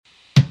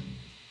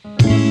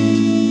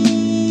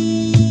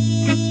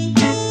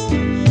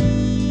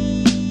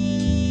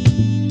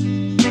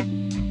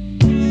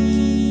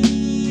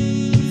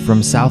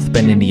From South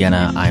Bend,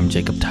 Indiana, I'm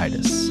Jacob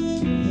Titus.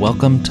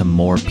 Welcome to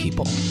More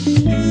People.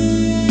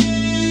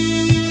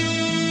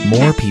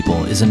 More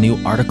People is a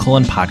new article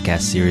and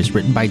podcast series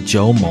written by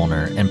Joe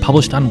Molnar and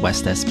published on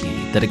West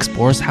SB that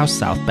explores how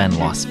South Bend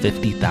lost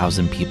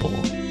 50,000 people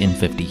in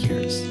 50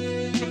 years.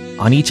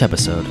 On each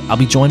episode, I'll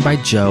be joined by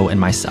Joe and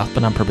my South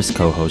Bend on Purpose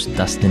co-host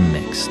Dustin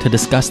Mix to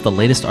discuss the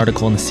latest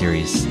article in the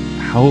series,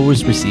 how it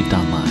was received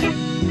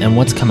online, and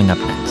what's coming up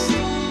next.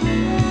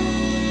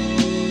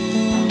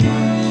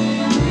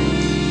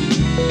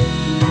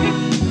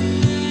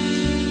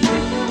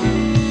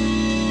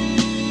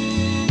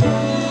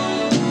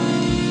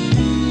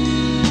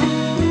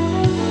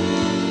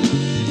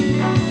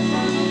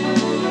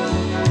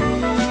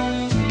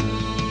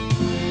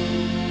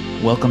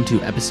 Welcome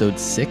to episode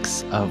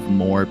 6 of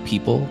More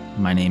People.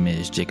 My name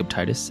is Jacob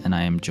Titus, and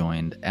I am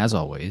joined, as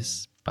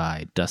always,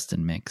 by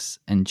Dustin Mix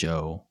and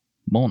Joe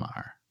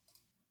Molnar.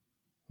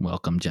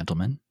 Welcome,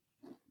 gentlemen.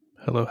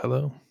 Hello,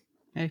 hello.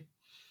 Hey.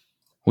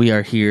 We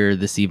are here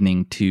this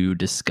evening to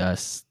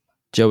discuss,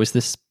 Joe, is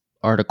this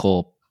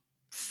article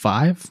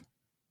 5?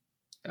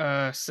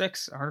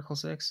 6, Article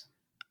 6.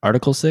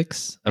 Article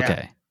 6? Yeah.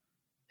 Okay.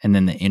 And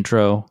then the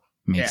intro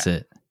makes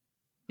it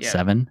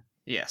 7?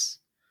 Yes.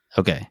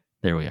 Okay,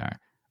 there we are.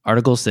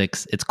 Article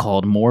 6, it's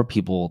called More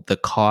People, the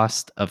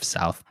Cost of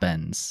South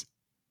Bend's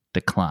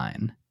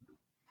Decline.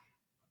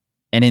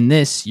 And in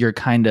this, you're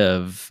kind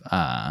of,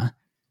 I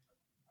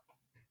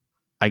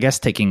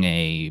guess,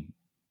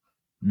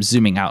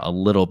 zooming out a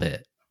little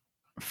bit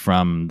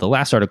from the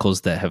last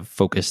articles that have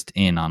focused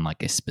in on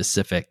like a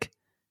specific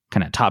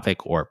kind of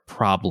topic or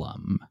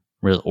problem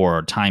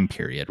or time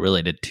period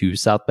related to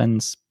South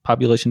Bend's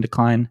population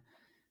decline,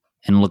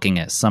 and looking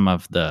at some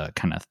of the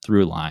kind of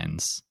through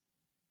lines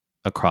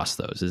across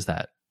those. Is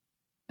that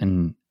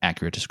an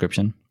accurate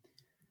description?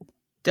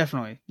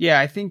 Definitely. Yeah,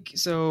 I think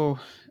so.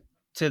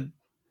 To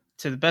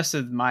the best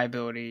of my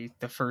ability,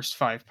 the first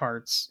 5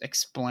 parts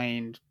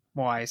explained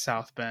why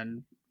South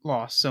Bend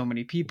lost so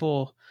many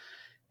people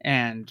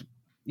and,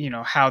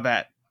 how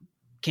that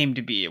came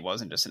to be. It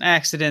wasn't just an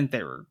accident.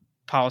 There were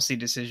policy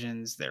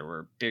decisions. There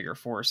were bigger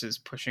forces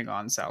pushing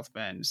on South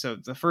Bend. So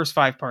the first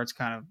 5 parts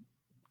kind of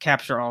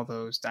capture all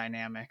those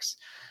dynamics,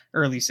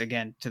 or at least,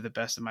 again, to the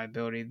best of my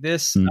ability.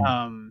 This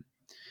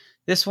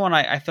this one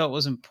I felt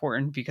was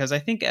important because I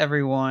think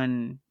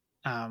everyone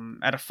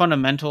at a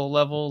fundamental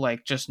level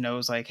just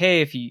knows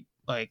hey, if you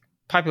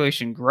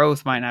population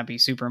growth might not be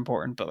super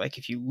important, but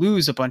if you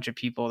lose a bunch of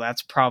people,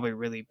 that's probably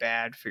really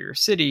bad for your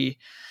city.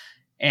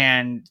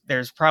 And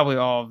there's probably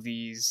all of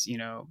these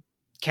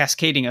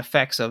cascading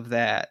effects of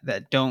that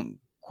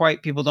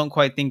people don't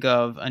quite think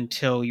of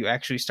until you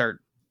actually start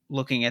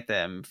looking at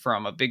them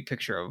from a big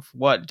picture of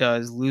what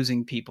does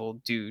losing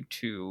people do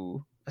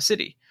to a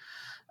city.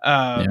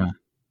 And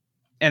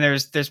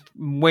there's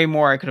way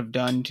more I could have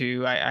done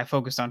too. I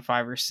focused on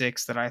 5 or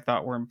 6 that I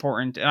thought were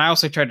important. And I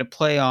also tried to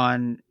play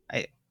on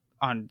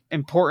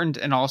important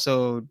and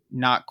also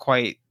not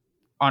quite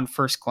on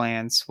first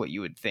glance what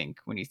you would think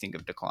when you think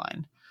of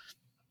decline.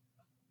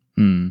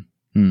 And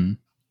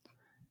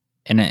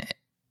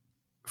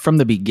from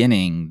the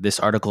beginning, this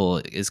article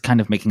is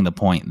kind of making the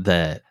point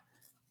that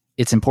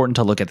it's important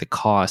to look at the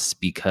costs,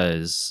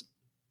 because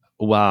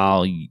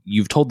while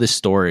you've told this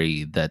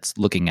story that's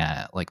looking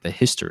at the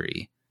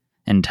history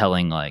and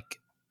telling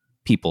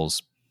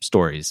people's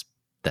stories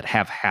that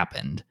have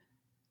happened,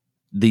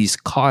 these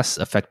costs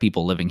affect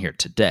people living here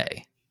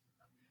today.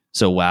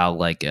 So while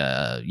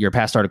your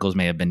past articles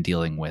may have been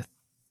dealing with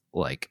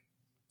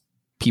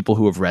people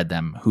who have read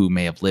them, who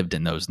may have lived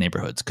in those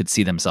neighborhoods, could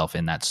see themselves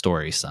in that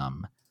story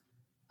some.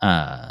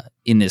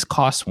 In this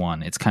cost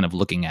one, it's kind of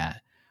looking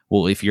at,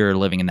 well, if you're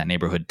living in that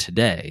neighborhood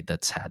today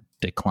that's had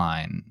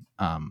decline,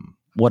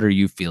 what are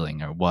you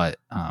feeling, or what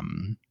are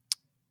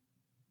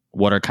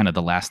kind of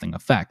the lasting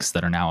effects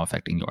that are now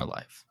affecting your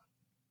life?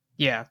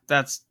 Yeah,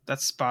 that's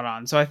spot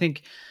on. So I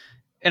think,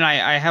 and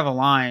I have a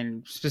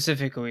line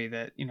specifically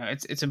that,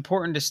 it's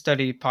important to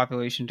study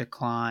population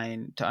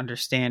decline, to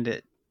understand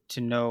it,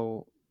 to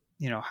know,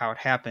 how it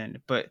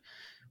happened. But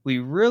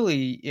it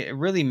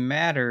really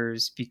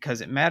matters because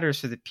it matters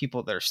for the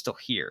people that are still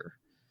here.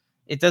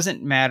 It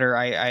doesn't matter.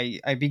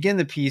 I begin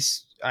the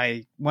piece.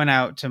 I went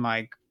out to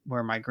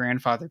where my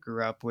grandfather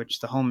grew up,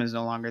 which the home is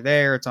no longer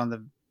there. It's on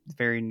the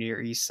very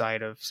near east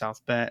side of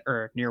South Bend,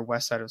 or near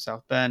west side of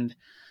South Bend.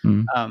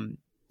 Mm-hmm.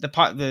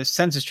 The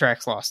census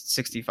tracts lost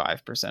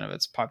 65% of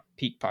its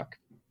peak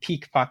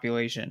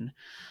population.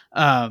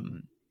 But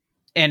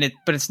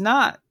it's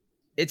not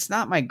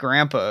my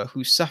grandpa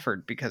who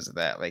suffered because of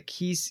that.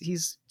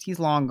 He's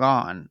long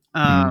gone.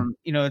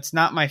 It's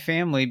not my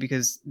family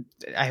because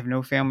I have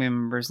no family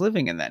members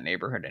living in that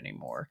neighborhood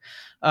anymore.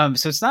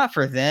 So it's not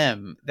for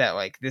them that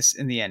this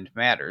in the end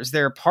matters.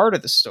 They're a part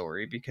of the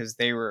story because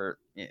they were,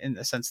 in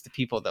the sense, the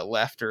people that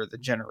left, or the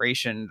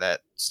generation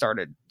that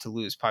started to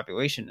lose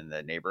population in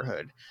the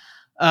neighborhood.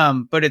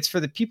 But it's for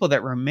the people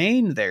that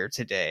remain there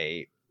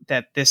today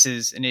that this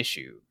is an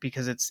issue,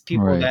 because it's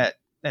people that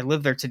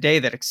live there today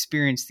that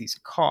experience these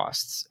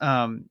costs.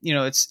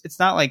 It's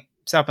not like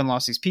South Bend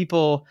lost these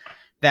people.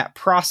 That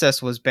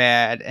process was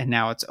bad, and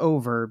now it's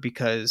over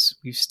because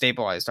we've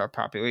stabilized our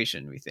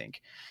population. We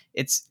think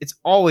it's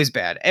always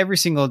bad. Every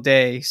single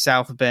day,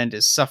 South Bend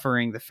is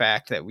suffering the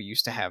fact that we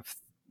used to have,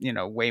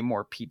 way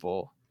more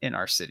people in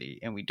our city,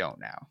 and we don't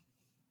now.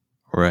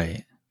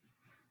 Right.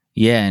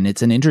 Yeah, and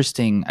it's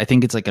I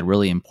think it's like a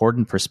really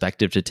important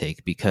perspective to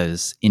take,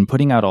 because in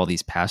putting out all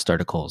these past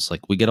articles,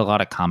 like we get a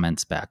lot of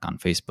comments back on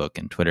Facebook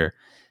and Twitter,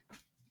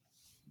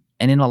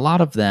 and in a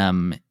lot of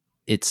them,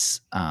 it's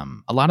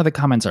a lot of the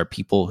comments are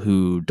people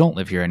who don't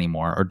live here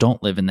anymore or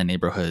don't live in the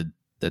neighborhood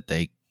that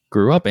they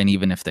grew up in,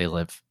 even if they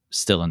live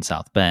still in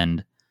South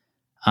Bend.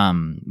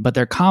 But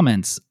their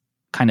comments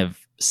kind of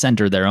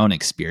center their own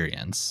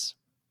experience,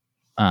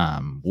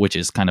 which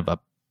is kind of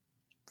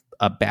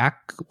a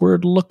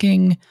backward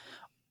looking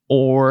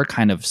or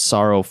kind of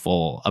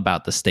sorrowful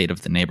about the state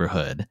of the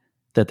neighborhood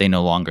that they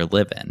no longer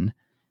live in,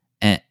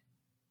 and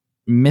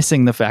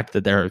missing the fact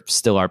that there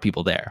still are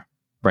people there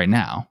right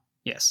now.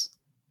 Yes.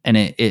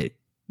 And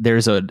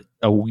there's a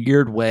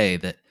weird way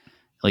that,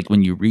 like,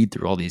 when you read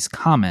through all these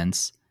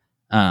comments,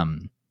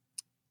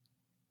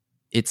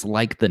 it's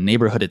like the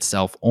neighborhood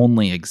itself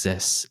only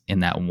exists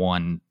in that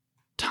one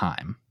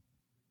time,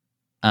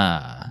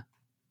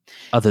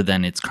 other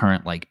than its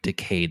current like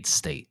decayed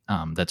state.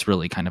 That's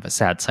really kind of a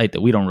sad sight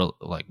that we don't really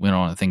like. We don't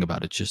want to think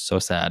about. It's just so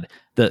sad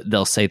that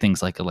they'll say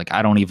things like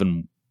I don't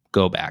even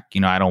go back.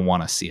 I don't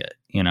want to see it.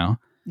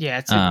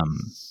 Yeah.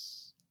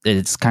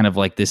 It's kind of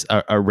like this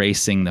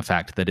erasing the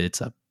fact that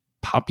it's a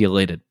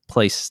populated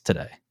place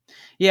today.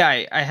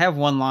 Yeah, I have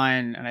one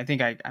line, and I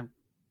think I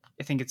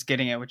think it's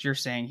getting at what you're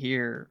saying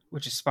here,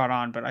 which is spot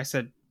on. But I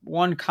said,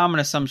 one common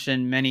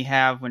assumption many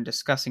have when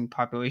discussing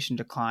population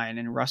decline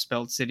in Rust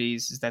Belt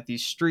cities is that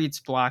these streets,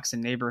 blocks,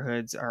 and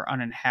neighborhoods are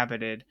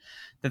uninhabited,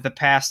 that the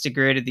past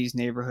degraded these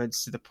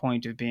neighborhoods to the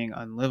point of being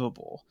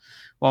unlivable.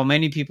 While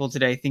many people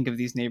today think of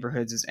these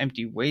neighborhoods as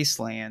empty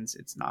wastelands,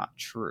 it's not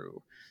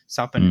true.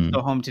 South Bend is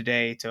still home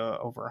today to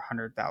over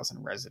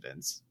 100,000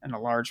 residents, and a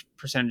large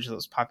percentage of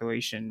those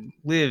population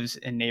lives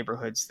in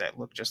neighborhoods that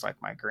look just like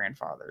my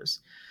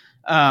grandfather's.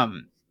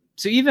 So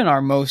even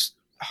our most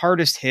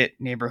hardest hit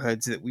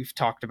neighborhoods that we've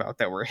talked about,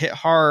 that were hit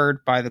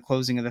hard by the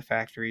closing of the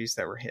factories,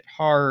 that were hit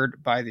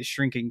hard by the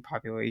shrinking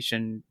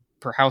population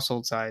per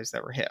household size,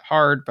 that were hit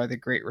hard by the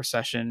Great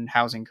Recession,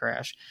 housing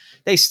crash,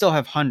 they still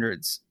have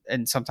hundreds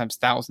and sometimes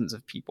thousands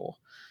of people.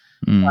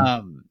 In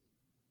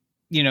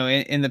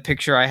the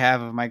picture I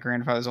have of my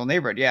grandfather's old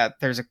neighborhood,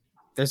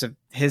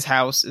 his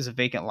house is a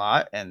vacant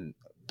lot,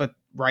 but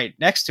right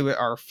next to it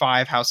are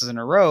 5 houses in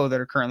a row that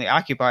are currently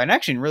occupied and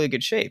actually in really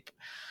good shape.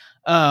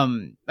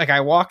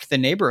 I walked the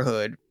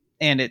neighborhood,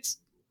 and it's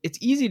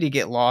easy to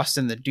get lost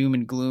in the doom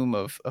and gloom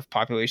of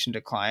population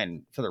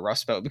decline for the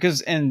Rust Belt,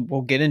 and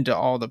we'll get into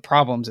all the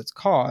problems it's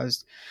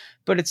caused,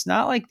 but it's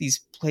not like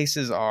these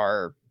places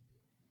are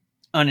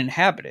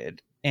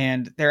uninhabited,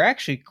 and they're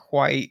actually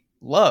quite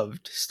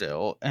loved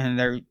still, and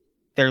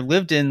they're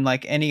lived in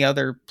like any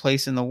other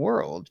place in the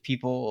world.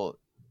 People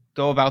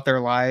go about their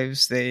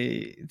lives.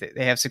 They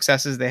have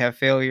successes, they have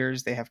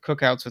failures, they have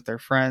cookouts with their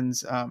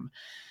friends.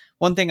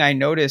 One thing I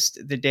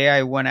noticed the day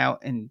I went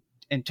out and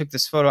took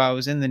this photo, I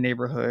was in the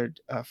neighborhood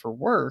for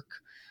work.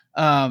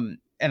 And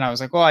I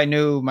was like, well, I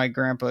knew my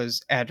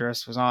grandpa's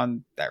address was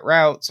on that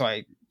route, so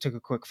I took a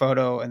quick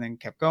photo and then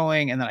kept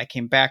going. And then I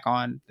came back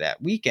on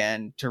that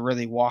weekend to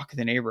really walk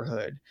the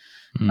neighborhood.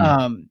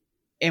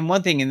 And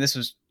one thing, and this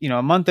was,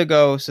 a month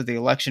ago, so the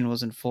election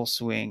was in full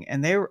swing,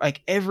 and they were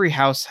like, every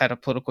house had a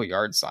political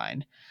yard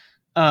sign.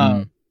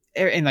 And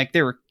like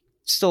there were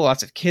still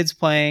lots of kids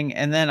playing.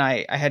 And then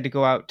I had to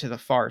go out to the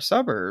far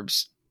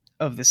suburbs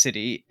of the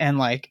city, and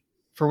like,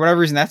 for whatever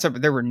reason,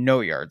 there were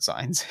no yard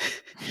signs.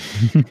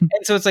 And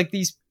so it's like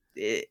these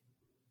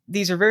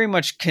are very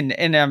much,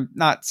 and I'm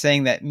not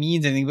saying that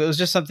means anything, but it was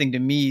just something to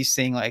me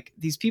saying like,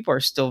 these people are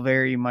still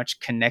very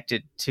much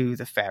connected to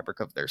the fabric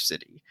of their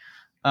city.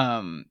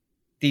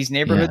 These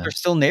neighborhoods are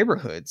still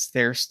neighborhoods.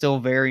 They're still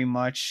very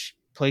much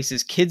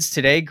places kids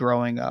today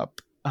growing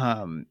up.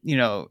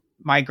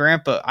 My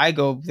grandpa, I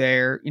go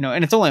there,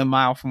 and it's only a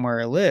mile from where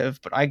I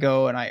live, but I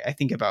go and I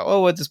think about,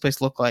 what this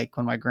place looked like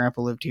when my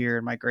grandpa lived here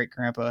and my great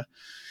grandpa.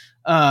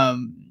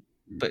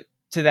 But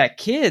to that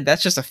kid,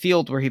 that's just a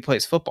field where he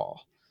plays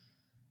football,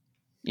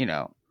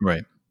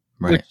 Right.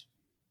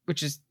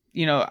 Which is,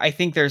 I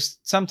think there's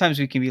sometimes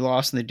we can be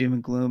lost in the doom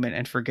and gloom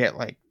and forget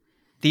like,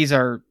 these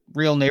are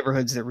real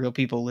neighborhoods that real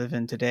people live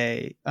in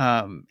today.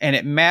 And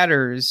it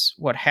matters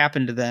what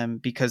happened to them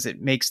because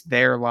it makes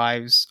their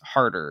lives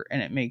harder,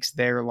 and it makes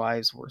their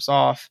lives worse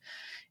off,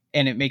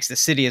 and it makes the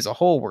city as a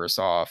whole worse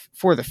off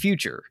for the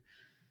future.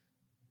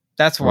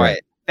 That's why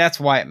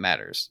it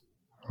matters.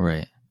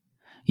 Right.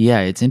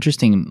 Yeah. It's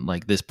interesting.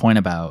 Like this point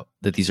about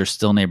that these are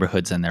still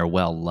neighborhoods and they're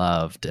well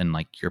loved. And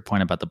like your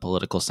point about the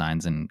political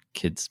signs and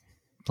kids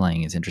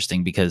playing is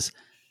interesting, because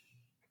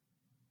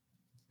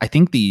I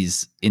think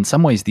in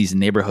some ways, these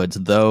neighborhoods,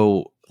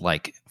 though,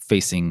 like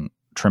facing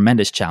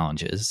tremendous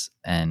challenges,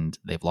 and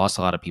they've lost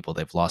a lot of people,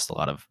 they've lost a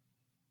lot of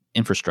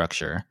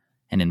infrastructure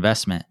and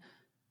investment.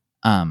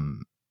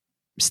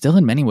 still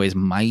in many ways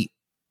might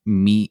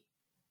meet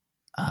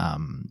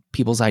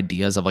people's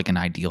ideas of like an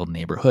ideal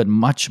neighborhood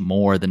much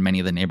more than many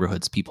of the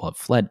neighborhoods people have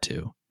fled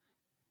to.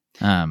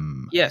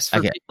 Yes,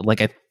 I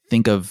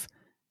think of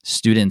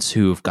students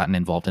who've gotten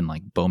involved in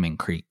like Bowman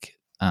Creek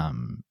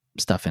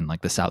stuff in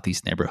like the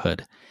Southeast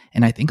neighborhood,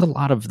 and I think a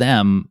lot of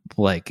them,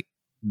 like,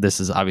 this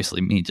is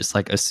obviously me just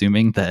like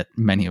assuming that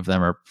many of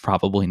them are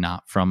probably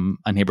not from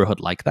a neighborhood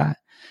like that,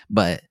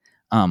 but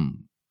I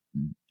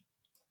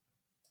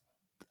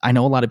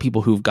know a lot of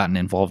people who've gotten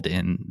involved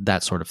in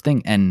that sort of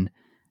thing, and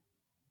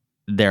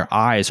their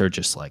eyes are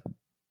just like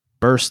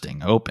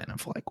bursting open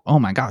of like, oh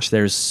my gosh,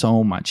 there's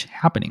so much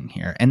happening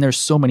here. And there's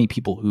so many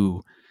people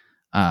who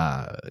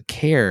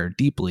care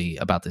deeply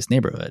about this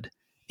neighborhood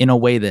in a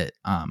way that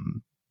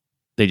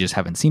they just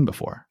haven't seen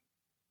before.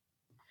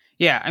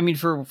 Yeah. I mean,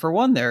 for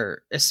one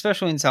there,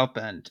 especially in South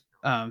Bend,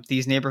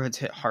 these neighborhoods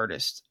hit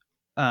hardest,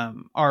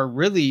 are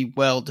really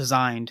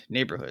well-designed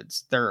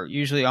neighborhoods. They're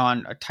usually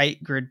on a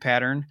tight grid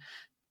pattern,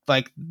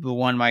 like the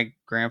one my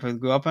grandpa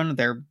grew up in.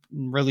 They're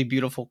really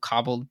beautiful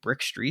cobbled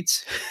brick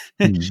streets.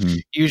 Mm-hmm.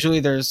 Usually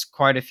there's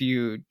quite a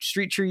few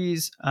street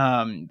trees.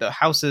 The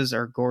houses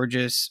are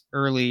gorgeous,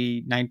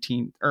 early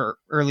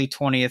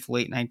 20th,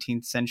 late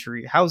 19th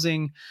century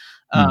housing.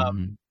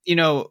 Mm-hmm.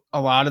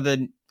 A lot of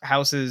the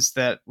houses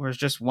that was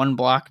just one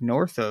block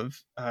north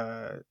of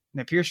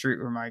Napier Street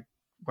where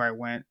I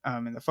went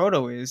in the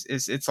photo is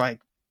it's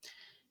like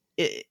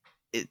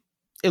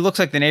it looks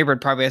like the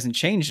neighborhood probably hasn't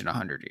changed in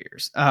 100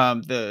 years.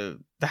 The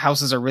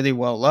houses are really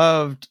well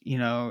loved.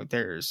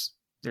 There's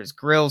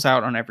grills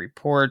out on every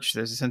porch.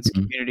 There's a sense of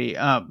community.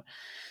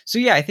 So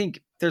yeah, I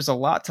think there's a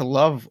lot to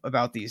love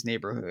about these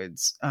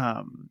neighborhoods.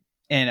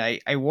 And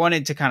I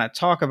wanted to kind of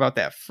talk about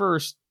that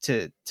first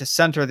to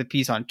center the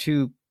piece on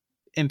two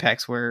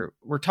impacts where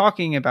we're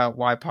talking about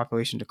why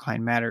population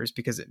decline matters,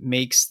 because it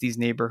makes these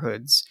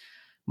neighborhoods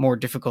more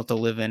difficult to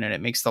live in, and it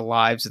makes the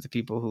lives of the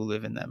people who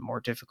live in them more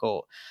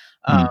difficult.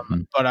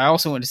 But I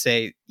also want to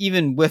say,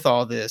 even with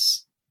all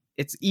this,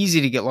 it's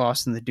easy to get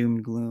lost in the doom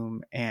and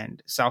gloom,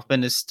 and South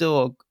Bend is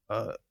still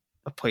a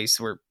place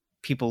where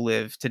people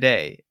live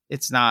today.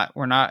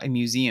 We're not a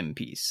museum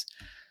piece.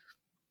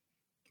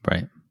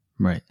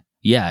 Right.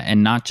 Yeah.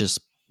 And not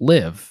just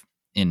live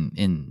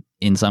in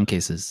some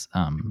cases,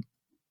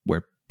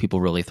 where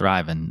people really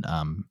thrive and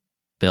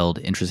build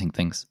interesting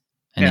things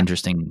and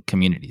interesting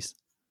communities.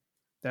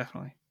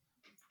 Definitely.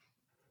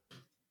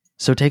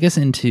 So take us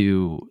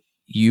into,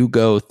 you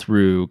go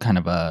through kind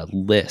of a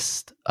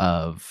list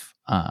of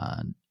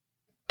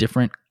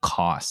different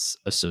costs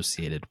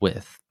associated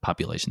with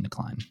population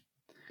decline.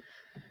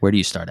 Where do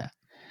you start at?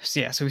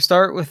 So we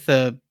start with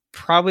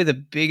probably the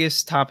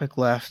biggest topic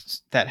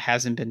left that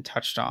hasn't been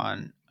touched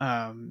on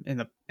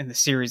in the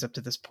series up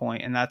to this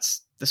point, and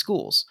that's the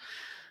schools.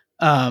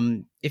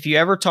 If you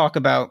ever talk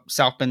about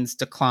South Bend's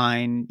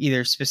decline,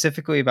 either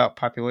specifically about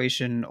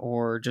population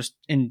or just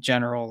in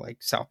general,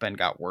 like South Bend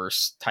got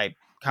worse type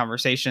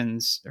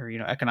conversations, or,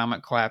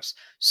 economic collapse,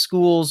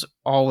 schools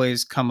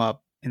always come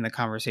up in the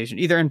conversation,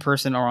 either in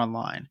person or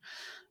online.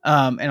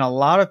 And a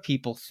lot of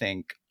people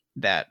think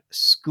that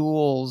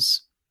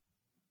schools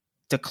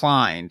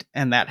declined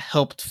and that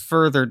helped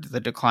further the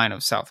decline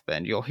of South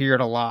Bend. You'll hear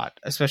it a lot,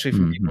 especially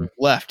from people who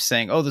left,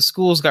 saying, oh, the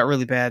schools got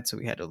really bad, so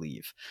we had to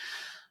leave.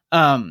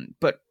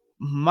 But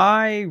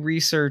my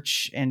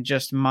research and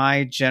just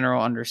my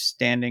general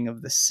understanding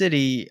of the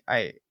city,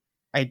 I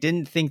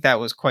didn't think that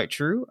was quite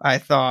true. I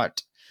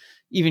thought,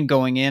 even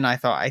going in,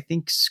 I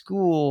think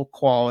school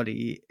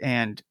quality,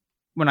 and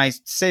when I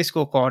say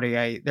school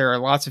quality, there are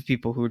lots of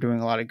people who are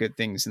doing a lot of good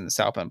things in the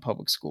South Bend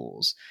public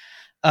schools.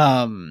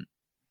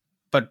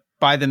 But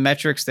by the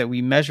metrics that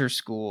we measure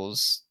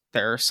schools,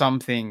 there are some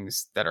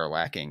things that are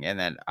lacking. And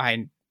then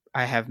I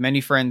have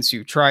many friends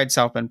who tried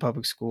South Bend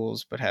public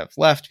schools, but have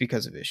left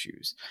because of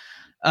issues.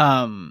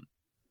 And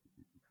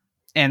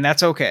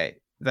that's okay.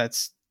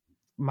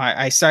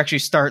 I actually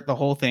start the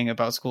whole thing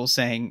about schools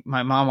saying,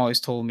 my mom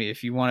always told me,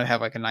 if you want to have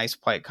like a nice,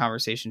 polite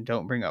conversation,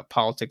 don't bring up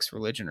politics,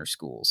 religion, or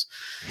schools,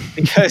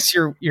 because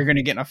you're going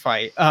to get in a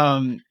fight.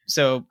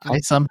 So I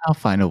somehow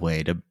find a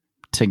way to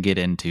get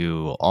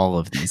into all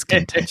of these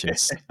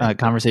contentious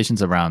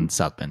conversations around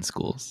South Bend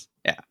schools.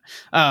 Yeah.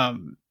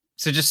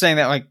 So just saying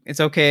that, like, it's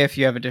okay if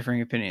you have a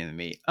differing opinion than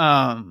me.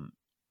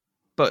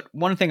 But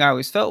one thing I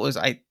always felt was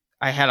I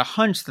had a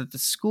hunch that the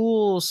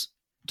schools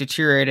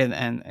deteriorated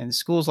and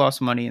schools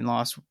lost money and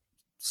lost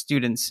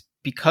students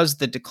because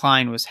the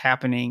decline was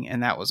happening,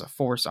 and that was a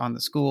force on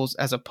the schools,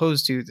 as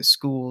opposed to the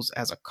schools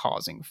as a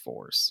causing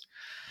force.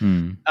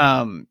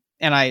 So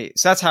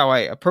that's how I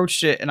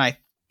approached it, and I'm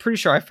pretty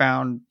sure I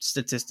found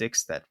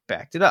statistics that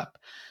backed it up.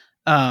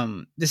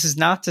 This is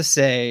not to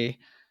say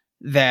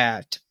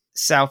that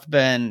South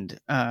Bend,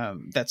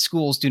 that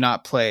schools do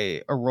not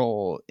play a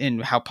role in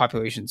how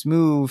populations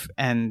move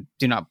and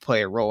do not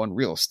play a role in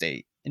real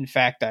estate. In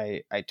fact,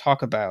 I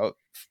talk about,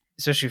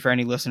 especially for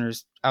any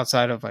listeners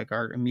outside of like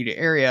our immediate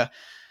area,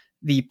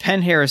 the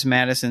Penn Harris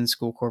Madison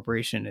School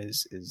Corporation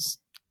is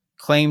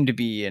claimed to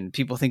be, and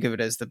people think of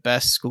it as the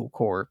best school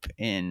corp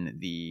in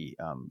the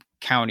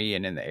county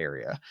and in the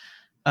area.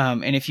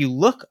 And if you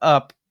look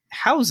up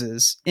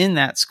houses in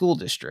that school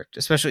district,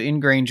 especially in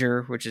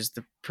Granger, which is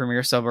the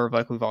premier suburb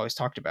like we've always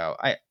talked about,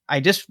 I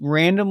just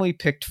randomly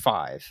picked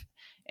 5,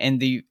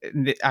 and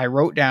I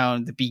wrote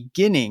down the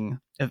beginning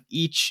of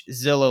each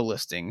Zillow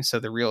listing, so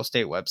the real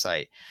estate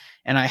website,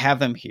 and I have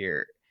them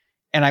here.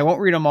 And I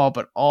won't read them all,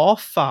 but all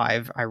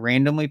 5 I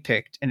randomly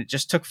picked, and it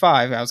just took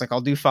 5. I was like,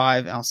 I'll do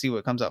 5 and I'll see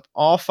what comes up.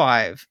 All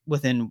 5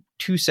 within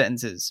 2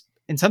 sentences.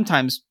 And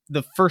sometimes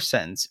the first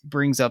sentence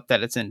brings up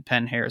that it's in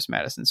Penn, Harris,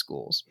 Madison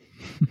schools.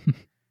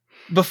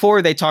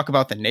 Before they talk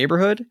about the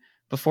neighborhood,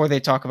 before they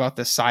talk about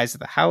the size of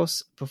the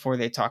house, before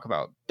they talk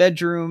about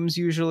bedrooms,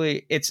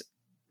 usually it's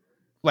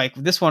like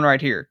this one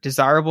right here,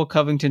 desirable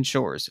Covington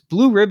Shores,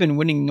 blue ribbon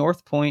winning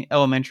North Point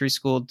Elementary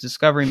School,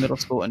 Discovery Middle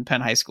School, and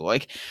Penn High School.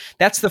 Like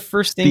that's the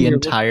first thing. The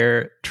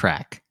entire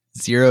track,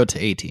 0 to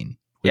 18.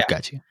 We've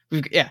got you.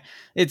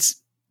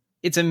 It's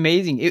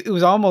amazing. It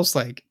was almost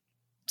like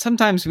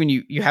sometimes when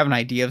you have an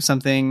idea of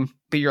something,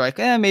 but you're like,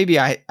 maybe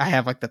I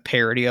have like the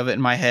parody of it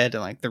in my head,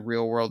 and like the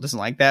real world isn't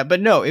like that.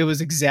 But no, it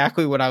was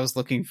exactly what I was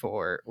looking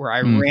for, where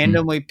I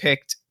randomly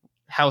picked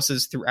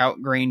houses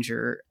throughout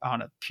Granger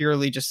on a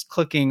purely just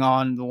clicking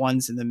on the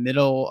ones in the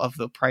middle of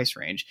the price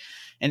range,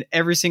 and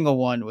every single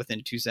one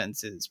within 2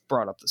 sentences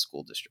brought up the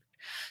school district.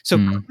 So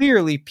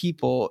clearly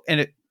people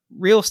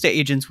real estate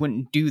agents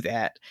wouldn't do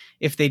that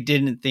if they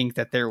didn't think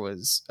that there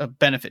was a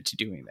benefit to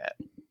doing that.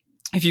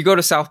 If you go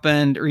to South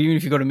Bend, or even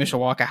if you go to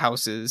Mishawaka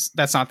houses,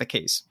 that's not the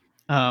case.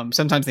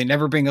 Sometimes they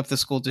never bring up the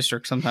school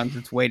district. Sometimes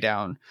it's way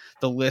down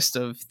the list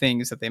of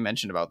things that they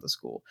mentioned about the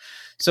school.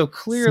 So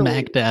clearly,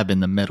 smack dab in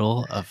the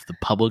middle of the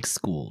public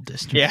school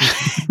district. Yeah.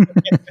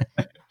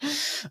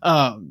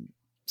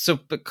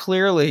 But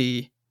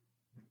clearly,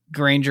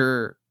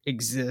 Granger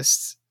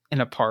exists in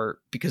a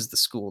part because of the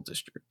school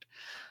district.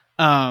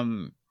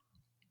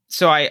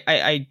 So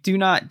I do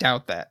not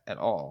doubt that at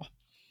all.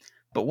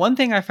 But one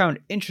thing I found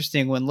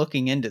interesting when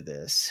looking into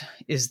this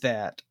is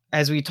that,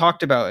 as we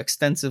talked about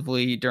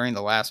extensively during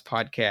the last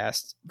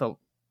podcast,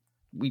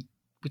 we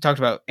talked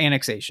about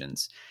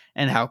annexations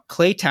and how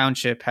Clay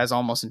Township has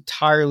almost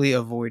entirely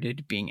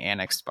avoided being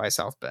annexed by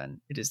South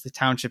Bend. It is the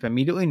township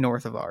immediately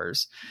north of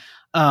ours.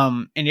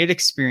 And it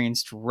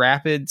experienced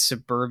rapid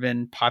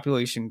suburban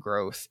population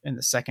growth in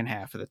the second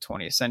half of the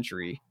 20th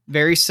century,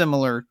 very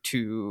similar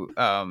to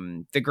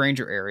the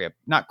Granger area.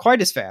 Not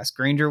quite as fast.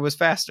 Granger was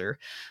faster,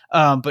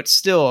 but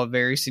still a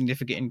very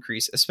significant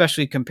increase,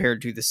 especially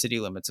compared to the city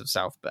limits of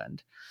South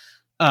Bend.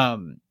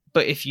 But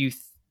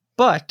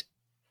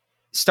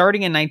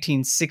starting in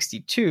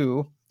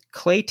 1962,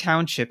 Clay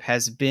Township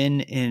has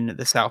been in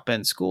the South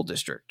Bend School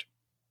District.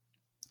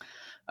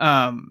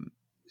 And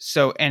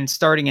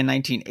starting in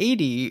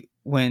 1980,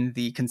 when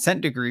the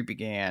consent decree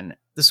began,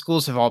 the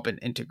schools have all been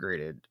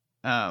integrated.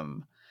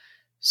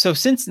 So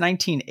since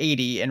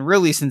 1980, and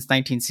really since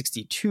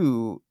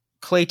 1962,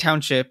 Clay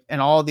Township and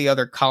all the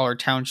other collar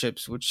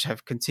townships, which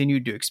have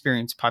continued to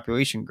experience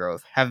population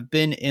growth, have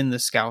been in the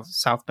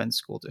South Bend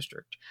School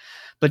District,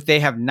 but they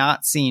have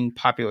not seen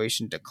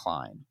population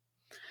decline.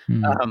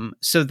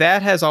 So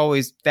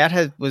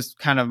was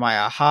kind of my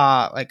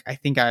aha. Like, I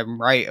think I'm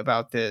right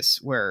about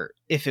this, where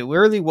if it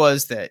really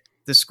was that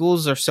the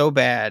schools are so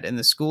bad and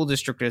the school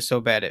district is so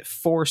bad, it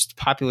forced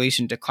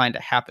population decline to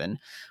happen.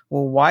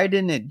 Well, why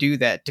didn't it do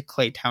that to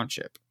Clay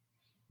Township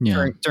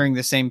during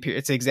the same period?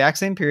 It's the exact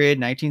same period,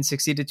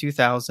 1960 to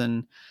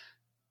 2000.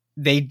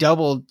 They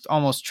doubled,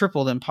 almost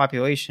tripled in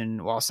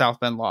population, while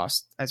South Bend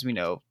lost, as we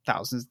know,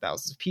 thousands and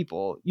thousands of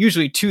people,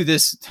 usually to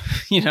this,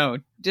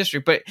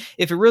 district. But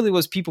if it really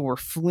was people were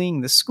fleeing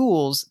the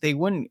schools, they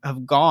wouldn't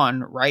have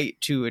gone right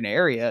to an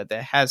area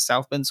that has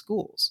South Bend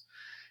schools.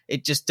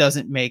 It just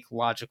doesn't make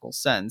logical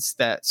sense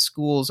that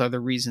schools are the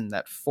reason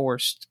that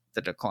forced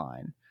the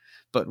decline,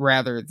 but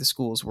rather the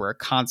schools were a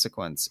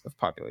consequence of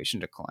population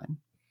decline.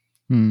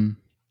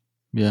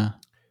 Yeah.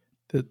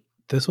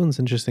 This one's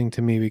interesting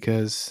to me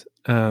because,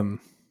 I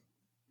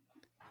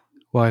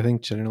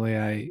think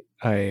generally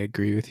I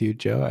agree with you,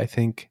 Joe. I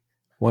think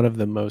one of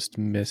the most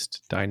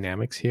missed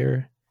dynamics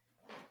here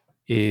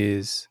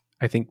is,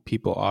 I think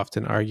people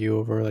often argue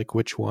over like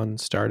which one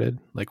started,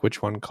 like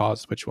which one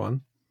caused which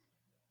one.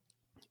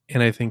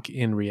 And I think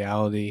in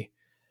reality,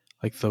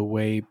 like the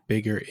way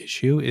bigger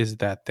issue is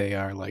that they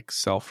are like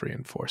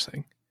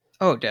self-reinforcing.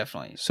 Oh,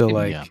 definitely. So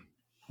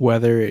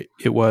whether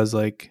it was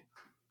like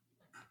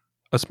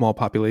a small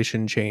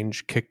population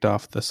change kicked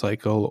off the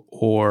cycle,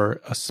 or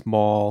a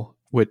small,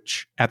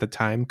 which at the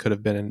time could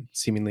have been a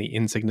seemingly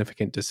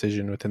insignificant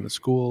decision within the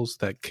schools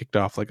that kicked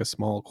off like a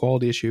small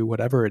quality issue,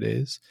 whatever it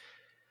is,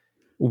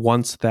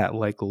 once that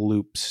like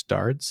loop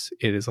starts,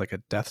 it is like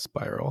a death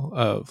spiral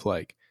of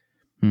like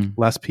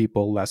less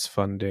people, less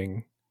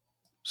funding,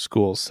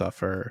 schools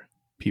suffer,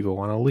 people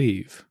want to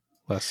leave,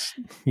 less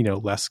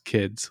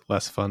kids,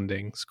 less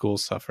funding,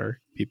 schools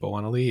suffer, people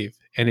want to leave.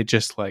 And it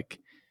just like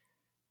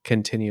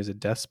continues a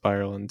death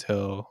spiral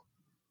until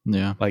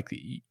like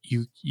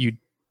you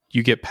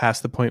you get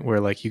past the point where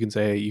like you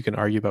can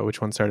argue about which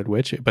one started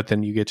which, but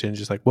then you get to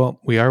just like, well,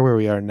 we are where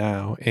we are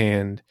now,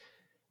 and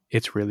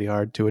it's really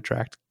hard to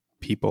attract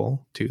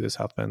people to the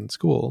South Bend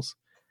schools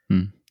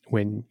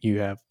when you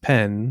have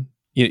Penn.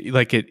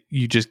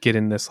 You just get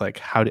in this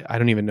like, I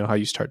don't even know how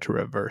you start to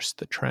reverse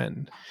the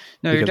trend.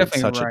 No, you're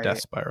definitely it's such right. a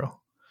death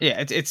spiral.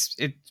 Yeah,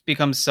 it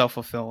becomes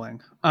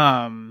self-fulfilling.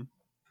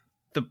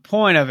 The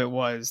point of it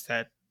was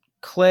that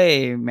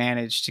Clay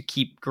managed to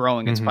keep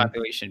growing its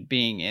population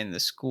being in the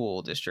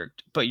school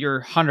district, but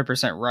you're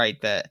 100%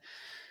 right that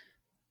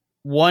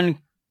one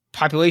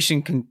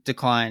population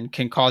decline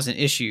can cause an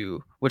issue,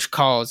 which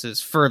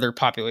causes further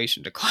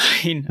population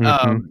decline.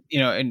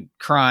 And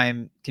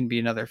crime can be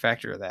another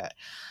factor of that.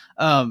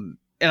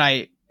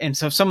 And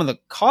so some of the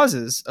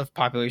causes of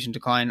population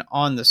decline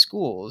on the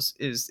schools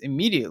is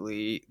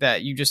immediately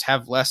that you just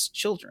have less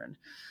children.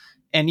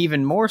 And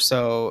even more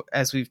so,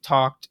 as we've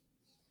talked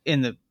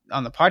on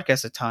the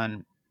podcast a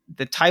ton,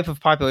 the type of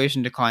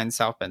population decline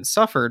South Bend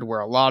suffered, where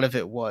a lot of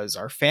it was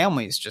our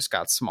families just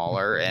got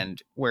smaller,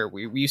 and where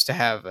we used to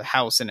have a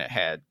house and it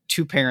had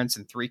 2 parents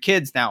and 3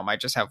 kids. Now it might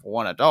just have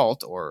 1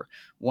 adult, or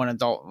 1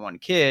 adult and 1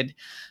 kid.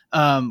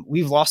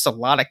 We've lost a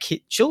lot of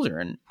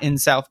children in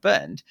South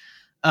Bend.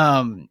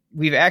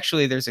 We've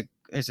actually, there's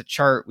a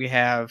chart we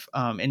have,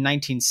 in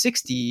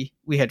 1960,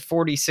 we had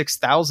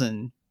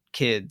 46,000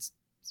 kids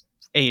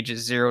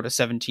ages 0 to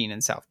 17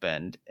 in South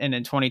Bend. And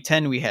in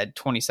 2010, we had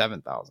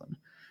 27,000.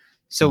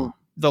 So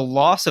the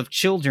loss of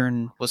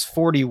children was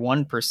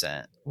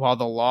 41%, while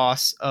the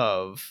loss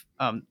of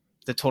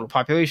the total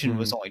population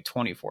was only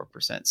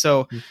 24%.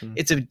 So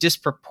it's a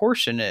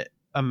disproportionate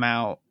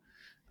amount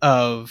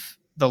of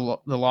the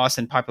loss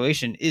in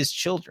population is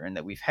children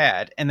that we've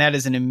had. And that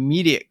is an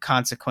immediate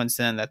consequence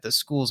then that the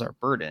schools are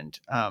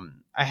burdened.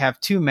 I have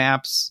 2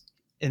 maps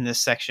in this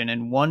section,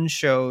 and one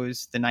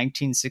shows the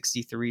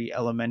 1963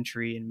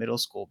 elementary and middle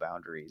school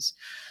boundaries.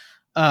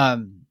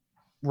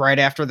 Right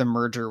after the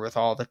merger with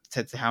all the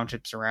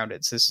townships around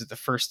it. So this is the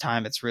first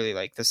time it's really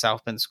like the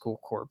South Bend School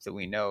Corp that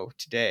we know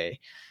today.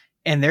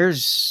 And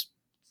there's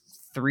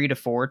 3 to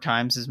 4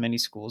 times as many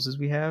schools as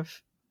we have.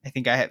 I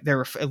think there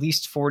were at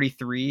least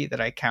 43 that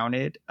I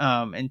counted.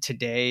 And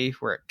today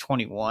we're at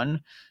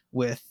 21,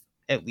 with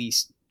at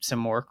least some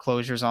more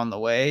closures on the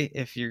way,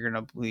 if you're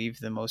going to believe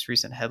the most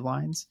recent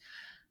headlines.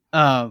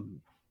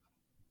 And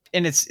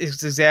it's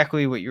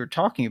exactly what you're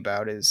talking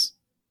about, is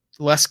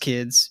less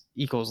kids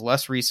equals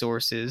less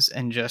resources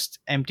and just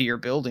emptier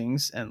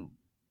buildings, and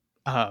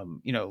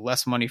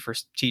less money for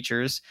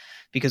teachers,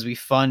 because we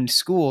fund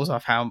schools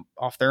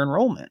off their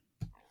enrollment.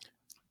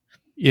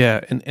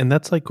 Yeah, and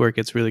that's like where it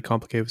gets really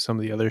complicated with some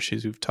of the other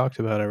issues we've talked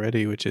about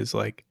already, which is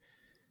like,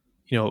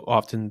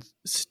 often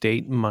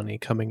state money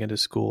coming into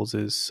schools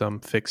is some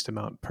fixed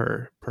amount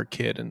per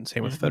kid, and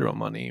same with federal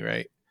money,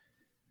 right?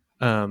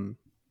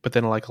 But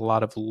then like a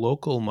lot of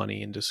local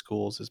money into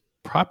schools is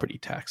property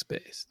tax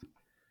based.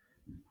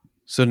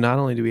 So not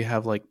only do we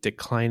have like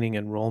declining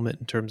enrollment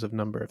in terms of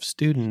number of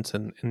students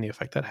and the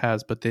effect that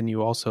has, but then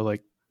you also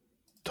like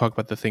talk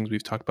about the things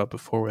we've talked about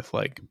before with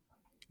like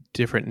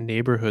different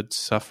neighborhoods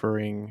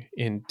suffering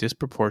in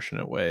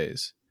disproportionate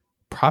ways,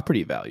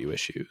 property value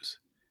issues.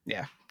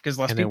 Yeah, because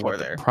less people are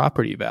there. The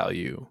property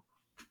value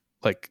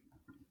like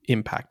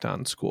impact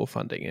on school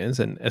funding is,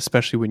 and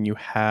especially when you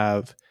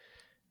have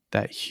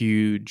that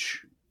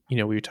huge,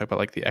 we were talking about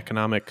like the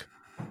economic,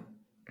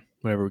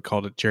 whatever we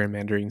called it,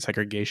 gerrymandering,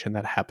 segregation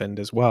that happened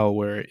as well,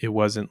 where it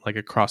wasn't like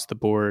across the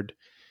board,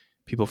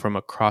 people from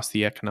across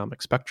the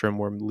economic spectrum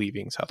were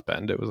leaving South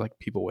Bend. It was like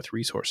people with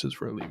resources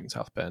were leaving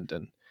South Bend.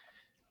 And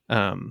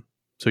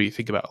so you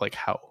think about like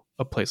how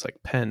a place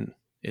like Penn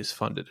is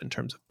funded in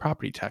terms of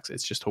property tax,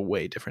 it's just a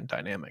way different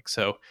dynamic.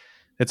 So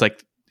it's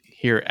like,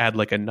 here, add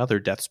like another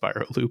death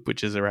spiral loop,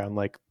 which is around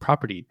like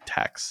property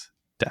tax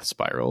death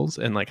spirals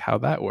and like how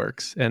that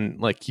works. And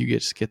like you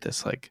just get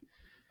this like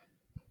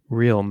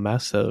real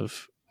mess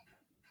of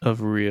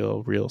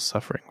real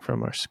suffering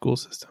from our school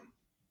system.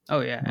 Oh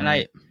yeah.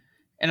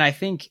 And I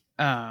think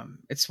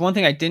it's one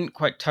thing I didn't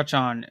quite touch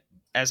on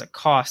as a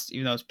cost,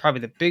 even though it's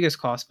probably the biggest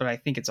cost, but I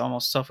think it's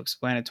almost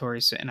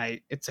self-explanatory. So,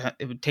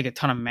 it would take a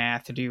ton of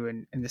math to do,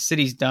 and the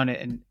city's done it,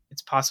 and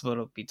it's possible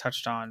it'll be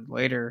touched on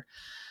later.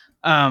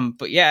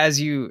 But yeah, as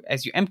you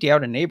empty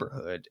out a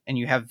neighborhood and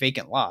you have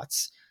vacant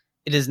lots,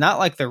 it is not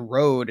like the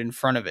road in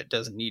front of it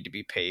doesn't need to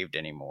be paved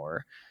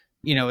anymore.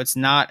 It's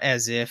not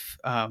as if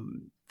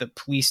the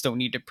police don't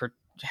need to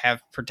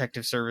have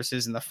protective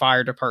services, and the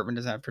fire department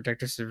doesn't have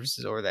protective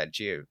services over that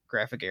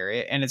geographic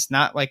area. And it's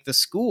not like the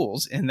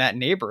schools in that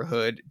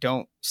neighborhood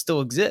don't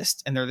still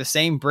exist, and they're the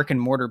same brick and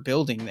mortar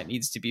building that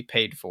needs to be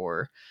paid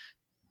for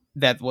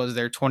that was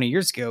there 20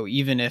 years ago,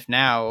 even if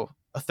now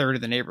a third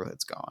of the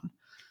neighborhood's gone.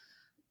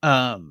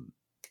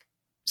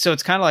 So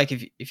it's kind of like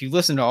if you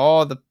listen to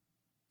all the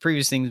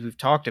previous things we've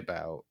talked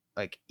about,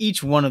 like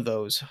each one of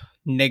those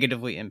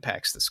negatively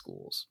impacts the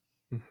schools.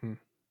 Mm-hmm.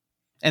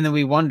 And then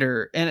we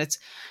wonder, and it's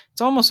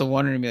almost a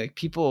wonder to me, like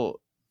people,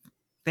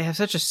 they have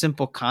such a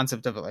simple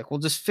concept of it, like, we'll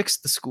just fix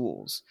the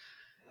schools.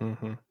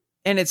 Mm-hmm.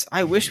 And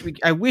I wish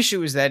it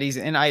was that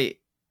easy. And I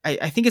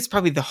think it's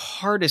probably the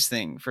hardest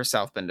thing for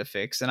South Bend to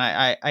fix. And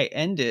I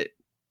end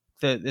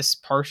this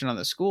portion on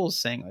the schools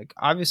saying, like,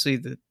 obviously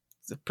the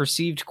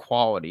perceived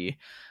quality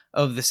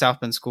of the South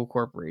Bend School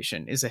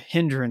Corporation is a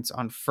hindrance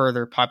on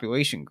further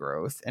population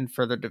growth and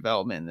further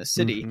development in the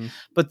city. Mm-hmm.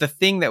 But the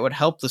thing that would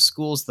help the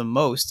schools the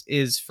most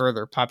is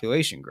further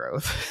population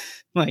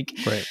growth. Like,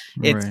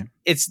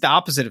 it's the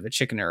opposite of a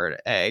chicken or an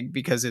egg,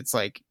 because it's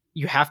like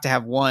you have to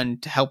have one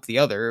to help the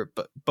other,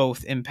 but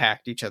both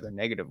impact each other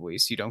negatively,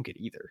 so you don't get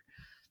either.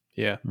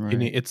 Yeah.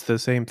 Right. It's the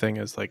same thing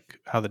as like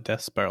how the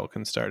death spiral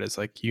can start, is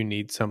like you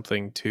need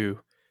something to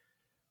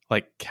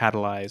like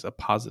catalyze a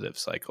positive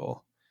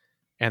cycle,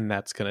 and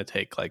that's going to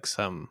take like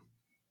some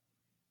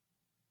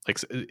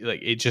like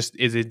it just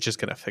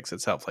going to fix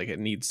itself. Like it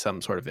needs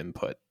some sort of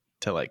input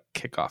to like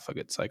kick off a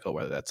good cycle,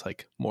 whether that's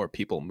like more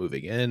people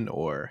moving in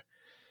or,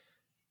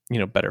 you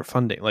know, better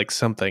funding, like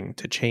something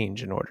to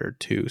change in order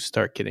to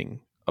start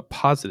getting a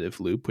positive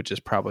loop, which is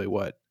probably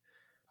what,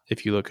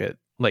 if you look at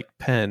like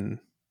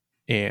Penn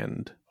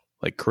and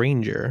like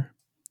Granger,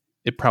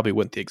 it probably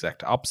went the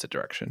exact opposite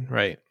direction,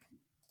 right?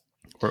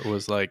 Where it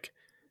was like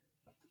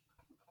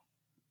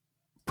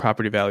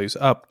property values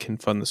up can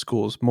fund the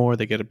schools more,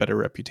 they get a better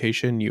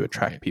reputation, you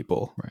attract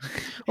people,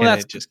 Well,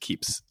 and it just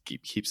keeps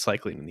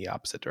cycling in the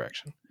opposite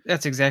direction.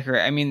 That's exactly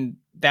right. I mean,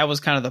 that was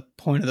kind of the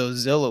point of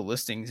those Zillow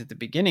listings at the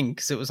beginning,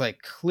 because it was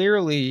like,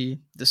 clearly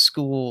the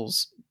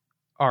schools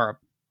are a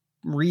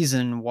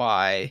reason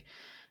why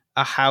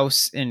a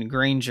house in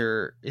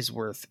Granger is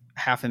worth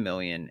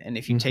 $500,000. And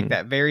if you take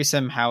that very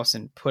same house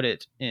and put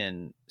it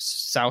in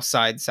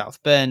Southside,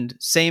 South Bend,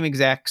 same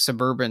exact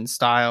suburban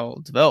style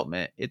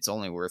development, it's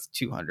only worth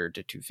 $200,000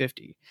 to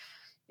 $250,000.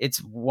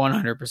 It's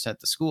 100%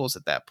 the schools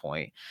at that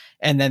point.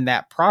 And then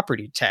that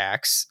property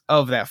tax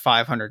of that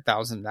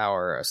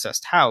 $500,000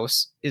 assessed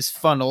house is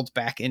funneled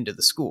back into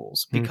the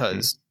schools,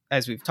 because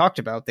as we've talked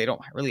about, they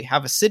don't really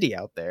have a city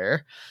out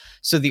there.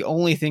 So the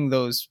only thing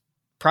those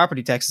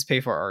property taxes pay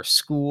for are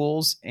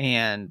schools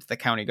and the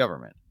county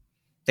government.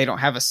 They don't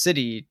have a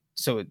city,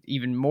 so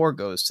even more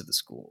goes to the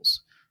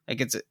schools.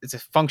 Like it's a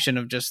function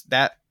of just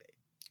that.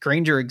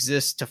 Granger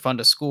exists to fund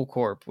a school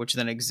corp, which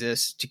then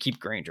exists to keep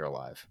Granger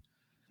alive.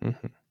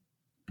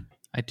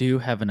 I do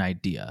have an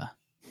idea.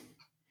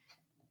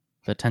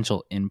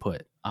 Potential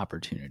input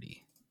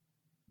opportunity.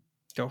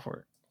 Go for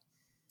it.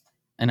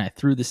 And I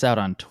threw this out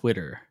on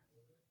Twitter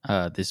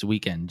this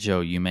weekend.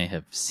 Joe, you may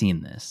have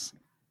seen this.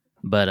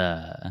 But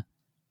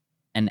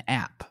an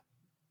app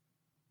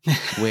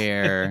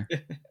where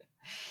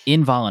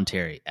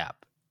involuntary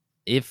app,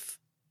 if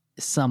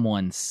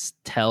someone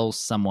tells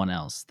someone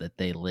else that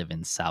they live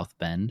in South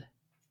Bend,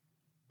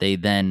 they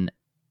then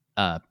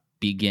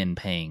begin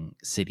paying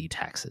city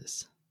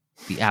taxes.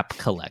 The app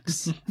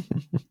collects.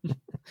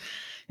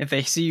 If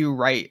they see you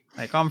write,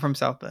 like, I'm from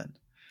South Bend,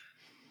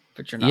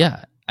 but you're not.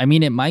 Yeah, I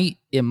mean, it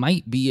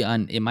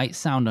might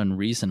sound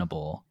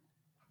unreasonable,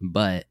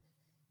 but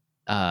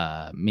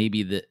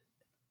maybe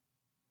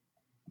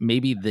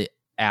the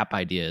app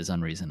idea is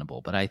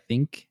unreasonable. But I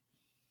think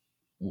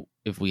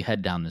if we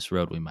head down this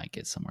road, we might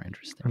get somewhere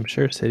interesting. I'm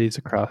sure cities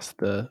across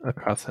the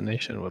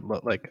nation would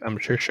I'm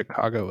sure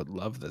Chicago would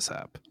love this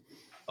app.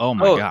 Oh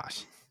my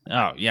gosh.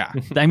 Oh yeah.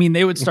 I mean,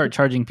 they would start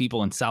charging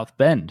people in South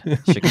Bend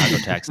Chicago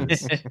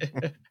taxes.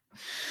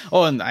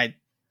 Oh, and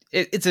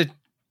it's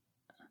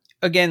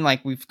again,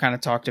 like we've kind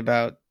of talked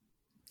about,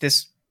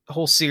 this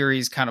whole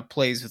series kind of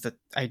plays with the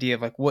idea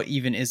of like, what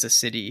even is a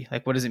city?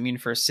 Like, what does it mean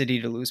for a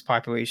city to lose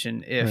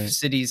population if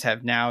cities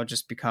have now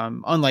just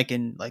become, unlike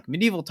in like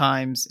medieval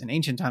times and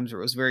ancient times, where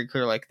it was very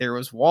clear, like there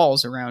was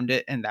walls around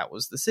it and that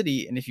was the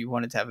city. And if you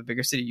wanted to have a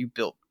bigger city, you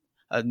built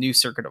a new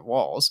circuit of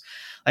walls.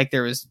 Like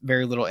there was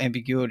very little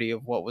ambiguity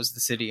of what was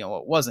the city and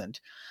what wasn't.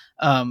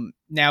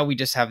 Now we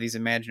just have these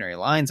imaginary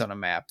lines on a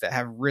map that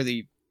have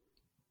really,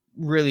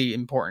 really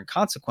important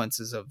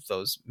consequences of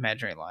those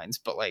imaginary lines.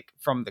 But like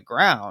from the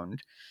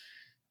ground,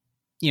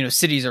 you know,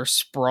 cities are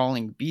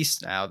sprawling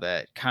beasts now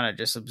that kind of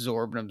just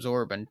absorb,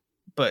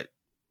 but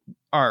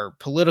our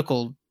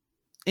political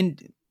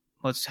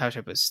how should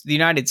I put this? The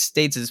United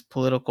States'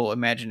 political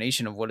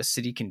imagination of what a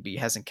city can be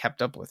hasn't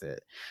kept up with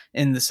it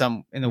in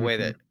the way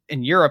that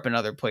in Europe and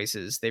other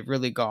places, they've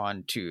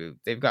gotten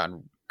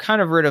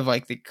kind of rid of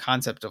like the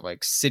concept of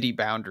like city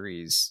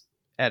boundaries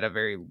at a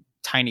very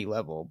tiny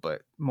level,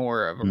 but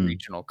more of a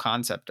regional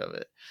concept of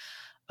it.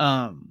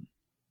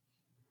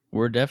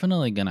 We're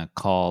definitely going to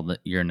call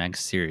your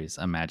next series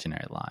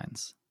Imaginary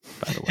Lines,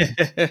 by the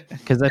way,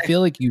 because I feel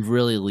like you've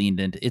really leaned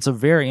into, it's a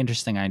very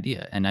interesting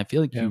idea. And I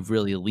feel like you've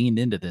really leaned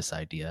into this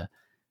idea.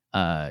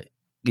 I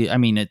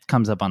mean, it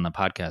comes up on the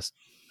podcast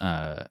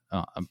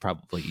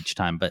probably each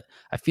time, but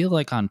I feel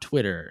like on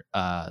Twitter,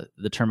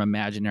 the term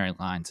imaginary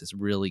lines is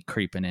really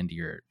creeping into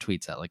your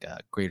tweets at like a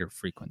greater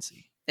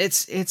frequency.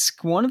 It's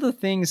one of the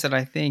things that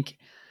I think,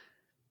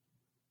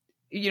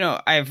 you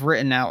know, I've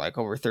written out like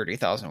over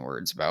 30,000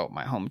 words about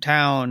my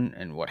hometown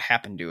and what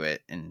happened to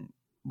it and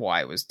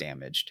why it was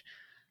damaged.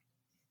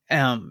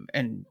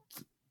 And,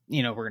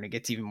 we're going to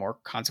get to even more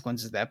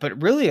consequences of that.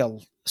 But really,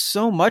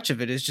 so much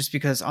of it is just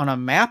because on a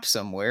map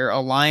somewhere, a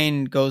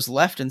line goes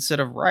left instead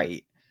of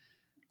right.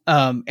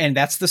 And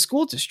that's the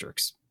school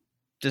districts.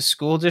 The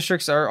school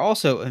districts are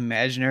also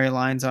imaginary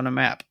lines on a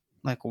map.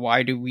 Like,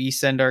 why do we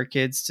send our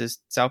kids to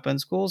South Bend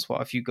schools?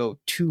 Well, if you go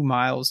 2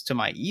 miles to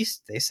my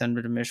east, they send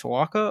them to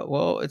Mishawaka.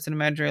 Well, it's an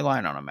imaginary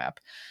line on a map.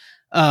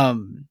 Well,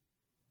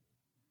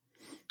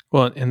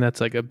 and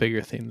that's like a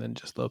bigger thing than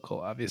just local,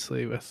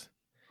 obviously, with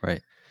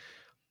right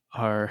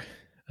our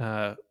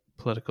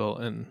political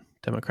and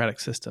democratic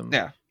system.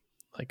 Yeah.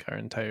 Like our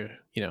entire,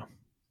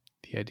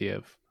 the idea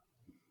of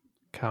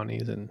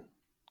counties and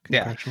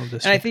congressional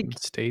districts and I think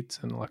states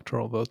and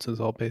electoral votes is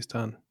all based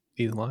on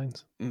these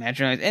lines.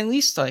 Imaginary, at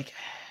least like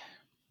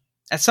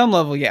at some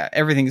level, yeah,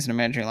 everything is an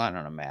imaginary line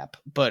on a map.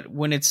 But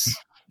when it's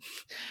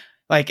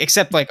like,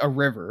 except like a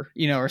river,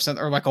 or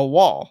something, or like a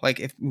wall, like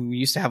if we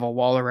used to have a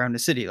wall around a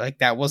city, like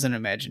that wasn't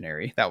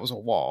imaginary, that was a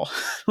wall,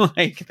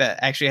 like that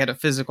actually had a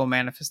physical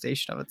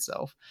manifestation of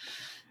itself.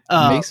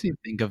 Makes me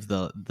think of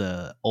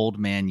the old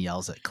man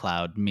yells at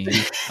cloud meme.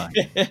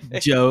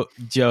 Joe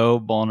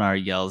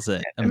Bolnar yells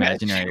at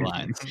imaginary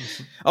lines.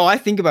 Oh, I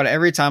think about it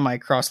every time I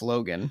cross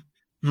Logan.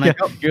 I'm like,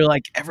 oh, you're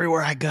like,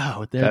 everywhere I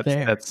go, they're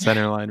there. That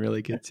center line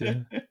really gets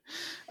you.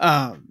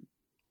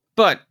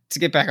 But to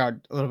get back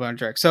on a little bit on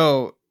track,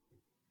 so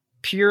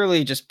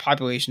purely just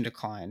population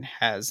decline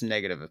has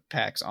negative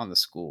impacts on the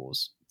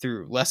schools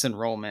through less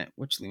enrollment,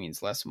 which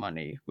means less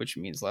money, which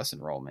means less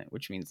enrollment,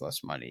 which means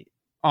less money.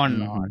 On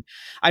and on.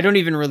 I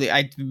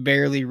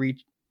barely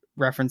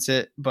reference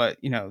it, but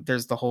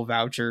there's the whole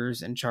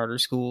vouchers and charter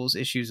schools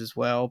issues as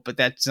well, but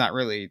that's not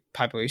really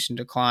population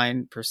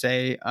decline per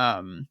se.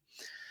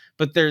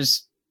 But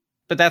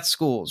that's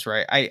schools,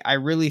 right? I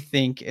really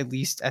think, at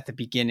least at the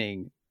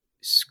beginning,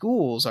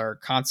 schools are a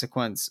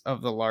consequence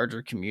of the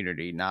larger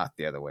community, not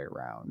the other way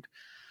around.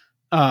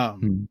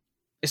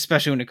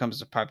 Especially when it comes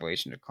to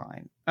population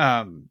decline.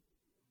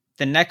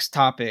 The next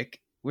topic,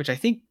 which I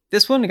think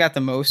this one got the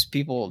most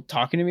people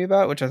talking to me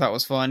about, which I thought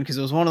was fun because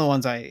it was one of the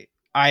ones I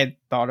had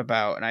thought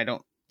about and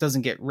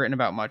doesn't get written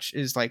about much,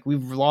 is like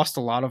we've lost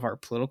a lot of our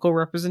political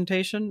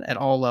representation at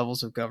all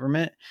levels of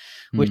government,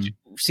 which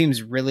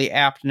seems really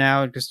apt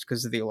now just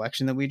because of the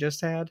election that we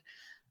just had.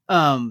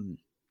 But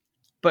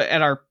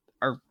at our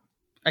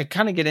I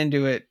kind of get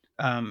into it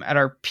at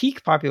our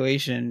peak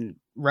population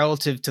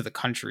relative to the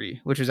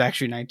country, which was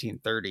actually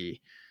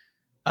 1930.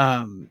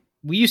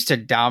 We used to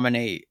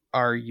dominate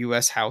our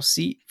U.S. House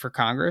seat for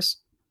Congress.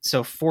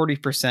 So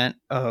 40%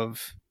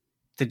 of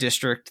the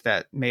district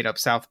that made up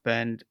South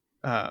Bend,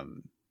 or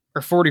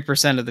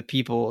 40% of the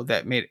people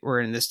that were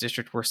in this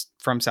district were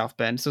from South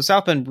Bend. So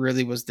South Bend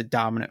really was the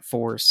dominant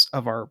force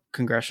of our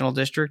congressional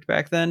district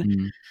back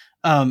then,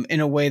 in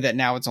a way that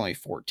now it's only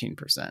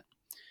 14%.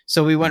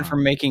 So we went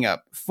from making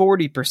up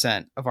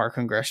 40% of our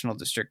congressional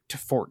district to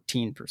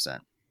 14%,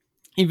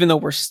 even though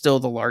we're still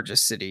the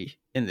largest city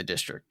in the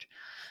district.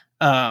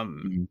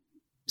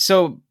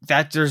 So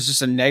that there's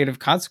just a negative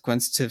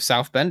consequence to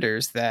South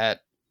Benders that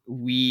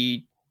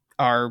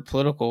our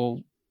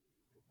political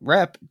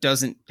rep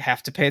doesn't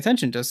have to pay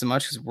attention to us so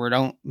much because we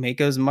don't make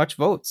as much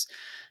votes.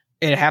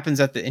 It happens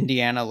at the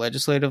Indiana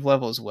legislative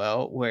level as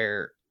well,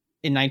 where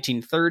in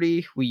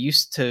 1930, we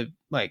used to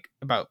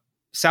about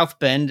South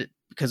Bend,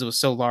 because it was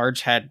so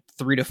large, had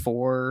 3 to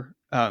 4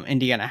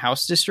 Indiana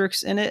House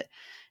districts in it.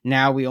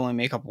 Now we only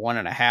make up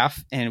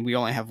 1.5, and we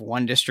only have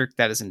one district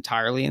that is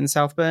entirely in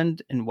South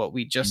Bend. And what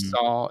we just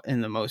saw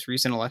in the most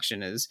recent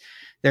election is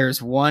there's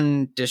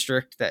one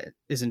district that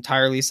is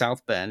entirely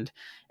South Bend,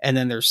 and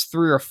then there's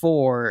 3 or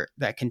 4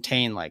 that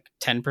contain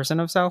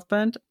 10% of South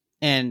Bend.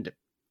 And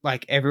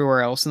like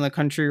everywhere else in the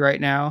country right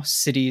now,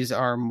 cities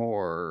are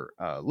more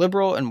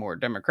liberal and more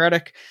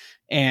democratic,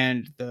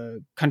 and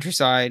the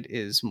countryside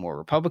is more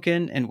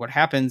Republican. And what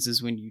happens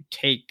is when you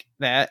take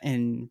that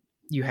and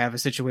you have a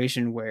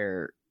situation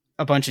where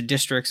a bunch of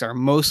districts are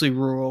mostly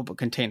rural but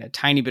contain a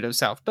tiny bit of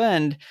South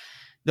Bend,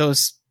 the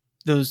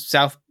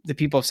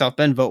people of South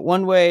Bend vote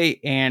one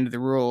way and the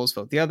rurals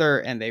vote the other,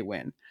 and they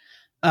win.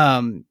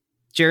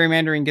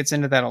 Gerrymandering gets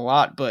into that a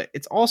lot, but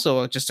it's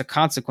also just a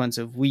consequence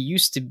of we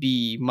used to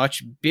be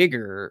much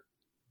bigger.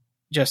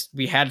 Just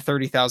we had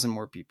 30,000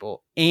 more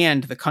people,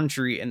 and the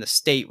country and the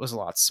state was a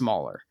lot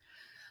smaller.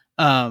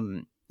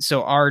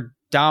 So our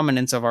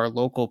dominance of our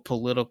local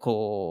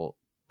political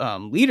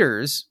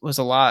leaders was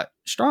a lot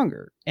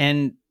stronger.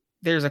 And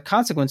there's a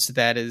consequence to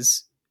that,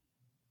 is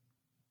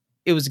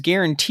it was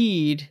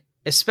guaranteed,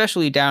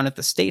 especially down at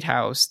the state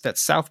house, that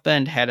South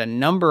Bend had a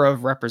number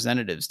of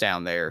representatives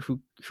down there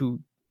who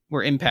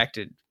were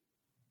impacted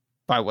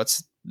by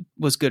what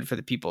was good for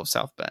the people of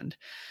South Bend.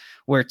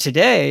 Where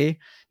today,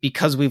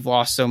 because we've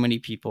lost so many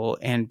people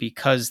and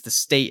because the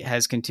state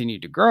has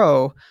continued to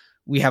grow,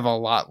 we have a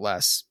lot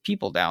less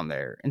people down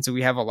there. And so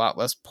we have a lot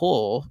less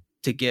pull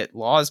to get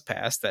laws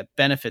passed that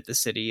benefit the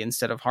city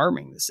instead of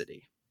harming the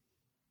city.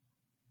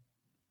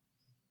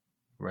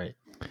 Right.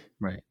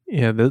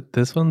 Yeah,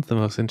 this one's the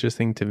most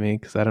interesting to me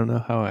because I don't know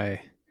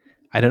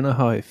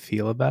how I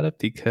feel about it,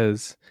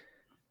 because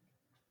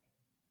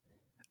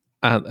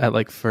at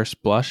like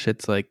first blush,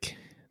 it's like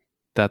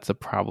that's a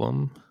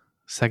problem.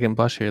 Second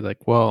blush, you're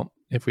like, well,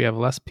 if we have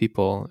less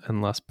people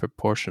and less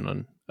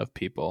proportion of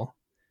people,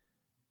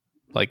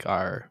 like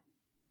our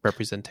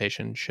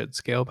representation should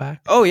scale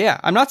back. Oh yeah,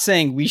 I'm not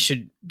saying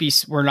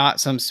we're not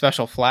some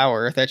special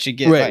flower that should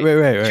get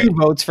Right. 2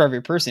 votes for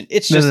every person.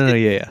 It's just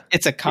yeah.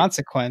 It's a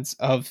consequence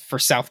for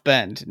South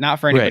Bend, not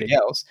for anybody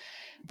else.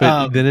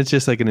 But then it's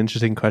just like an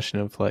interesting question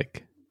of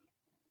like,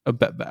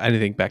 I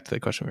think back to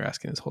the question we were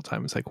asking this whole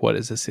time. It's like, what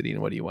is a city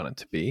and what do you want it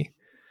to be?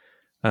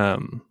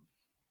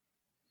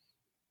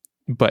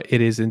 But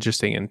it is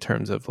interesting in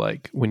terms of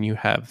like when you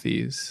have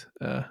these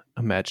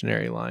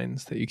imaginary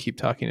lines that you keep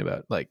talking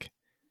about, like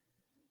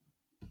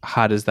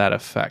how does that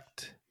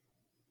affect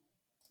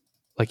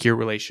like your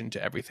relation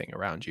to everything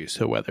around you?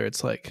 So whether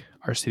it's like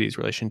our city's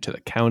relation to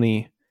the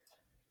county,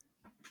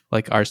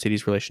 like our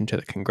city's relation to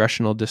the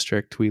congressional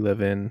district we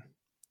live in,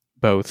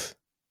 both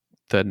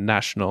the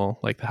national,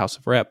 like the House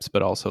of Reps,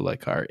 but also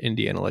like our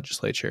Indiana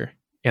legislature,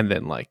 and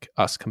then like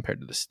us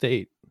compared to the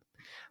state.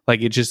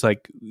 Like it's just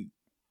like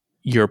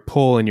your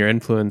pull and your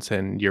influence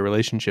and your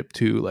relationship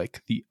to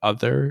like the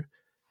other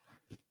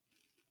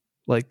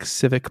like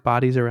civic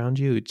bodies around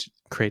you, it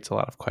creates a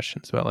lot of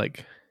questions about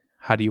like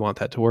how do you want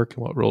that to work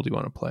and what role do you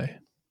want to play.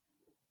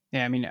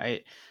 Yeah, I mean,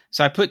 I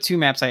put 2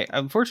 maps.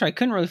 Unfortunately I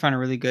couldn't really find a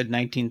really good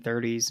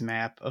 1930s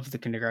map of the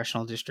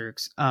congressional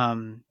districts,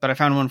 but I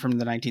found one from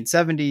the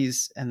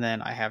 1970s, and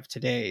then I have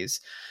today's,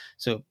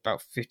 so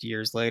about 50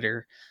 years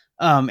later.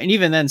 And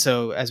even then,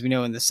 so as we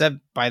know,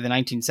 by the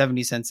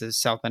 1970 census,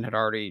 South Bend had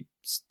already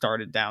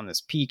started down this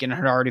peak and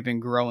had already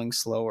been growing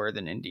slower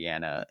than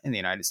Indiana in the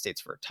United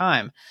States for a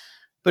time.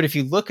 But if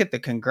you look at the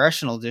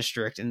congressional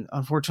district, and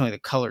unfortunately the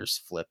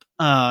colors flip,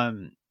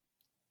 and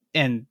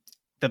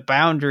the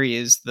boundary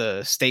is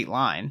the state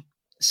line.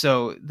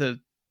 So the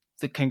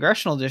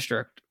congressional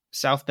district,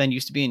 South Bend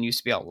used to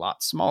be a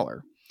lot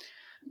smaller,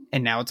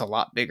 and now it's a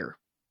lot bigger.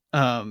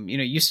 It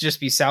used to just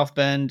be South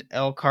Bend,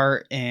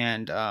 Elkhart,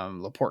 and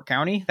LaPorte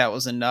County. That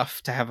was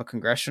enough to have a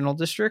congressional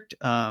district.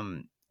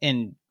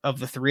 And of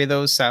the 3 of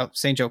those,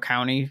 St. Joe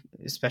County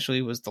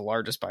especially was the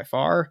largest by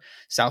far.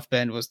 South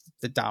Bend was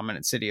the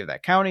dominant city of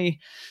that county.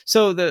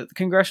 So the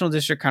congressional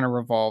district kind of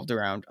revolved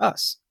around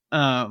us.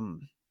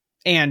 And,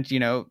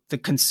 the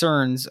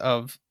concerns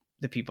of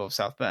the people of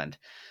South Bend.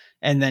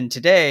 And then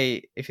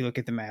today, if you look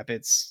at the map,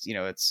 it's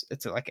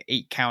like an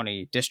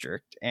 8-county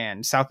district,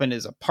 and South Bend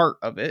is a part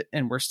of it.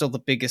 And we're still the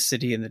biggest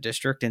city in the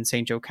district, and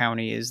St. Joe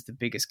County is the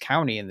biggest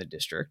county in the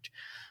district.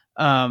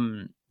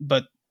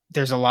 But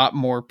there's a lot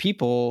more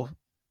people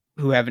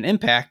who have an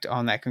impact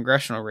on that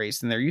congressional race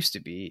than there used to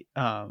be.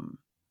 And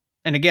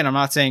again, I'm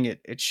not saying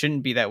it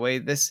shouldn't be that way.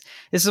 This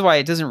is why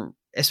it doesn't,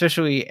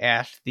 especially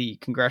at the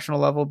congressional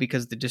level,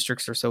 because the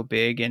districts are so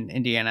big and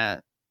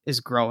Indiana is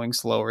growing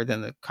slower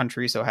than the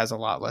country, so it has a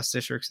lot less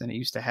districts than it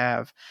used to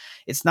have.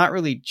 It's not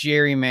really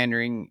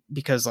gerrymandering,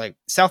 because like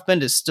South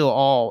Bend is still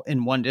all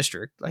in one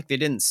district. Like they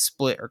didn't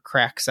split or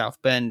crack South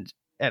Bend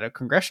at a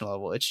congressional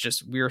level. It's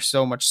just we are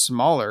so much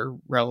smaller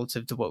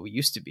relative to what we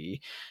used to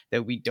be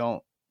that we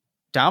don't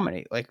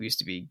dominate like we used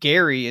to be.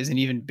 Gary is an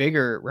even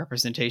bigger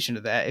representation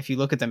of that. If you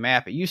look at the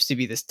map, it used to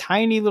be this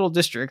tiny little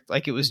district,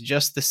 like it was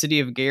just the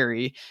city of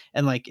Gary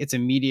and like its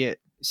immediate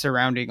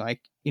surrounding,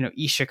 like,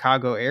 East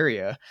Chicago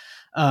area.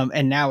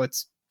 And now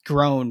it's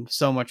grown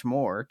so much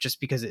more just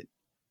because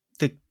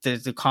the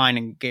decline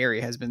in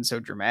Gary has been so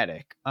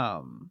dramatic.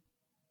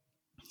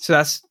 So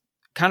that's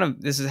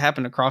this has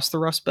happened across the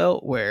Rust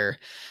Belt, where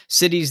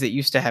cities that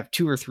used to have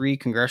 2 or 3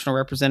 congressional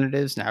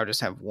representatives now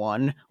just have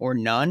 1 or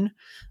none.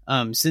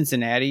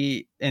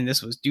 Cincinnati, and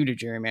this was due to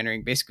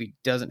gerrymandering, basically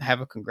doesn't have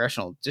a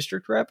congressional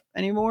district rep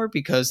anymore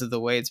because of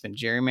the way it's been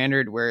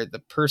gerrymandered, where the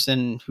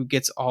person who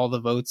gets all the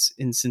votes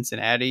in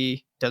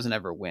Cincinnati doesn't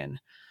ever win.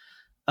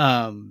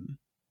 And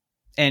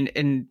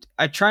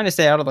I'm trying to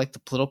stay out of like the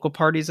political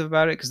parties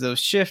about it, because those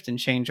shift and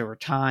change over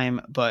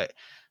time. But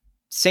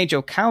St.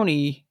 Joe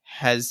County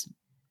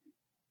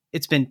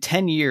it's been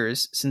 10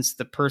 years since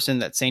the person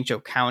that St. Joe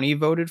County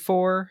voted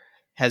for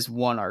has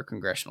won our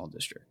congressional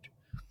district.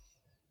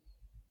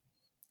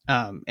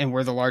 And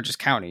we're the largest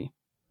county.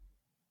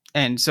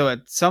 And so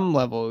at some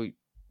level,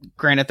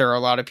 granted, there are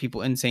a lot of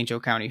people in St. Joe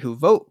County who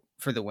vote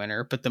for the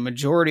winner, but the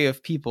majority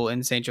of people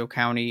in St. Joe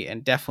County,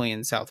 and definitely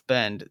in South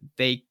Bend,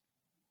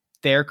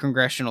 their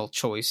congressional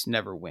choice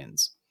never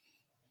wins.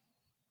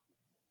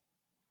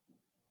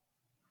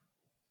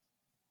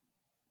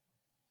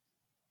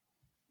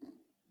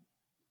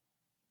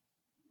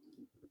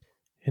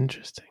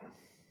 Interesting.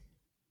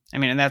 I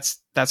mean, and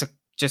that's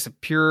just a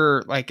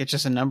pure, like, it's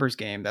just a numbers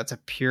game. That's a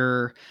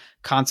pure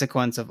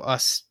consequence of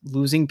us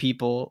losing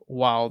people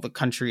while the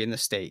country and the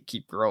state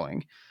keep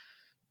growing.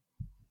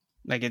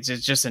 Like it's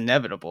just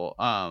inevitable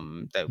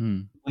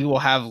that we will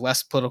have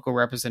less political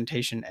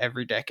representation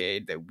every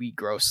decade, that we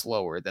grow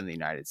slower than the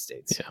United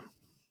States.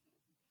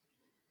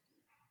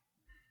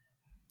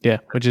 Yeah,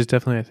 which is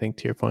definitely, I think,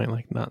 to your point,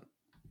 like not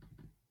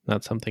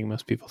something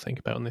most people think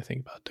about when they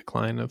think about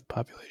decline of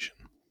population.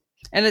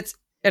 And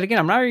again,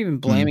 I'm not even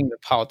blaming the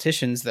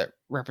politicians that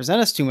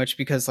represent us too much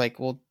because like,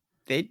 well,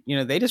 they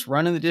just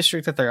run in the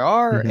district that they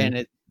are, Mhm. and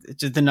it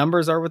just, the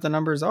numbers are what the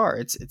numbers are.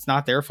 It's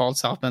not their fault.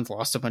 South Bend's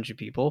lost a bunch of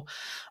people.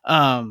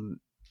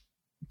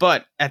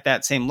 But at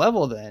that same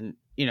level, then,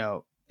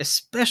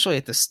 especially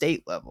at the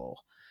state level,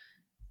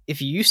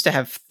 if you used to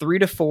have 3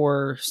 to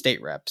 4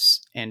 state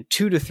reps and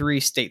 2 to 3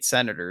 state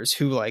senators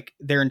who like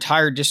their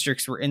entire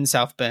districts were in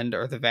South Bend,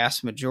 or the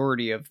vast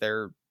majority of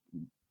their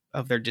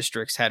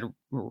districts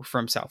were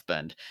from South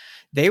Bend,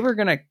 they were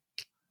going to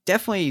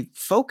definitely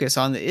focus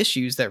on the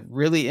issues that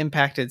really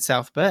impacted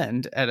South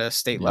Bend at a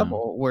state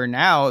level, where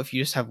now if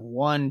you just have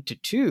 1 to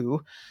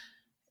 2,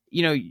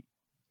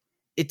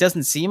 it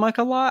doesn't seem like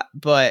a lot,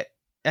 but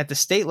at the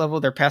state level,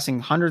 they're passing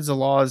hundreds of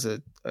laws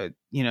a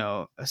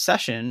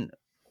session.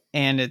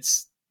 And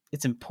it's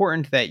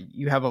important that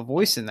you have a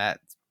voice in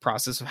that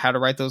process of how to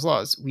write those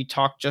laws. We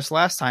talked just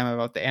last time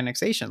about the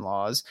annexation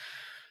laws,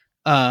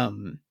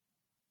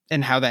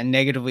 and how that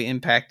negatively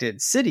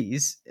impacted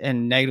cities,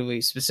 and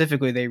negatively,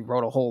 specifically, they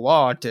wrote a whole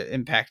law to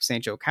impact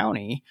St. Joe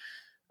County.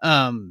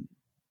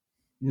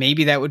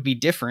 Maybe that would be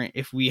different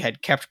if we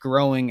had kept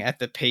growing at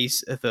the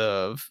pace of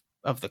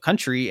the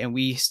country, and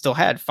we still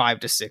had 5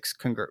 to 6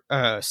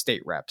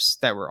 state reps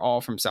that were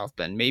all from South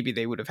Bend. Maybe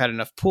they would have had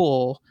enough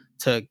pull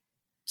to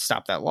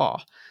stop that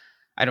law.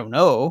 I don't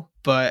know,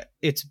 but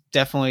it's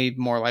definitely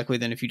more likely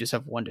than if you just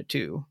have 1 to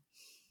 2.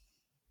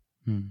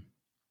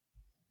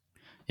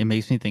 It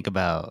makes me think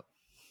about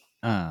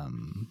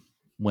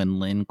when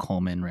Lynn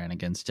Coleman ran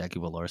against Jackie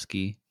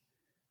Walorski.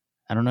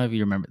 I don't know if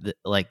you remember that,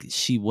 like,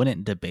 she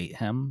wouldn't debate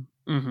him.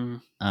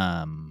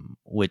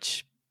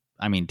 Which,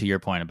 I mean, to your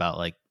point about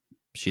like,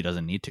 she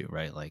doesn't need to,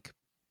 right? Like,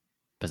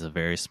 because a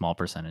very small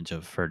percentage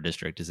of her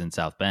district is in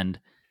South Bend,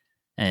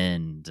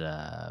 and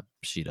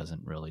she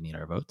doesn't really need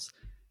our votes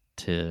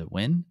to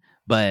win.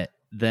 But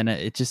then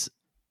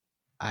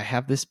I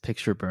have this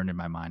picture burned in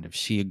my mind of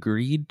she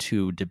agreed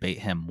to debate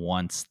him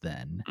once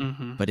then,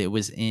 but it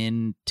was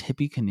in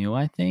Tippecanoe,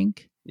 I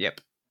think.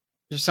 Yep.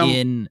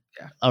 In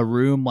a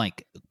room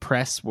like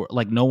press,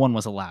 like no one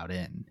was allowed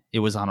in. It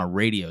was on a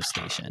radio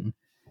station.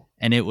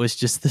 And it was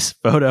just this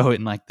photo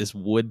in like this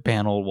wood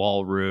panel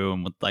wall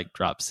room with like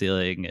drop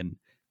ceiling, and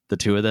the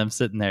two of them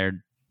sitting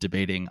there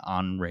debating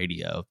on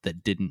radio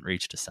that didn't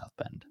reach to South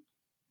Bend.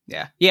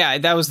 Yeah.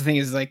 That was the thing,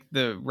 is like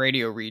the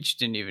radio reach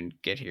didn't even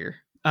get here.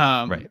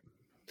 Right.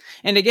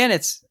 And again,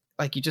 it's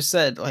like you just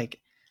said,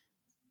 like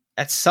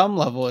at some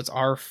level, it's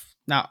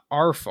not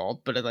our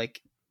fault, but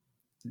like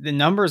the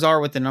numbers are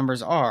what the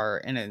numbers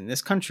are. And in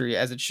this country,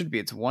 as it should be,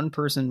 it's 1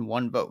 person,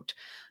 1 vote.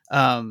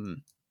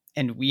 And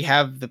we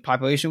have the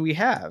population we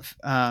have.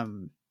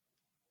 And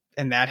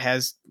that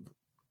has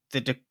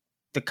the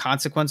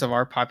consequence of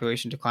our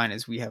population decline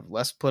is we have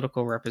less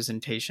political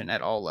representation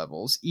at all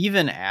levels,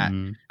 even at,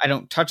 I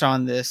don't touch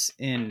on this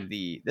in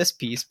this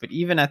piece, but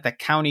even at the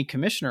county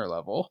commissioner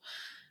level,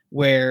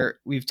 where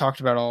we've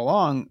talked about all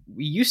along,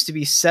 we used to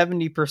be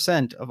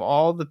 70% of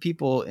all the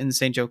people in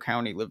St. Joe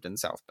County lived in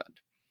South Bend.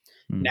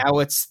 Now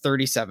it's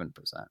 37%.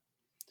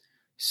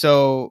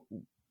 So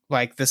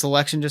like this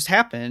election just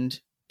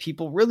happened.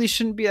 People really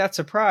shouldn't be that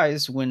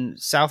surprised when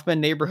South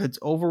Bend neighborhoods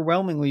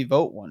overwhelmingly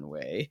vote one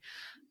way,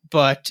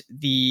 but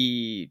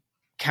the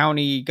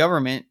county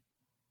government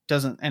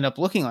doesn't end up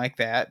looking like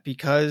that,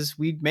 because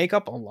we make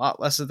up a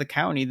lot less of the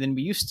county than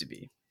we used to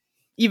be.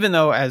 Even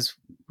though, as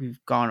we've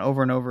gone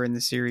over and over in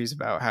the series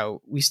about how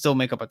we still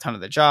make up a ton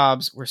of the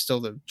jobs, we're still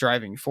the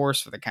driving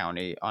force for the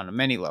county on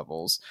many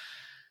levels.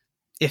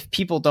 If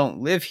people don't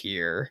live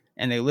here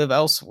and they live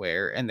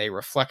elsewhere and they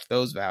reflect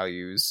those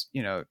values,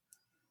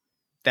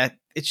 that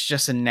it's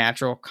just a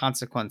natural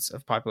consequence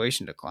of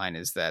population decline,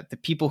 is that the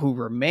people who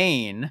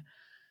remain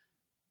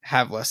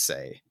have less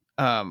say,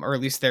 or at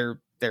least their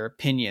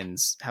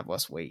opinions have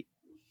less weight.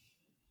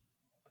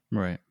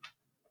 Right.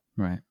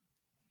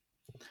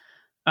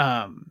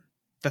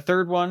 The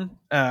third one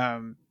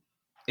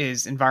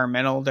is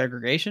environmental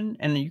degradation,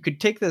 and you could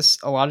take this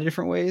a lot of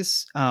different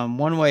ways.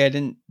 One way I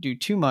didn't do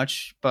too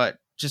much, but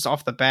just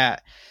off the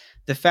bat,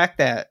 the fact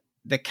that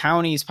the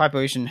county's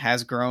population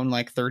has grown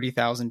like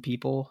 30,000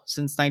 people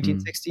since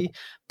 1960,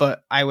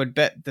 but I would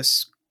bet the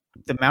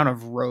amount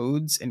of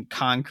roads and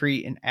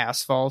concrete and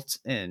asphalt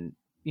and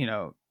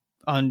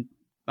and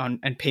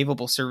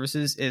pavable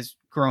surfaces is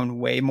grown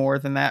way more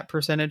than that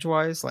percentage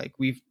wise. Like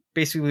we've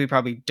basically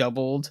probably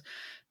doubled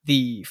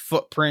the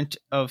footprint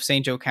of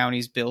St. Joe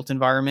County's built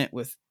environment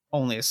with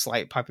only a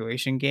slight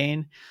population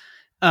gain.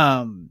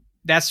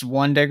 That's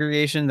one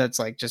degradation that's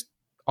like just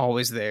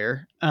always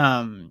there.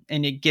 And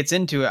it gets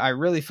into it. I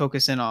really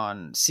focus in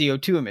on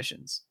CO2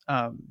 emissions.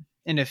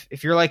 And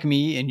if you're like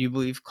me and you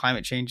believe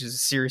climate change is a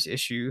serious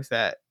issue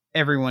that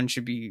everyone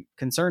should be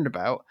concerned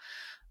about,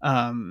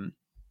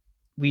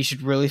 we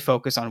should really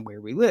focus on where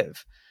we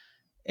live.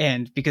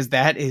 And because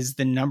that is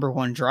the number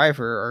one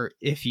driver, or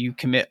if you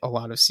commit a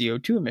lot of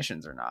CO2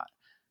 emissions or not.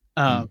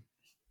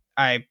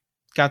 I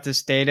got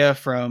this data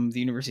from the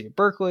University of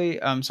Berkeley.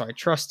 So I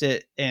trust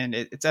it, and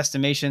it's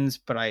estimations,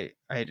 but I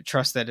had to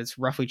trust that it's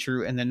roughly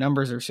true. And the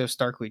numbers are so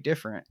starkly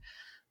different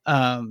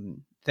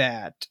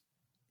that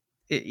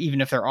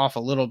even if they're off a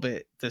little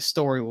bit, the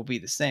story will be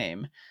the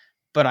same.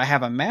 But I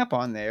have a map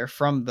on there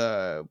from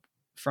the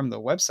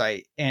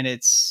website, and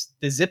it's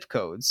the zip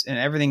codes, and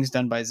everything's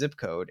done by zip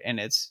code, and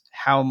it's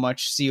how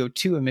much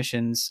CO2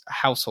 emissions a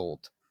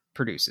household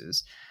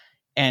produces.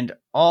 And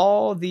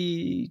all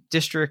the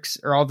districts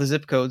or all the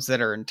zip codes that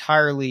are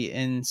entirely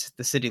in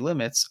the city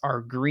limits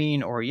are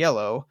green or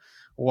yellow,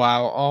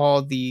 while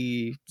all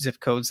the zip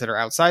codes that are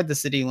outside the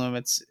city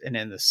limits and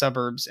in the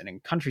suburbs and in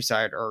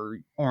countryside are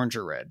orange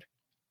or red.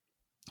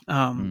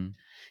 And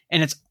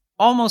it's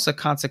almost a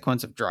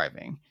consequence of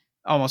driving,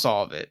 almost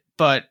all of it.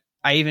 But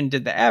I even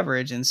did the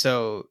average. And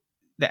so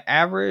the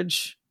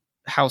average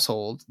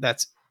household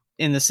that's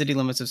in the city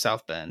limits of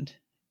South Bend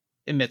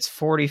emits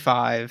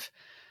 45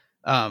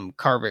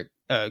 metric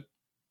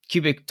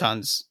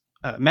tons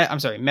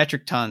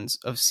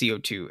of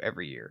CO2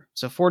 every year.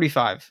 So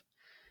 45.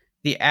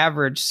 The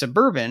average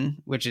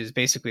suburban, which is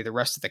basically the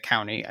rest of the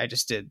county, I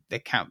just did the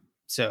count.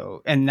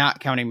 So, and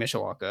not counting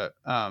Mishawaka.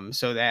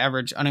 So the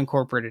average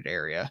unincorporated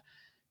area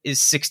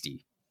is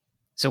 60.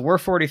 So we're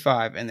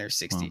 45 and they're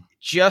 60. Wow.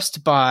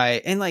 Just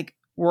by, and like,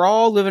 we're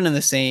all living in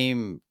the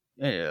same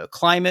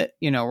climate,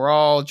 you know, we're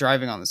all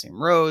driving on the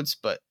same roads,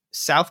 but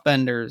South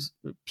Benders,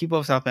 people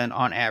of South Bend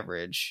on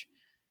average,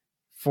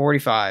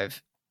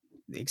 45,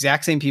 the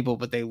exact same people,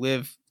 but they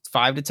live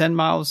 5 to 10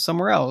 miles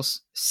somewhere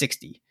else,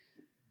 60.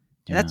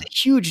 Yeah. That's a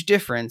huge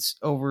difference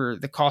over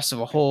the cost of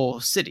a whole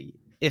city.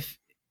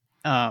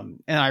 And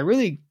I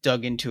really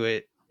dug into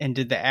it and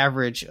did the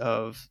average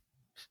of,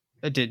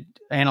 did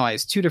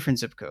analyze 2 different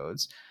zip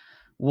codes,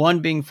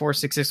 one being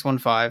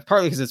 46615,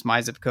 partly because it's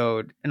my zip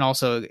code, and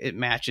also it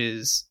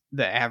matches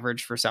the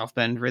average for South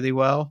Bend really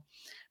well,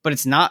 but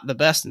it's not the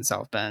best in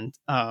South Bend.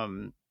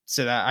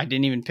 So that I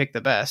didn't even pick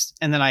the best.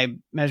 And then I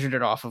measured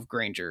it off of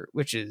Granger,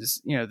 which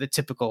is, you know, the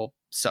typical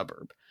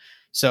suburb.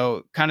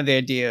 So kind of the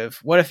idea of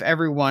what if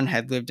everyone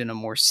had lived in a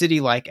more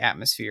city-like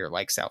atmosphere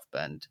like South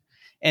Bend?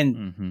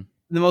 And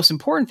the most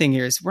important thing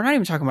here is we're not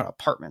even talking about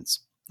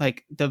apartments.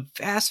 Like the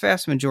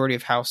vast majority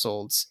of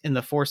households in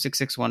the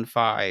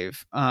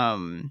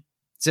 46615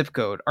 zip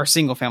code are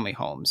single family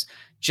homes,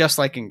 just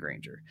like in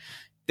Granger.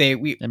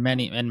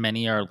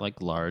 Many are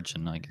like large,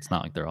 and like it's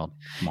not like they're all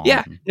small.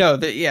 Yeah, no,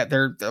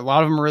 they're a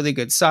lot of them are really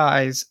good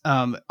size.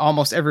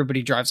 Almost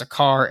everybody drives a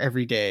car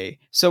every day,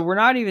 so we're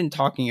not even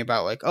talking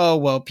about like, oh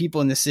well, people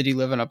in the city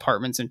live in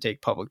apartments and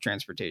take public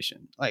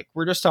transportation. Like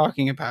we're just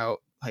talking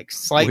about like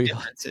slight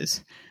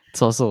differences.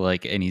 It's also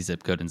like any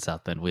zip code in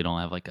South Bend, we don't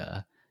have like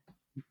a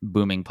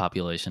booming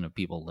population of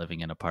people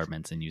living in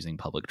apartments and using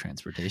public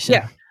transportation.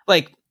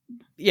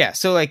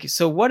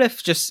 So what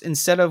if just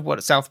instead of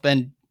what South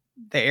Bend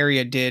the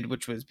area did,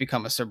 which was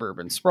become a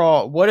suburban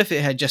sprawl, what if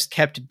it had just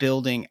kept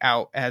building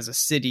out as a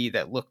city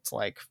that looked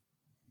like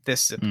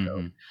this zip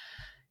code?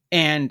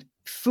 And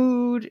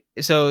food,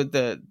 so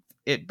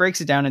it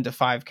breaks it down into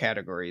 5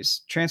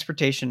 categories: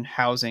 transportation,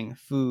 housing,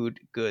 food,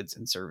 goods,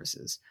 and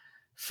services.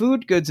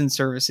 Food, goods, and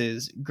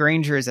services,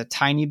 Granger is a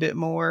tiny bit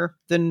more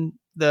than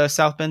the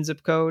South Bend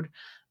zip code.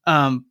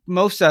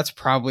 Most of that's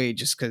probably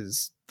just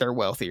because they're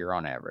wealthier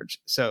on average.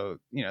 So,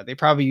 you know, they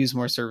probably use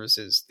more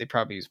services, they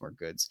probably use more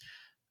goods.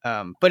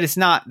 But it's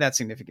not that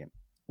significant.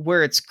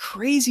 Where it's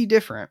crazy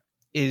different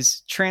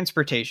is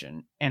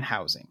transportation and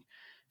housing.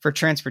 For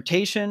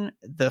transportation,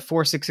 the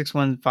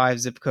 46615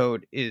 zip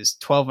code is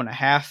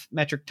 12.5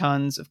 metric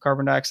tons of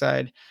carbon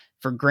dioxide.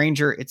 For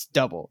Granger, it's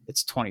double.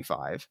 It's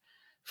 25.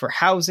 For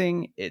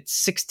housing, it's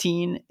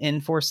 16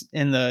 in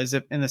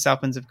the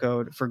South Bend zip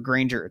code. For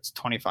Granger, it's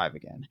 25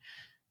 again.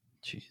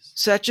 Jeez.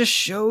 So that just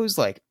shows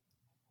like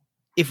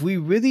if we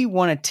really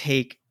want to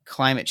take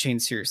climate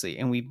change seriously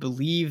and we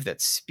believe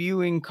that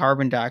spewing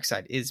carbon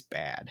dioxide is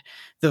bad,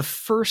 the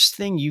first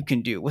thing you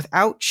can do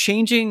without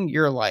changing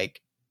your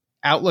like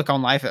outlook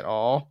on life at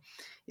all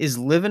is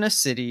live in a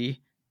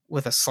city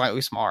with a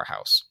slightly smaller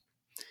house.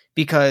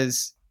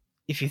 Because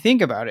if you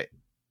think about it,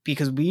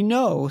 because we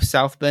know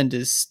South Bend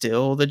is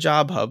still the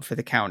job hub for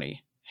the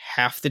county.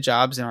 Half the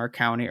jobs in our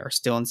county are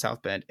still in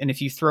South Bend. And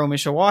if you throw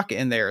Mishawaka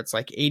in there, it's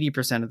like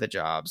 80% of the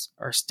jobs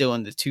are still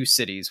in the 2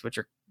 cities, which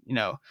are, you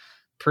know,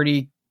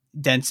 pretty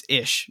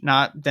dense-ish,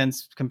 not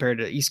dense compared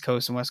to the East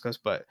Coast and West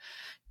Coast, but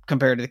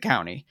compared to the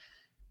county.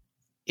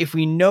 If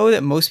we know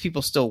that most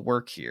people still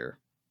work here,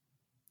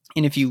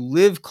 and if you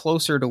live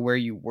closer to where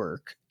you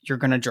work, you're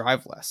going to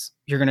drive less.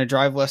 You're going to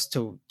drive less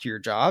to your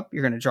job.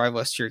 You're going to drive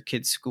less to your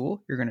kid's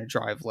school. You're going to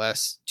drive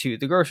less to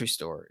the grocery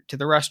store, to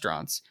the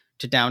restaurants,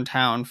 to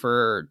downtown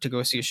to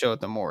go see a show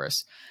at the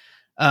Morris.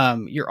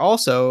 You're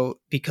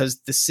also,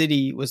 because the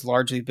city was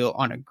largely built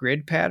on a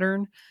grid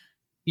pattern,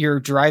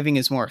 your driving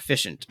is more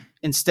efficient.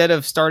 Instead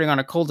of starting on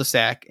a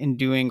cul-de-sac and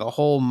doing a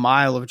whole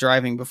mile of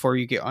driving before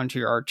you get onto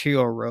your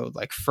arterial road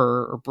like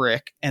Fur or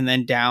Brick, and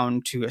then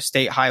down to a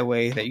state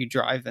highway that you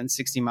drive then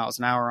 60 miles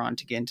an hour on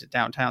to get into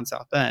downtown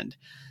South Bend.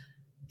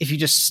 If you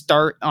just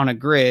start on a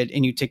grid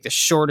and you take the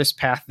shortest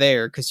path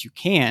there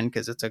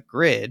because it's a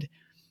grid,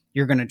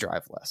 you're going to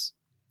drive less.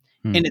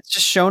 And it's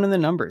just shown in the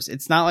numbers.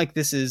 It's not like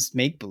this is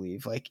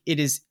make-believe. Like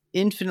it is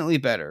infinitely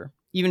better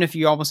even if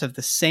you almost have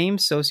the same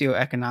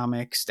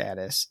socioeconomic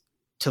status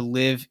to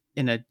live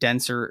in a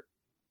denser,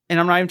 and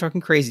I'm not even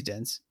talking crazy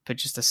dense, but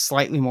just a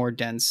slightly more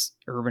dense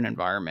urban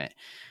environment,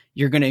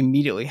 you're going to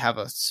immediately have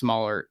a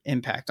smaller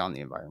impact on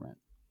the environment.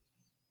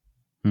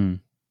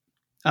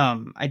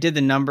 I did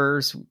the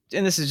numbers,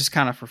 and this is just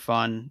kind of for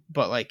fun,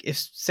 but like if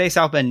say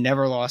South Bend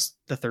never lost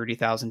the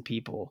 30,000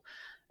 people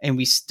and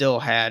we still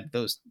had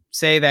those,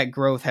 say that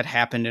growth had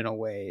happened in a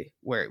way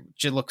where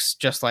it looks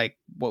just like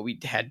what we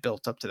had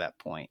built up to that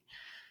point.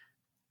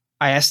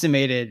 I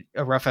estimated,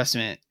 a rough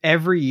estimate,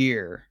 every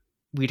year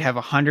we'd have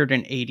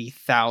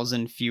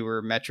 180,000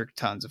 fewer metric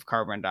tons of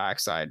carbon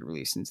dioxide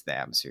released into the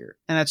atmosphere.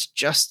 And that's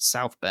just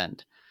South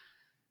Bend.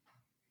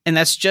 And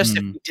that's just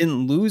if we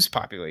didn't lose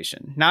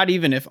population, not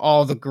even if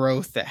all the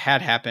growth that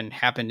had happened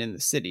in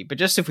the city, but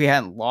just if we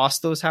hadn't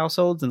lost those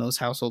households and those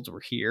households were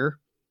here.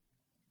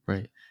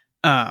 Right.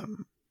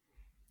 And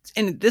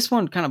this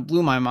one kind of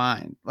blew my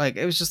mind. Like,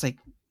 it was just like,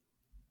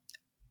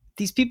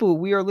 these people,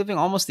 we are living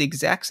almost the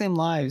exact same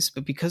lives,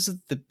 but because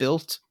of the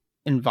built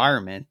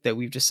environment that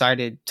we've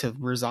decided to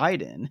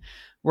reside in,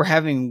 we're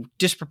having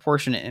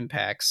disproportionate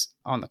impacts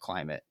on the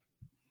climate.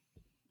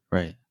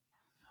 Right.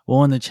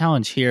 Well, and the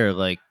challenge here,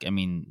 like, I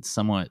mean,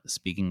 somewhat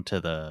speaking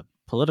to the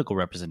political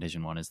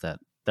representation one, is that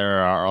there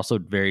are also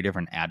very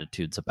different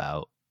attitudes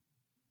about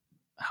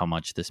how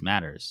much this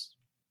matters,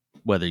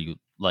 whether you,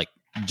 like,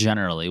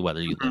 generally,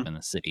 whether you live in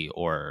the city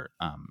or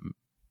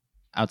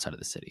outside of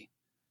the city.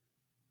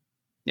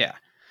 Yeah.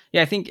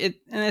 I think and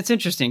it's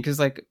interesting because,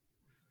 like,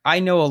 I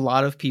know a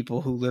lot of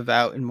people who live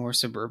out in more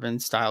suburban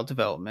style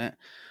development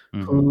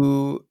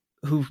who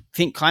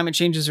think climate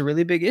change is a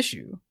really big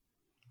issue.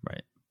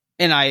 Right.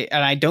 And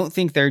I don't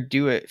think they're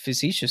do it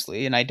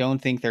facetiously, and I don't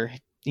think they're,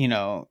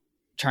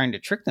 trying to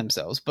trick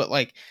themselves, but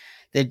like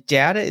the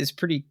data is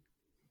pretty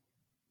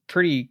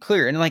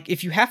clear. And like,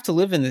 if you have to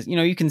live in this,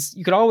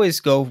 you could always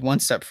go one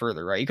step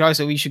further, right? You could always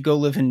say, we should go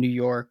live in New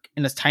York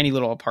in this tiny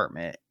little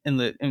apartment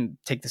and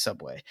take the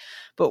subway.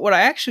 But what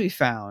I actually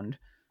found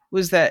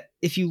was that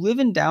if you live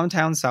in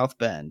downtown South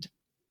Bend,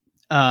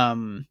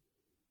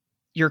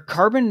 your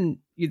carbon,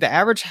 the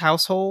average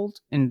household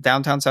in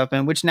downtown South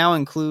Bend, which now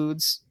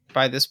includes,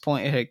 by this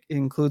point, it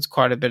includes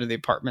quite a bit of the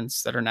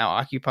apartments that are now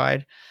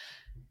occupied.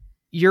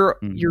 You're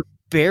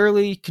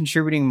barely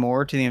contributing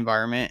more to the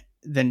environment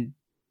than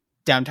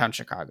downtown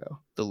Chicago,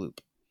 the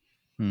Loop.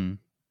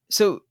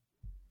 So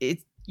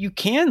you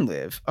can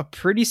live a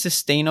pretty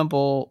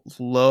sustainable,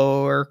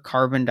 lower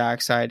carbon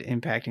dioxide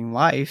impacting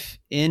life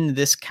in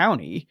this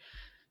county.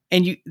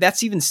 And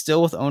that's even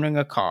still with owning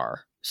a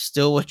car,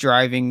 still with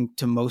driving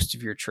to most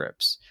of your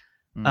trips.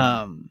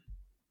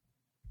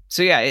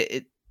 So yeah,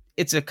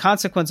 it's a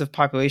consequence of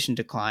population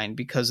decline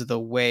because of the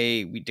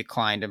way we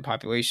declined in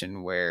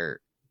population,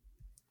 where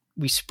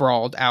we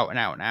sprawled out and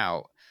out and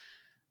out.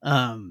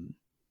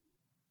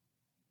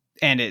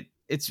 And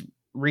it's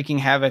wreaking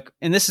havoc.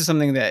 And this is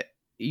something that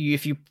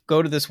if you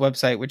go to this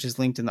website, which is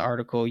linked in the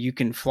article, you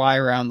can fly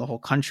around the whole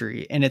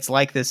country. And it's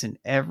like this in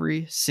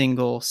every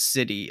single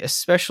city,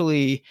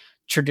 especially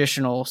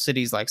traditional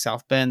cities like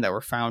South Bend that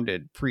were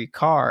founded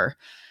pre-car.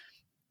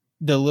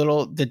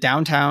 The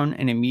downtown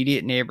and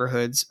immediate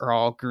neighborhoods are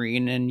all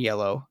green and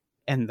yellow,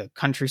 and the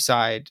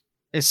countryside,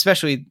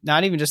 especially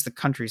not even just the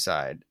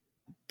countryside,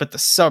 but the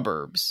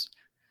suburbs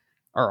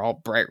are all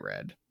bright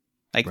red.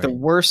 Like right.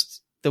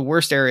 The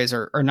worst areas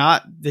are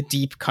not the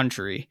deep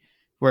country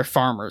where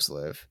farmers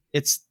live.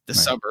 It's the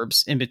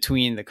suburbs in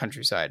between the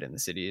countryside and the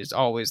city is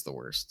always the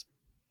worst.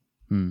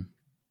 And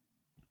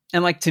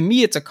like, to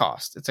me, it's a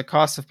cost. It's a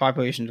cost of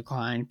population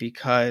decline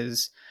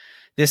because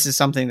this is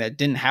something that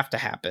didn't have to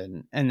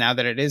happen. And now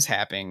that it is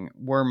happening,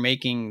 we're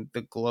making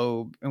the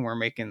globe and we're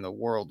making the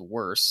world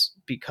worse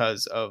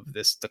because of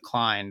this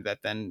decline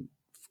that then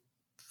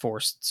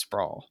forced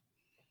sprawl.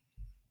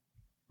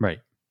 Right.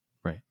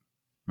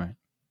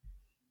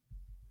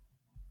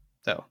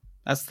 So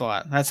that's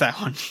that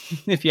one.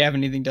 If you have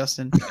anything,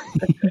 Dustin.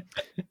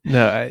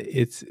 No,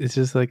 it's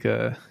just like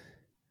I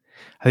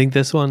think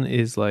this one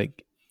is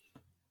like,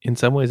 in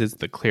some ways it's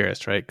the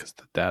clearest, right? Because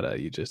the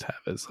data you just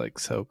have is like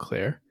so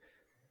clear.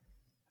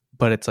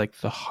 But it's like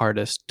the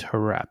hardest to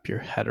wrap your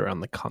head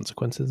around the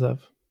consequences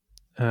of.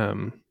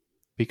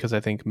 Because I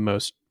think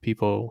most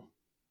people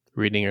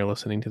reading or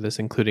listening to this,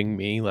 including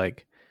me,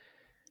 like,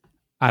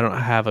 I don't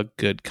have a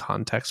good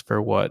context for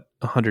what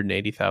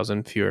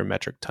 180,000 fewer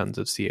metric tons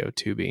of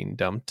CO2 being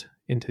dumped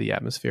into the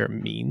atmosphere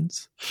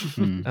means.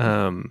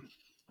 And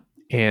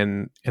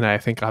I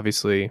think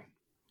obviously,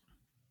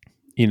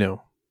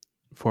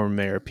 former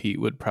Mayor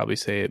Pete would probably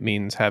say it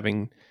means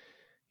having,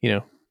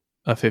 a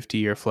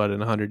 50-year flood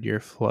and a 100-year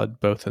flood,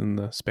 both in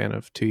the span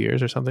of 2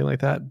 years or something like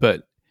that.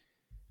 But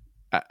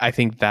I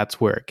think that's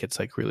where it gets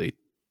like really,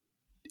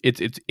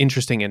 it's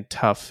interesting and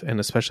tough. And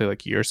especially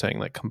like you're saying,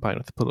 like combined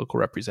with the political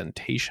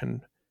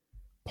representation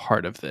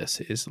part of this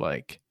is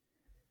like,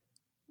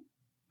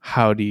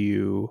 how do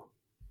you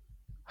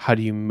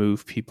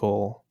move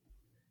people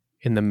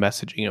in the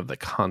messaging of the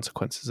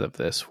consequences of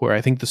this, where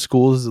I think the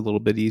schools is a little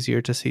bit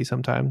easier to see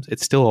sometimes.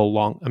 It's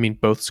still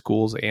both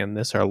schools and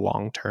this are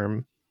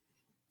long-term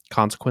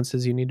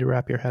consequences you need to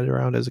wrap your head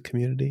around as a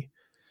community.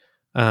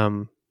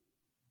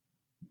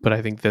 But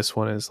I think this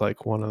one is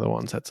like one of the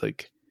ones that's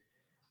like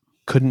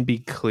couldn't be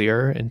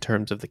clearer in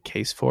terms of the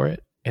case for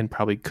it, and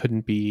probably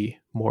couldn't be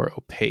more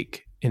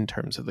opaque in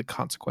terms of the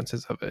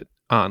consequences of it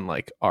on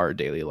like our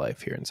daily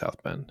life here in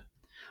South Bend.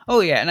 Oh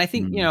yeah, and I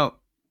think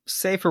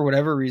say for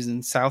whatever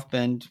reason South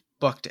Bend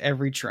bucked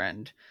every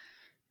trend,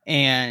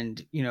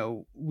 and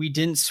we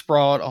didn't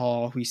sprawl at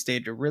all. We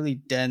stayed a really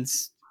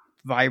dense,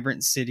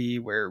 vibrant city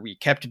where we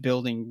kept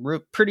building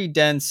pretty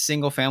dense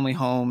single family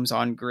homes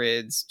on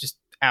grids just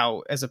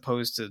out, as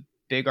opposed to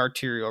big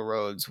arterial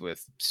roads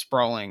with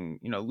sprawling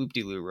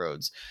loop-de-loo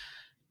roads.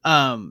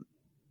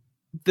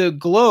 The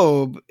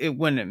globe, it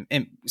wouldn't,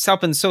 and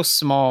South Bend's so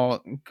small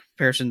in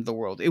comparison to the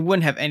world, it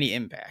wouldn't have any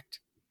impact,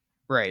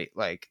 right?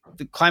 Like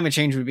the climate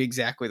change would be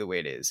exactly the way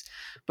it is.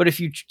 But if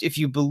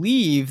you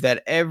believe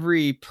that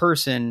every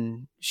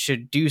person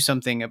should do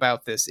something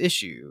about this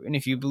issue, and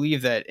if you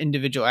believe that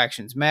individual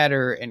actions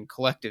matter and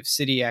collective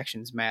city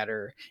actions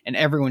matter and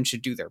everyone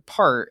should do their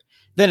part,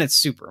 then it's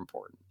super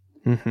important.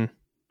 Mm-hmm.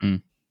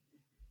 Mm.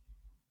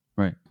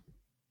 Right.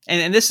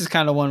 And this is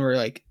kind of one where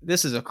like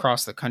this is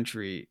across the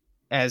country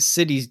as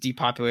cities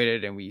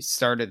depopulated and we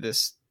started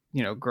this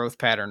growth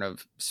pattern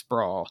of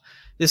sprawl.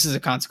 This is a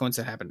consequence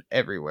that happened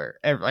everywhere.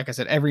 Like I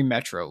said, every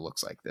metro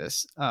looks like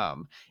this.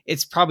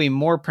 It's probably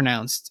more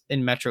pronounced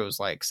in metros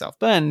like South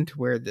Bend,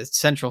 where the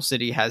central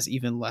city has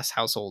even less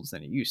households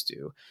than it used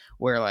to.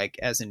 Where like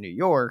as in New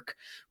York,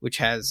 which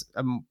has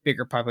a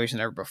bigger population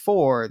than ever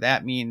before,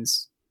 that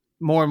means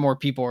more and more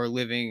people are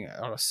living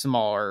on a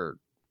smaller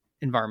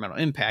environmental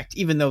impact,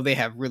 even though they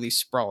have really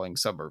sprawling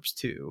suburbs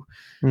too.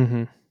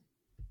 Mm-hmm.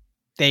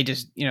 They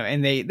just,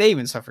 and they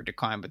even suffered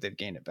decline, but they've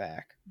gained it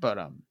back. But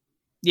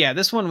yeah,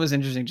 this one was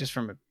interesting just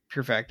from a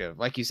pure fact of,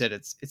 like you said,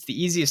 it's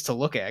the easiest to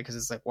look at because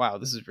it's like, wow,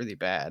 this is really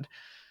bad.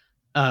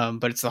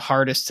 But it's the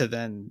hardest to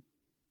then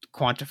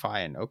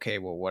quantify and okay,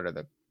 well, what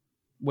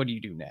do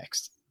you do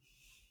next?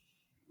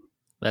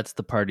 That's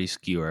the party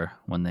skewer.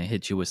 When they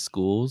hit you with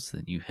schools,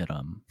 then you hit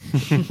them.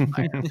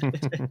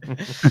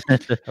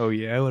 Oh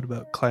yeah, what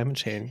about climate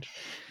change?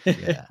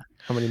 Yeah.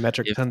 How many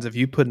metric tons have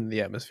you put in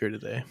the atmosphere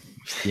today?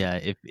 Yeah,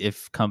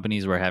 if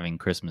companies were having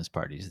Christmas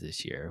parties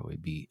this year,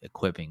 we'd be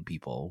equipping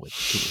people with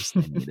the tools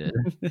they needed.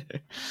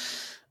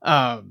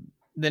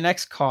 The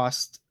next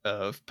cost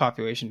of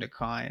population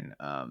decline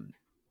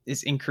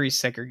is increased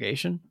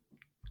segregation,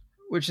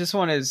 which this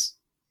one is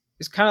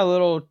kind of a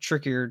little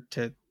trickier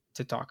to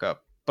talk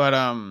up. But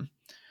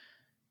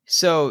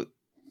so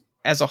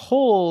as a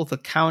whole, the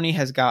county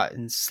has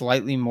gotten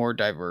slightly more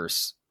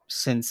diverse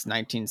since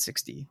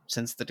 1960,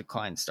 since the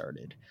decline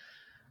started.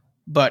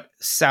 But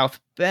South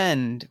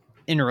Bend,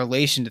 in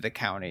relation to the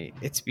county,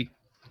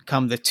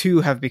 the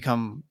two have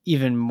become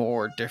even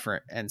more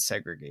different and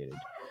segregated.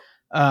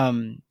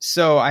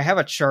 So I have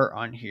a chart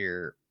on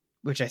here,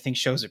 which I think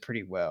shows it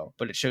pretty well,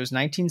 but it shows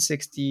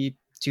 1960,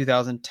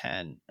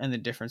 2010, and the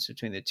difference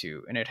between the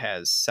two. And it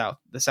has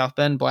the South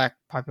Bend Black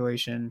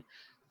population,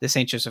 the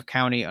St. Joseph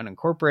County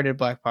unincorporated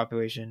Black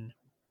population,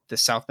 the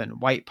South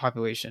Bend white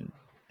population,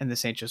 and the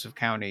St. Joseph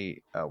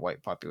County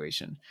white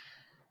population.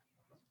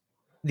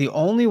 The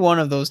only one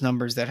of those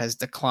numbers that has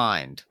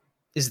declined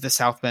is the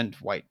South Bend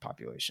white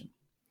population.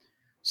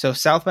 So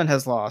South Bend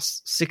has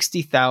lost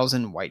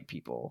 60,000 white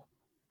people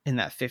in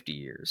that 50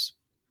 years,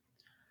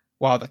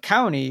 while the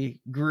county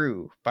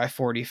grew by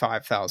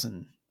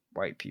 45,000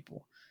 white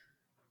people.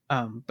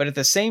 But at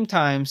the same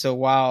time, so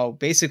while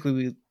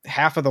basically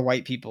half of the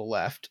white people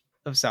left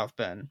of South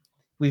Bend,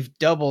 we've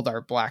doubled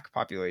our Black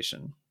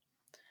population.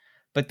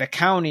 But the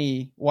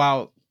county,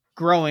 while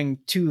growing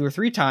 2 or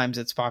 3 times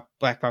its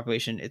Black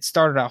population, it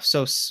started off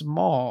so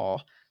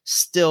small,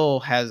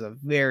 still has a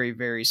very,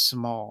 very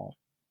small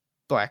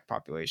Black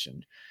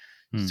population.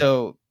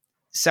 So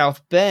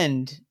South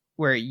Bend,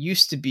 where it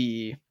used to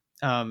be,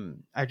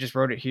 I just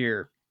wrote it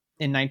here,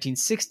 in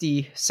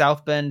 1960,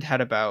 South Bend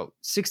had about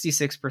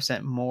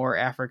 66% more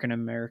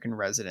African-American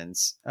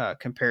residents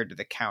compared to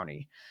the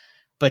county.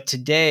 But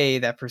today,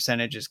 that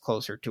percentage is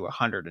closer to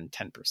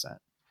 110%.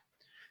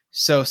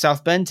 So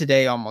South Bend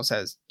today almost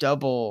has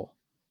double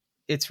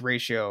its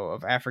ratio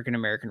of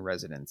African-American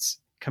residents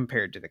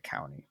compared to the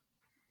county.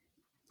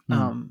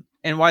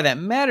 And why that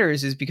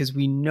matters is because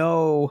we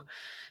know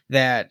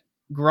that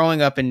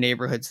growing up in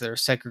neighborhoods that are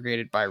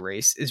segregated by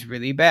race is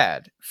really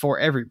bad for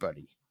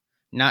everybody.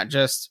 Not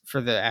just for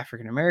the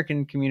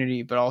African-American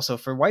community, but also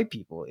for white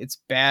people. It's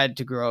bad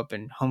to grow up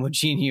in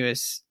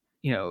homogeneous,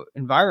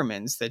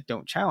 environments that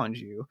don't challenge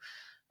you.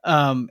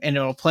 And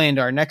it'll play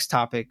into our next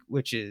topic,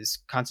 which is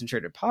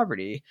concentrated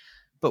poverty.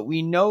 But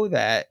we know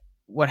that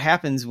what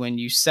happens when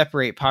you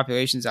separate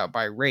populations out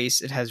by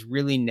race, it has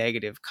really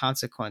negative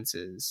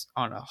consequences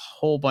on a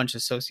whole bunch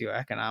of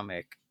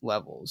socioeconomic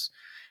levels.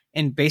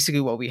 And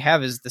basically what we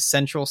have is the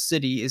central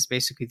city is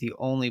basically the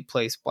only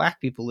place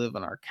Black people live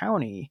in our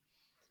county,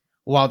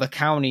 while the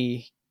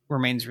county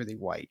remains really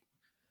white.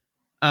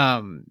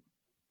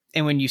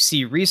 And when you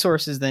see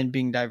resources then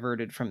being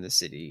diverted from the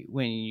city,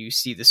 when you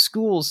see the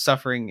schools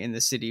suffering in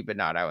the city but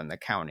not out in the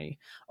county,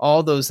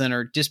 all those then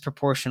are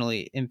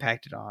disproportionately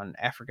impacted on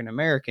African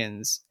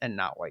Americans and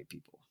not white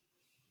people.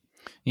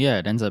 Yeah,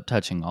 it ends up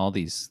touching all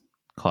these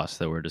costs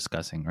that we're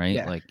discussing, right?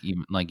 Yeah. Like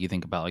even like you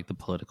think about like the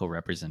political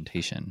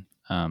representation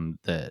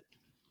that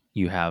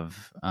you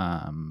have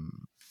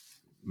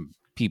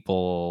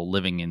people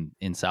living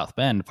in South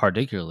Bend,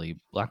 particularly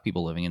Black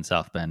people living in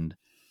South Bend,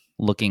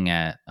 looking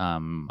at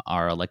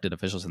our elected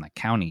officials in the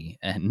county,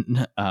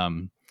 and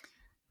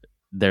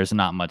there's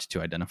not much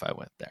to identify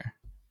with there.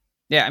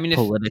 Yeah, I mean,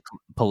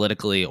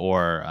 politically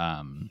or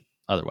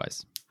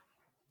otherwise.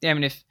 Yeah, I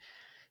mean,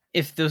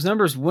 if those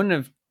numbers wouldn't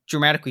have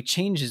dramatically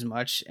changed as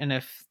much, and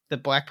if the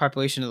Black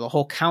population of the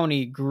whole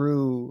county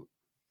grew,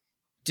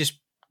 just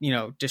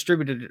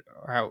distributed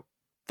out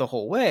the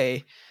whole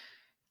way,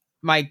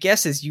 my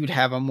guess is you'd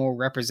have a more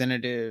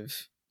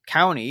representative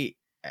county,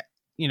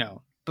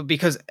 but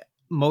because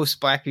most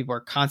Black people are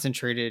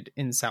concentrated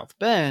in South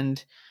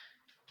Bend,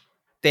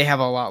 they have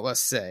a lot less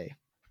say,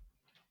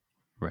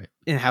 right,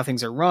 in how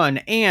things are run,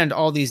 and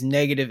all these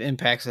negative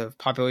impacts of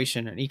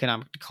population and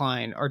economic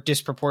decline are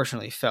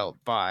disproportionately felt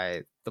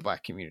by the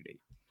Black community.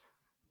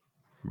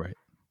 Right.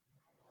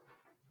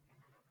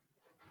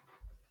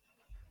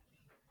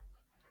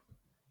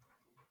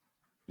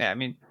 Yeah, I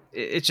mean,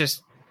 it's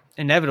just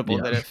inevitable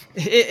that if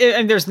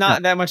and there's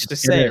not that much to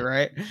say,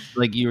 right?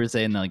 Like you were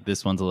saying, like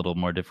this one's a little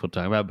more difficult to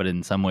talk about, but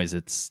in some ways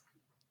it's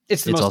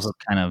also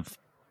kind of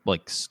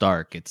like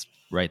stark. It's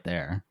right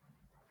there.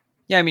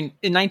 Yeah, I mean,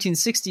 in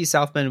 1960,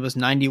 South Bend was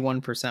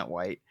 91%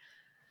 white,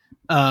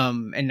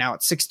 and now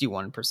it's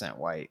 61%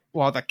 white,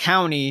 while the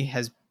county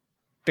has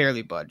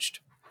barely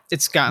budged.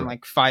 It's gotten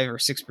like 5 or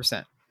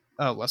 6%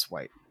 less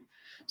white.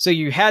 So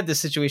you had the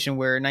situation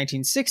where in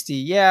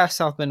 1960,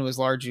 South Bend was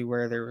largely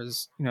where there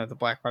was, the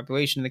Black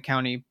population in the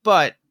county,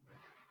 but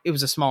it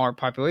was a smaller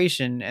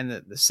population, and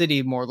the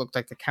city more looked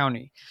like the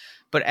county.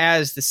 But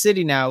as the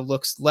city now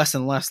looks less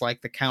and less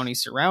like the county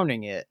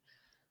surrounding it,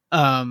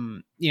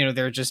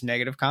 there are just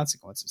negative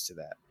consequences to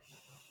that.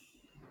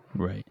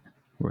 Right.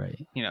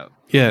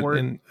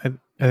 And I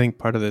think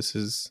part of this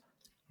is,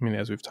 I mean,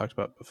 as we've talked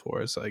about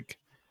before, is like,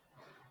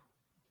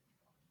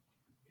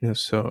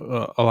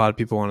 so a lot of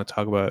people want to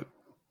talk about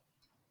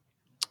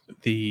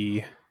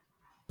the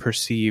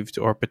perceived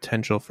or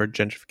potential for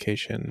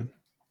gentrification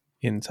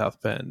in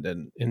South Bend,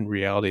 and in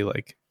reality,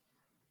 like,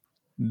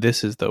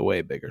 this is the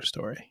way bigger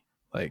story.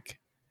 Like,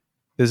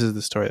 this is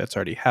the story that's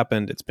already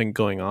happened. It's been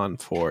going on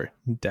for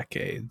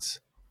decades,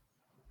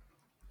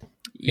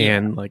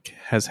 and like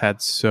has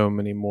had so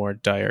many more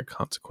dire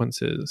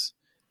consequences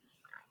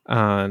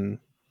on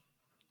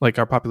like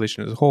our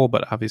population as a whole,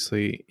 but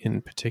obviously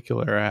in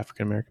particular our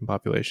African American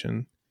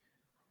population.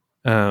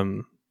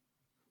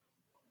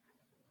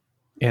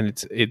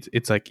 And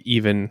it's like,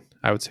 even,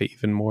 I would say,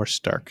 even more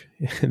stark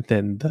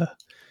than the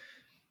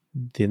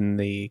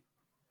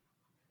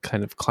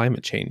kind of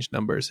climate change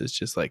numbers. It's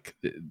just like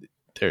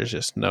there's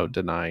just no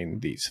denying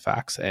these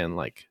facts and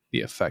like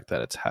the effect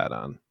that it's had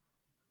on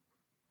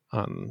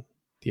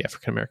the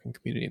African American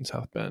community in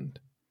South Bend.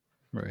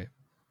 Right.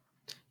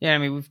 Yeah, I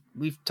mean,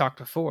 we've talked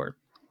before.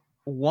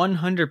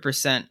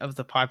 100% of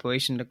the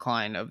population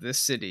decline of this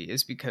city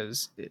is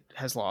because it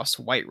has lost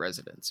white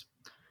residents.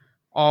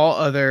 All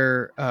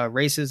other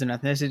races and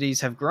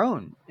ethnicities have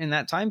grown in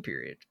that time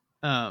period.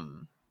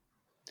 And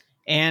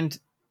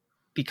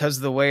because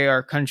of the way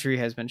our country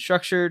has been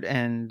structured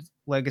and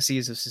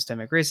legacies of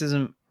systemic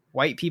racism,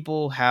 white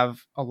people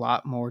have a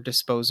lot more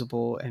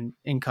disposable and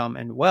income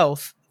and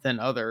wealth than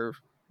other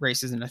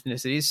races and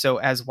ethnicities. So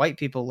as white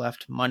people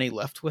left, money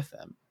left with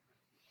them.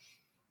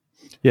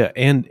 Yeah,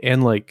 and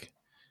like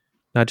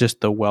not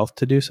just the wealth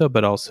to do so,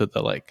 but also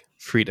the like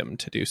freedom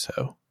to do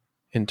so,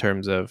 in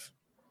terms of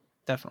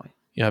definitely.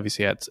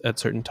 Obviously at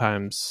certain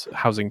times,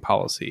 housing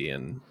policy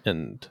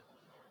and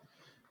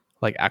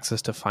like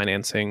access to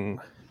financing,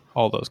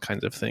 all those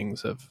kinds of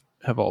things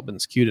have all been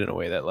skewed in a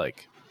way that,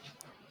 like,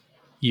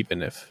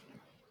 even if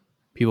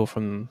people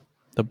from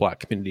the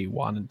Black community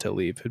wanted to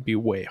leave, it'd be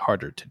way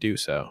harder to do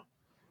so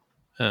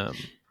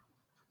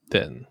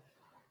than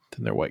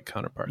their white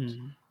counterparts.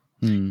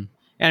 Mm-hmm. Mm.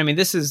 And I mean,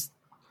 this is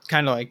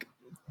kind of like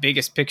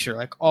biggest picture,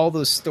 like all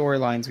those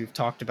storylines we've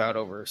talked about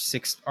over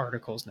 6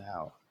 articles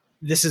now.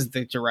 This is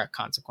the direct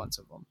consequence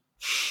of them.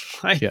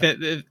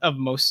 Of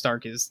most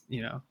stark is,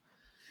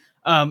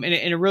 and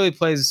it really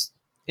plays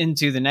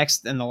into the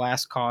next and the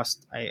last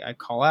cost I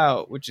call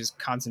out, which is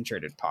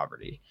concentrated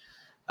poverty.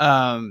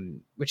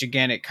 Which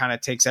again, it kind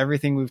of takes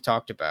everything we've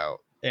talked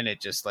about, and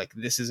it just like,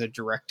 this is a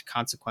direct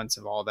consequence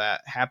of all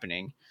that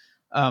happening.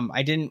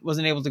 I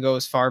wasn't able to go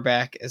as far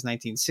back as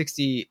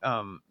 1960.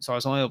 So I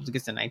was only able to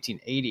get to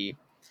 1980,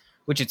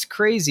 which it's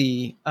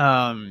crazy.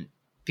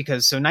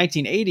 Because so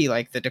 1980,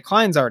 like the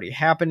decline's already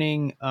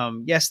happening.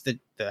 Yes, the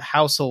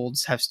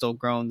households have still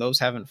grown. Those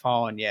haven't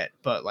fallen yet,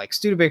 but like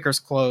Studebaker's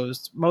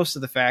closed. Most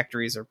of the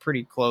factories are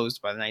pretty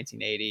closed by the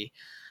 1980.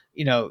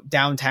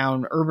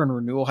 Downtown urban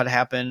renewal had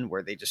happened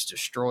where they just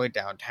destroyed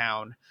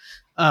downtown.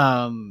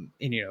 and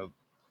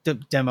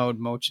demoed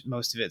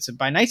most of it. So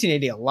by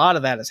 1980, a lot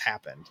of that has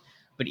happened.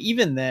 But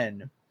even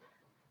then,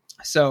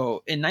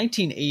 so in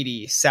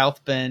 1980,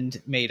 South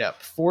Bend made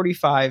up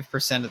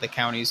 45% of the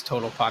county's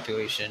total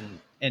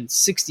population and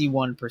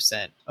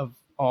 61% of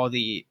all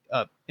the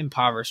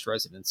impoverished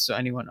residents. So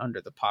anyone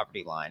under the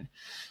poverty line.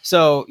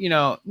 So,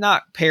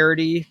 not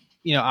parity,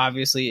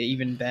 obviously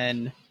even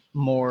then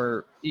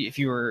more, if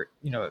you were,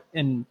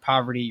 in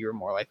poverty, you were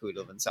more likely to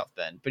live in South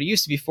Bend, but it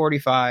used to be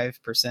 45%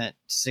 to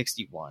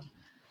 61.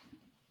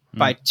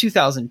 By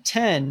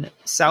 2010,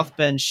 South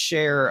Bend's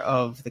share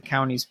of the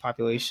county's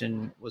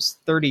population was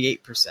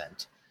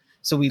 38%.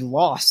 So we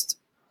lost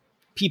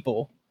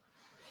people,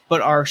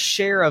 but our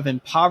share of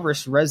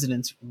impoverished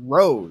residents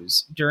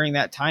rose during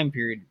that time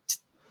period,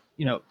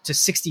 to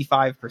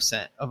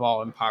 65% of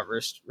all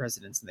impoverished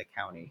residents in the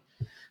county,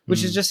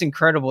 which is just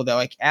incredible that,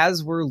 like,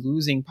 as we're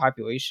losing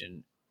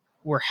population,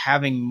 we're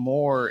having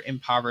more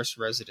impoverished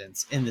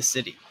residents in the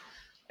city.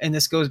 And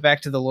this goes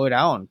back to the Lloyd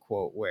Allen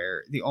quote,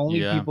 where the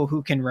only people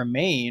who can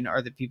remain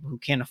are the people who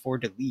can't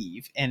afford to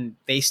leave, and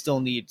they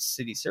still need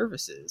city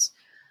services.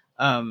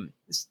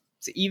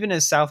 So even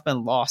as South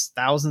Bend lost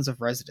thousands of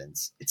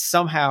residents, it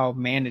somehow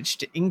managed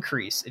to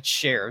increase its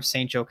share of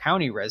St. Joe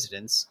County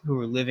residents who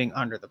were living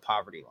under the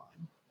poverty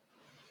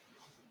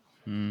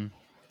line.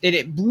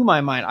 It blew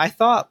my mind. I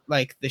thought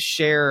like the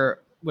share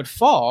would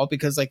fall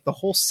because like the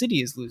whole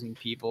city is losing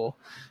people,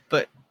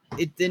 but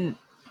it didn't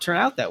turn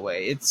out that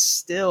way. It's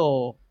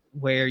still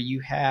where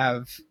you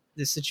have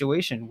this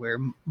situation where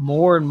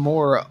more and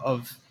more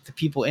of the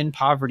people in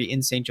poverty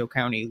in St. Joe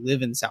County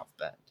live in South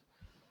Bend.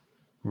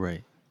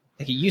 Right.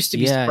 Like it used to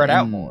be spread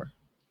out more.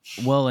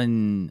 Well,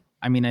 and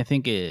I mean, I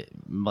think it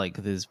like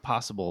there's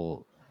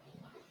possible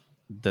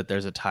that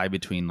there's a tie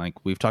between,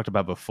 like we've talked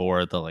about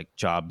before, the like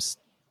jobs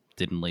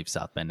didn't leave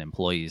South Bend,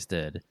 employees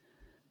did.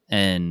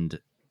 And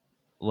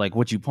like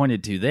what you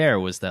pointed to there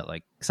was that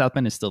like South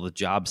Bend is still the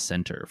job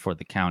center for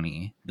the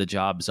county. The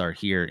jobs are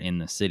here in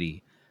the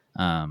city.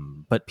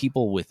 But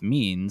people with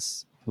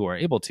means who are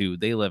able to,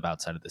 they live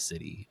outside of the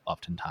city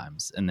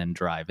oftentimes and then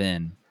drive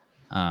in.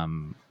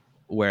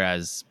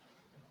 Whereas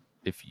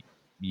if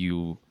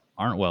you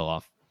aren't well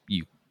off,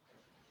 you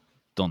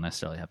don't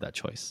necessarily have that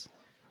choice.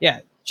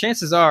 Yeah.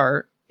 Chances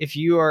are, if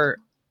you are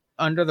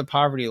under the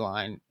poverty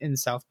line in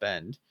South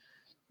Bend,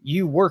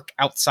 you work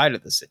outside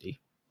of the city.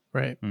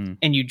 Right.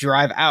 And you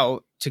drive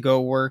out to go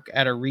work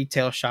at a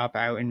retail shop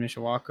out in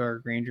Mishawaka or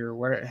Granger or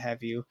whatever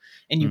have you.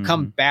 And you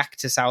come back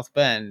to South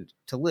Bend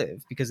to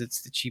live because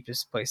it's the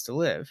cheapest place to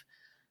live.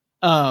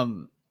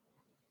 And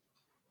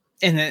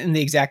then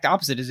the exact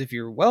opposite is if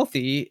you're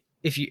wealthy,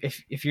 if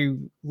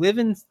you live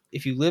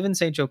in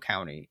St. Joe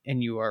County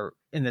and you are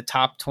in the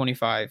top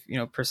 25,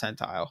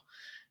 percentile,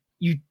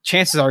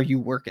 chances are you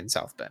work in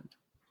South Bend,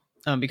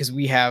 because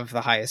we have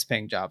the highest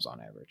paying jobs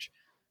on average,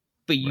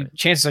 but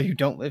chances are you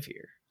don't live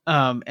here.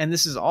 And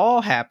this is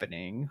all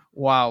happening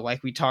while,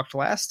 like we talked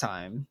last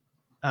time,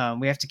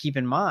 we have to keep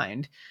in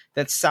mind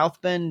that South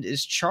Bend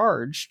is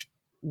charged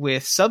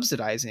with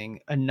subsidizing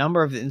a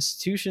number of the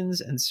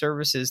institutions and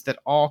services that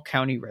all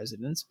county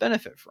residents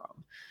benefit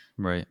from.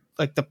 Right.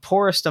 Like the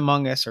poorest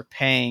among us are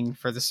paying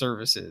for the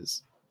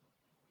services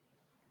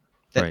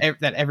that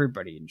that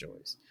everybody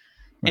enjoys.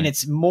 Right. And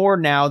it's more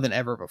now than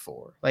ever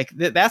before. Like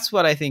that's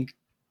what I think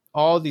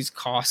all these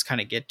costs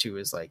kind of get to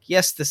is like,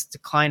 yes, this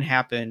decline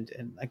happened.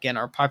 And again,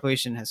 our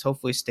population has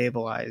hopefully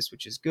stabilized,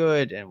 which is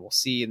good. And we'll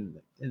see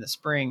in the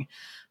spring,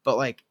 but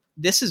like,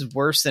 this is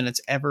worse than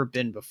it's ever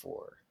been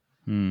before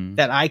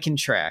that I can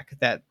track.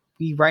 That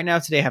we right now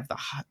today have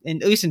at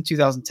least in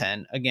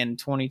 2010, again,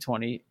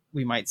 2020,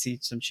 we might see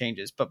some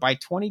changes, but by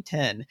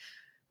 2010,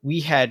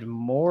 we had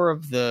more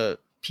of the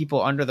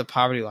people under the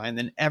poverty line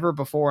than ever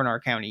before in our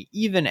county,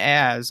 even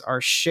as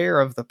our share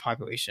of the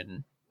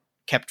population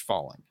kept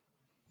falling.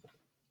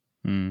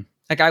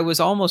 Like I was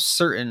almost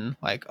certain,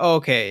 like, oh,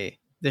 okay,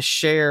 the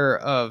share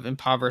of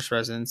impoverished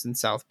residents in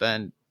South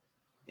Bend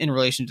in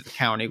relation to the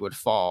county would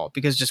fall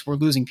because just we're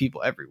losing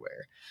people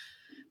everywhere.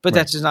 But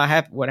that's just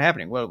not what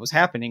happening. What was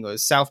happening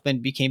was South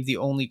Bend became the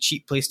only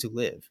cheap place to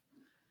live.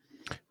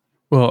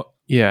 Well,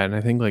 yeah, and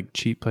I think like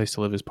cheap place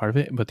to live is part of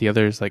it, but the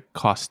other is like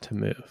cost to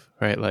move,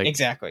 right? Like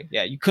exactly,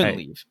 yeah, you couldn't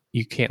leave.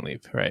 You can't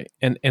leave, right?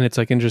 And it's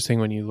like interesting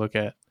when you look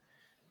at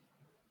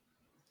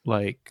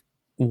like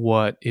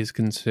what is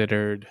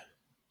considered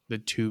the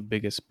two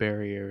biggest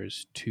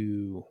barriers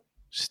to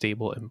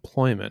stable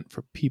employment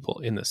for people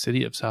in the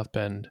city of South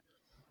Bend.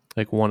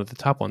 Like one of the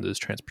top ones is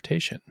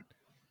transportation.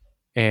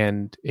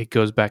 And it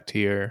goes back to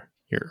your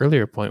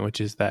earlier point, which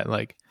is that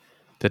like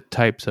the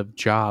types of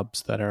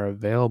jobs that are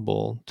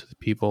available to the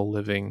people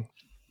living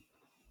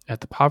at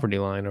the poverty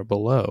line or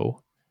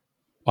below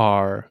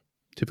are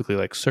typically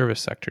like service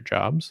sector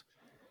jobs,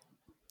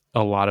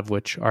 a lot of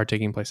which are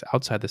taking place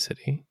outside the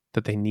city,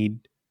 that they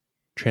need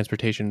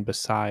transportation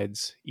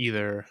besides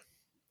either,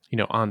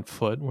 on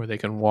foot where they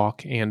can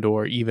walk and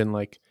or even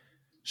like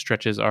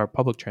stretches our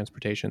public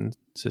transportation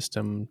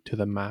system to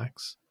the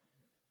max.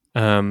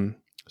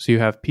 So you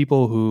have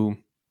people who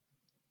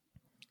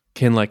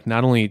can like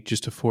not only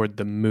just afford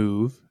the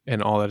move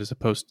and all that is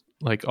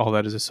all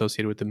that is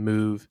associated with the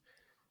move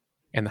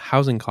and the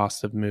housing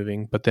costs of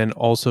moving, but then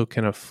also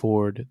can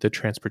afford the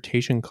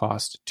transportation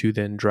cost to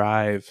then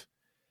drive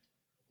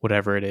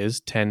whatever it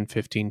is, 10,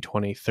 15,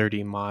 20,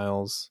 30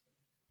 miles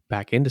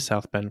back into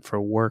South Bend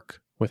for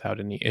work without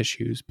any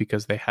issues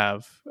because they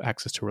have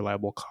access to a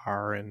reliable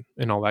car and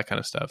all that kind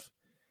of stuff.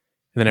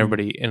 And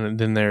then and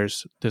then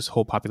there's this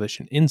whole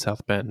population in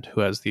South Bend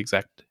who has the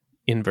exact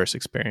inverse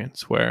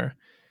experience where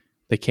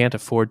they can't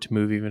afford to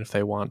move even if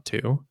they want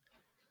to.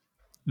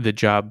 The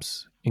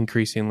jobs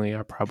increasingly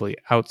are probably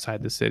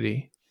outside the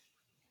city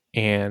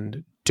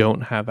and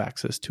don't have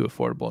access to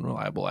affordable and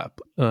reliable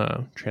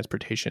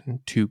transportation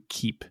to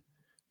keep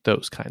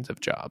those kinds of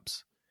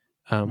jobs.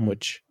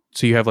 Which,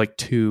 so you have like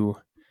two,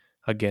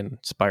 again,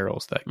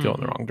 spirals that go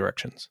in the wrong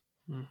directions.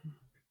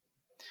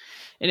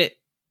 And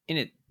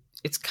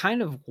it's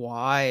kind of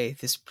why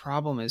this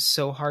problem is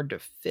so hard to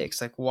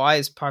fix. Like, why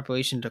is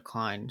population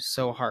decline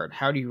so hard?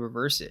 How do you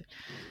reverse it?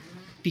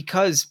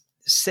 Because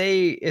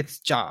say it's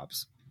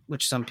jobs,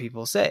 which some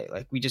people say,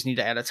 like, we just need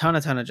to add a ton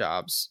of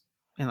jobs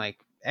and like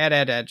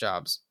add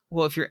jobs.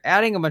 Well, if you're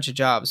adding a bunch of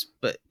jobs,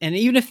 and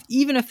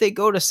even if they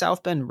go to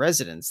South Bend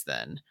residents,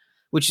 then,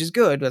 which is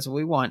good, that's what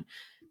we want.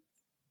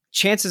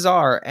 Chances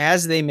are,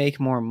 as they make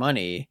more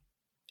money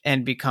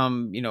and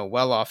become,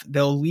 well off,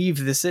 they'll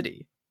leave the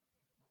city.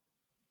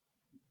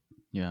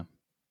 Yeah.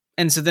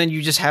 And so then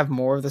you just have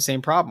more of the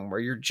same problem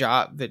where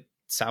that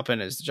South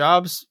Bend is the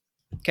jobs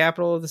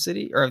capital of the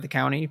city or of the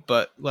county,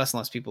 but less and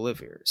less people live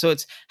here. So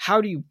it's,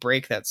 how do you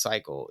break that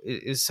cycle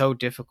is so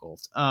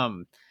difficult.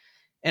 And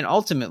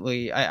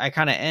ultimately I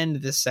kind of end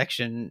this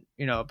section,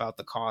 about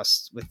the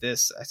costs with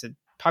this. I said,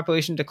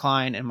 population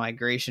decline and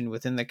migration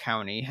within the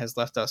county has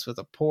left us with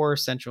a poor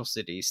central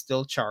city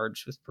still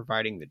charged with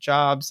providing the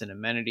jobs and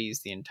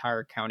amenities the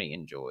entire county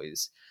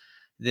enjoys.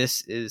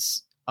 This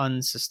is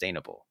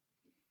unsustainable.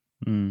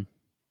 And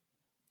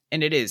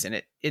it is,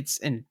 and it's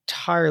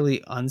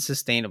entirely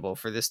unsustainable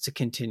for this to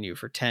continue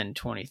for 10,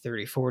 20,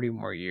 30, 40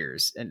 more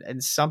years.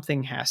 And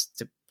something has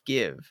to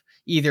give.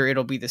 Either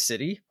it'll be the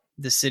city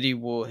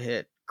will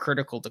hit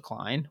critical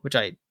decline, which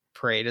I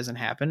pray doesn't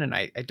happen, and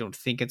I don't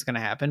think it's going to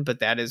happen, but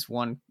that is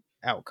one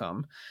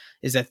outcome,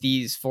 is that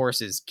these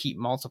forces keep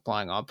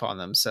multiplying upon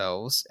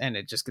themselves, and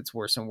it just gets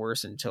worse and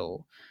worse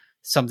until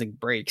something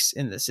breaks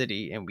in the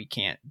city and we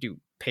can't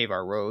pave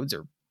our roads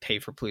or pay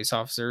for police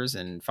officers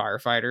and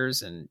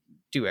firefighters and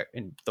do it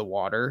in the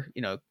water,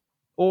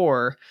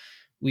 or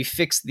we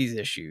fix these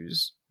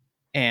issues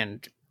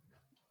and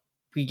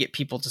we get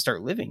people to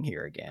start living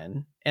here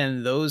again.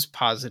 And those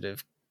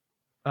positive,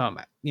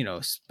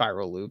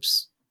 spiral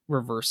loops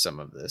reverse some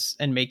of this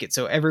and make it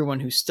so everyone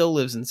who still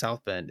lives in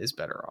South Bend is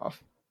better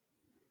off.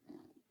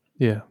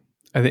 Yeah.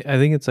 I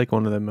think it's like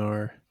one of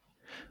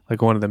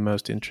the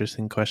most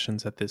interesting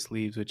questions that this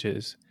leaves, which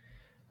is,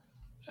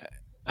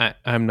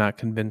 I'm not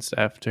convinced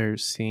after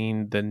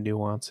seeing the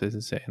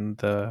nuances and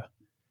the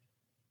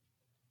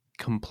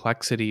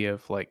complexity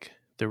of like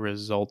the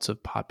results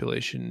of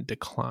population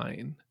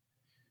decline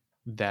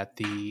that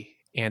the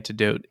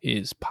antidote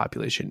is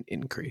population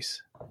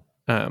increase.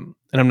 And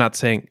I'm not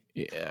saying,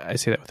 I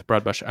say that with a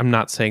broad brush, I'm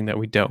not saying that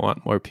we don't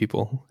want more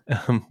people.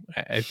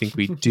 I think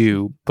we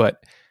do,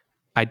 but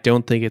I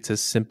don't think it's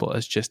as simple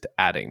as just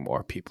adding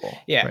more people.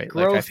 Yeah, right?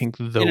 Growth like I think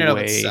the in and of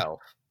way, itself.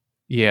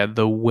 Yeah,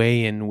 the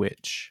way in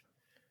which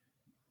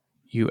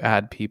you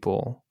add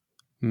people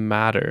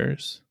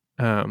matters,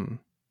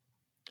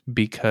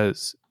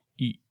 because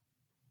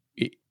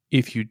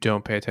if you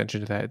don't pay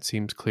attention to that, it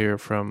seems clear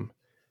from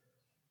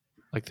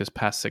like this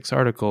past 6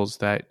 articles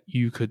that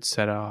you could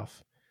set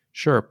off,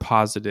 sure,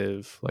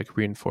 positive, like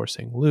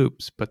reinforcing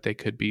loops, but they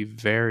could be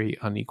very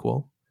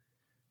unequal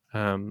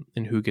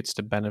in who gets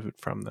to benefit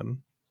from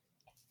them.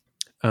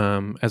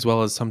 As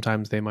well as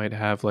sometimes they might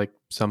have like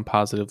some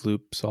positive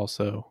loops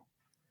also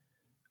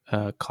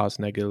cause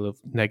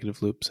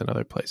negative loops in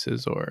other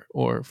places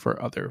or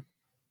for other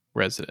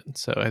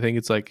residents. So I think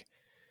it's like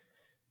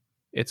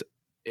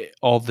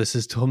all this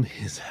has told me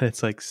is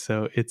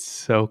that it's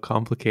so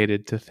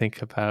complicated to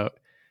think about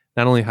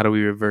not only how do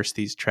we reverse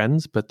these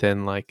trends, but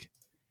then like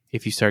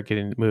if you start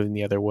moving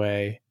the other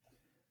way,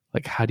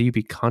 like how do you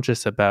be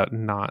conscious about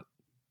not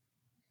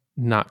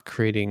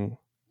creating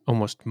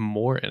almost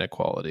more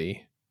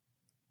inequality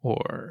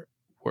or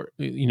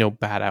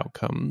bad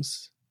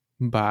outcomes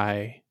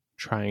by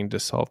trying to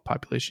solve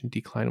population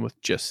decline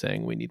with just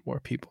saying we need more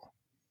people.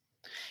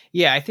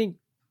 Yeah, I think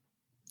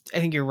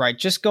you're right.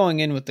 Just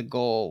going in with the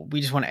goal,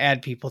 we just want to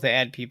add people to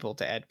add people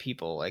to add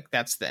people, like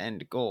that's the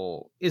end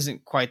goal,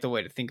 isn't quite the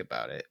way to think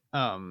about it.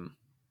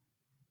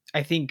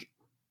 I think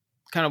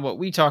kind of what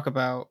we talk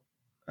about,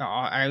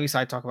 at least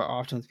I talk about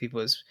often with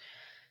people, is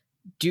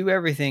do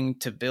everything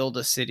to build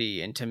a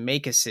city and to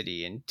make a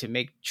city and to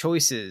make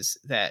choices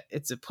that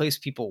it's a place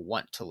people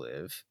want to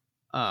live.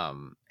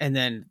 And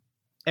then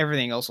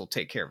everything else will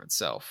take care of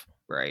itself.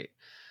 Right.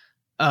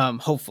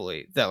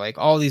 Hopefully that like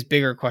all these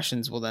bigger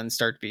questions will then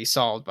start to be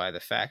solved by the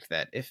fact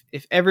that if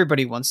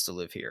everybody wants to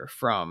live here,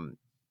 from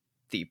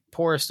the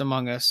poorest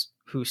among us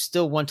who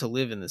still want to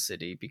live in the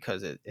city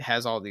because it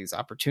has all these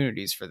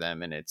opportunities for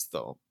them, and it's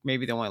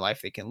maybe the only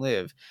life they can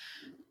live,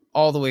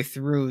 all the way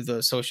through the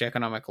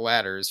socioeconomic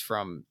ladders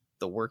from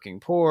the working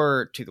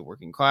poor to the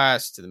working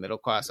class to the middle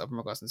class, upper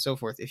middle class, and so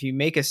forth. If you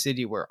make a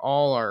city where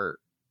all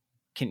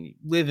can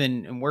live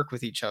in and work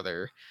with each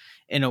other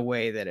in a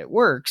way that it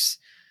works,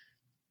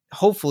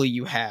 hopefully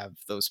you have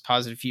those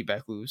positive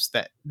feedback loops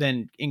that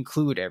then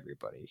include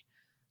everybody.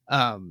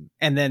 And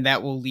then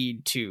that will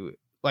lead to,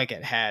 like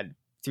it had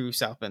through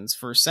South Bend's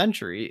first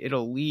century,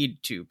 it'll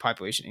lead to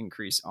population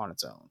increase on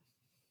its own.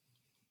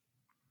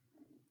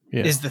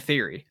 Yeah. Is the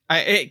theory.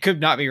 It could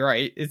not be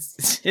right.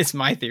 It's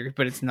my theory,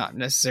 but it's not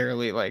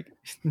necessarily like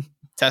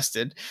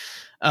tested.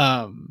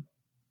 Yeah,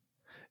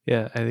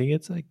 I think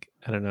it's like,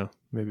 I don't know,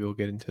 maybe we'll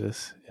get into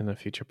this in a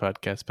future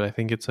podcast, but I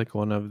think it's like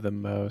one of the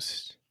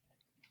most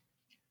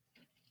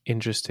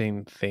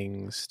interesting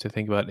things to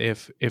think about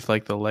if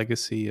like the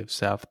legacy of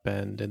South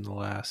Bend in the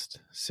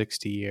last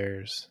 60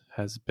 years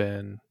has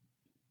been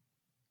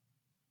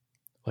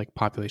like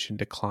population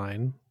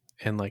decline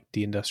and like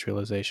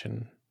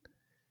deindustrialization.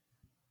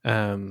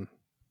 Like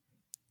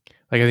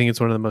I think it's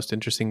one of the most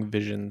interesting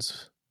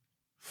visions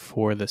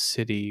for the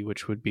city,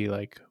 which would be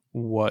like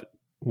what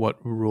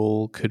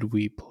role could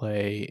we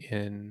play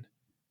in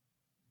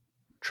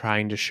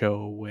trying to show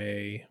a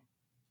way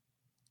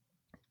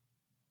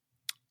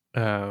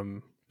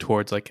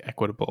towards like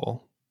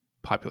equitable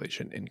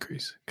population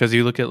increase. Because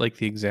you look at like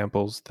the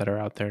examples that are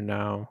out there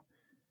now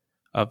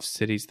of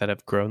cities that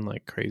have grown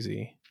like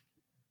crazy.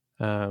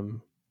 I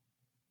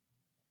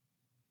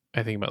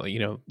think about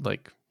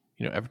like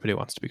everybody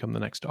wants to become the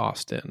next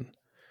Austin,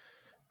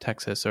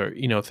 Texas, or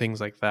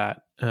things like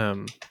that.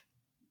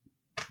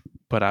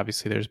 But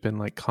obviously there's been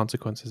like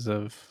consequences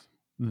of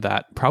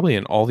that probably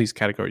in all these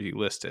categories you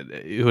listed.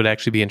 It would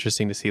actually be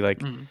interesting to see like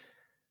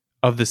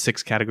of the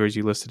 6 categories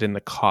you listed in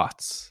the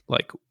costs,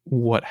 like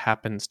what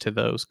happens to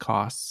those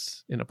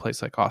costs in a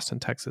place like Austin,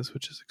 Texas,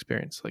 which has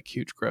experienced like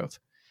huge growth.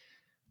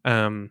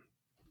 But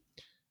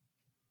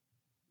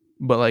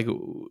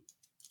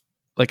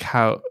like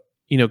how,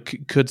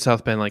 could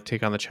South Bend like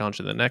take on the challenge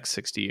in the next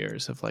 60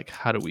 years of like,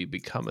 how do we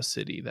become a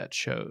city that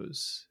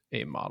shows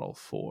a model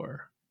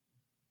for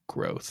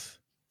growth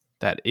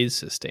that is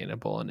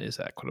sustainable and is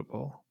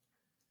equitable?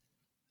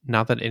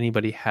 Not that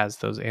anybody has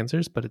those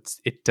answers, but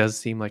it does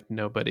seem like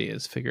nobody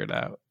has figured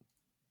out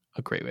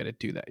a great way to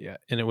do that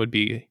yet. And it would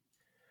be,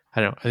 I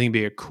don't know, I think it'd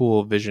be a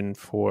cool vision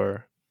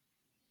for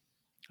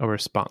a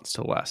response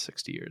to the last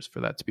 60 years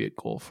for that to be a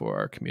goal for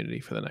our community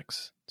for the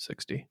next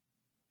 60.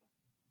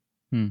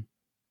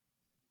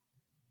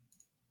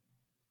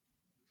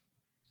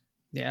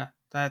 Yeah,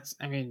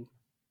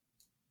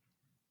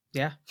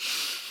 yeah.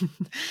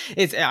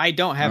 I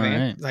don't have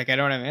I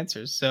don't have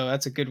answers, so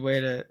that's a good way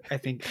to, I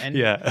think, end.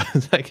 Yeah,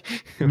 like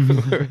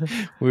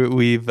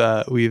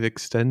we've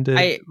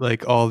extended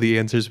like all the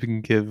answers we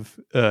can give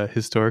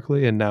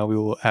historically, and now we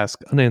will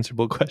ask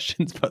unanswerable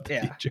questions about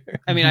the future.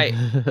 I mean,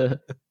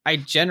 I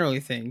generally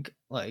think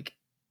like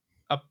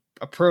a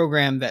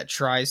program that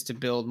tries to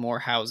build more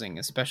housing,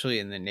 especially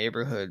in the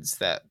neighborhoods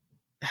that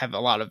have a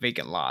lot of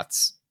vacant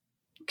lots,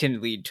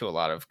 can lead to a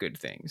lot of good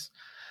things.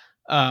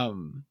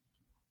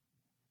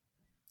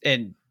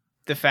 And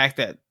the fact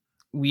that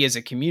we as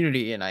a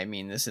community, and I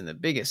mean this in the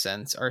biggest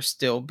sense, are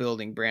still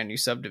building brand new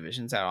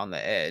subdivisions out on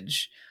the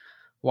edge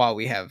while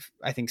we have,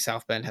 I think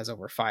South Bend has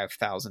over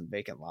 5,000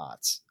 vacant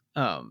lots,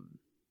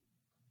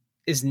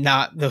 is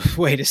not the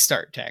way to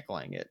start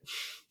tackling it.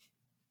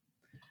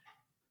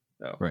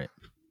 So, right.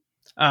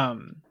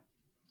 And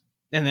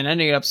then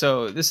ending it up.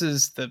 So this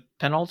is the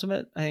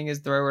penultimate, I think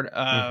is the right word,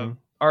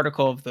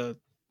 article of the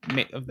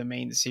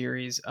main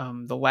series.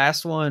 The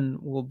last one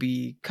will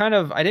be kind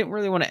of, I didn't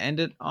really want to end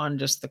it on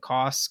just the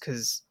costs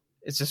because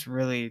it's just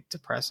really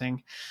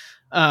depressing.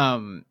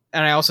 And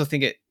I also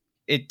think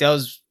it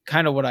does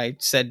kind of what I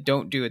said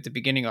don't do at the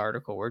beginning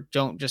article, where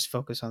don't just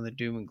focus on the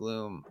doom and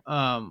gloom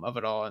of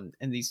it all, and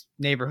these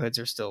neighborhoods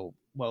are still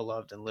well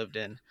loved and lived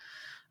in.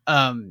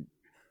 So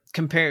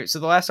the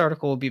last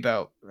article will be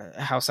about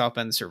how South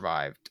Bend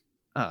survived,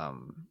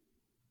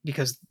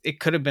 because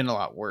it could have been a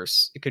lot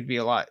worse. It could be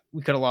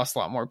we could have lost a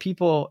lot more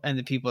people, and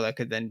the people that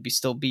could then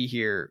still be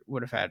here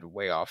would have had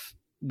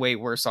way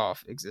worse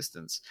off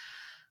existence.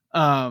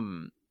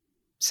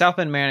 South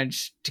Bend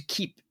managed to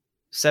keep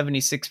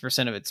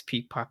 76% of its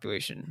peak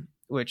population,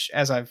 which,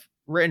 as I've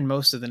written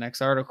most of the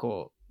next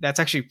article, that's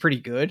actually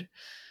pretty good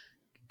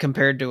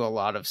compared to a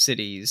lot of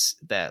cities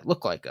that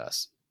look like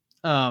us.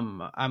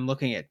 I'm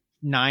looking at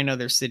 9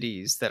 other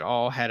cities that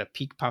all had a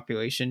peak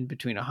population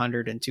between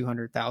 100 and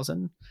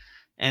 200,000.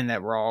 And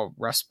that were all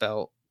Rust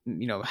Belt,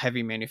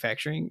 heavy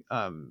manufacturing.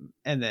 And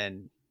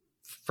then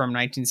from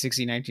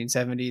 1960,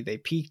 1970, they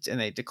peaked and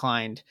they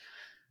declined.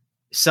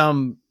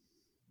 Some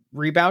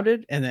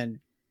rebounded and then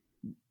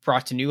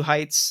brought to new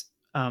heights.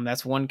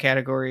 That's one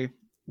category.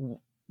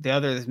 The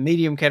other, the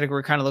medium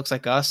category, kind of looks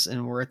like us,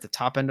 and we're at the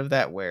top end of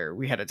that, where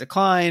we had a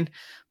decline,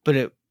 but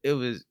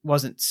it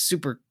wasn't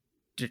super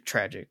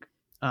tragic.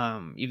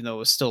 even though it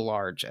was still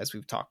large, as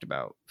we've talked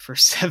about for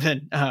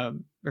 7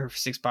 or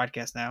 6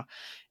 podcasts now.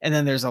 And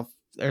then there's a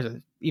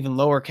even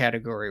lower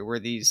category where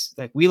these,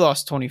 like, we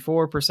lost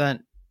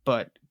 24%,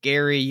 but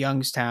Gary,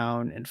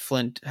 Youngstown, and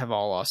Flint have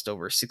all lost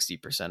over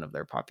 60% of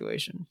their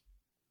population,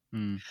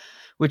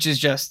 which is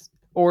just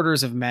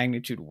orders of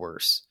magnitude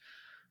worse.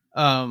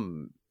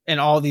 And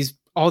all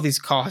these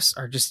costs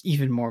are just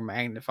even more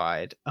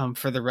magnified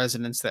for the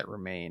residents that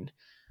remain.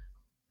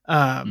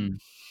 And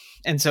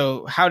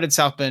so why did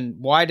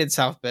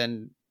South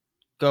Bend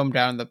go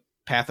down the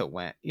path it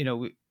went?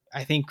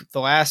 I think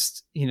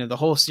the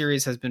whole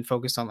series has been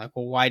focused on, like,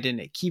 well, why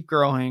didn't it keep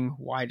growing?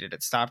 Why did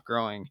it stop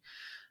growing?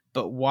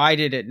 But why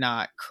did it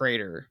not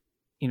crater?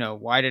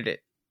 Why did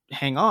it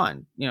hang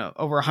on?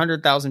 Over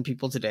 100,000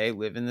 people today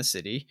live in the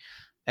city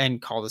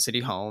and call the city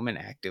home and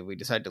actively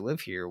decide to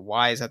live here.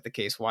 Why is that the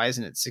case? Why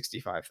isn't it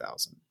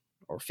 65,000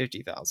 or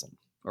 50,000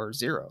 or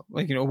 0?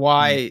 Like,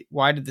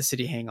 why did the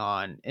city hang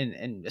on?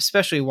 And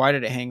especially, why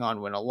did it hang on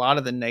when a lot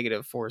of the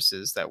negative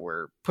forces that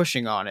were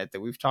pushing on it,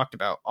 that we've talked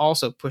about,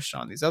 also pushed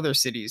on these other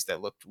cities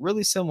that looked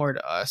really similar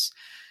to us,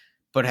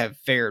 but have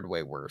fared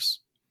way worse?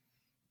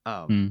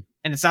 And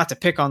it's not to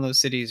pick on those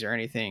cities or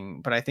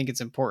anything, but I think it's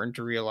important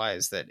to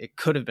realize that it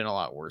could have been a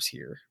lot worse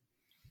here.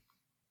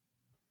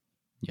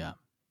 Yeah.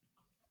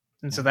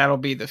 And so that'll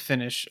be the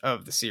finish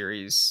of the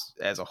series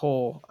as a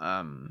whole.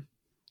 I'm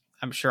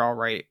sure I'll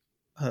write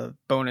a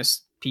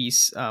bonus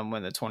piece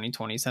when the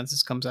 2020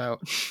 census comes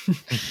out.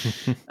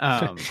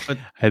 But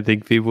I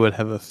think people would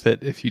have a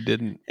fit if you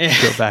didn't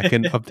go back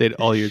and update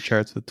all your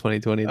charts with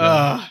 2020.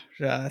 Yeah,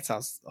 that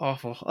sounds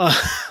awful.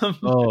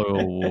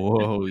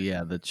 Whoa,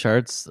 yeah, the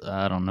charts.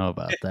 I don't know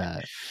about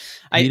that.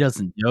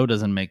 Joe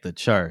doesn't make the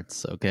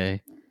charts.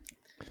 Okay.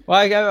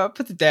 Well, I'll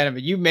put the data,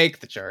 but you make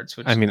the charts.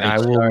 Which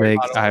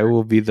I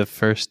will be the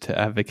first to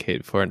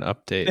advocate for an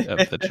update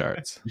of the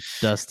charts.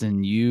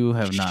 Dustin, you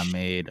have not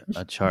made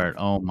a chart.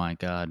 Oh my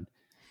God.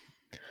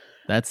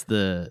 That's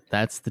the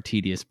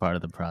tedious part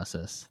of the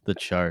process. The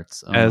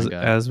charts. Oh my God.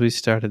 As we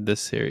started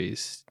this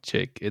series,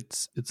 Jake,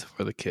 it's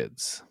for the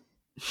kids.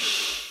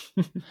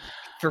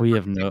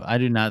 I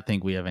do not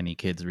think we have any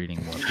kids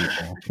reading More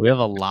People. We have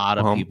a lot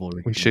of people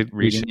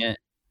reading it.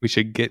 We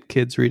should get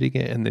kids reading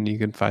it, and then you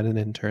can find an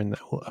intern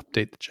that will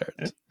update the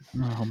charts.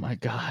 Oh my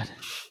God.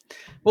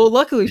 Well,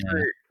 luckily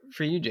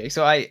for you, Jake.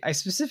 So I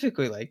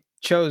specifically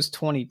chose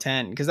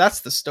 2010 because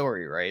that's the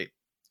story, right?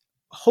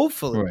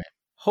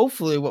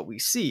 Hopefully what we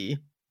see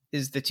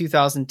is the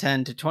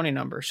 2010 to 20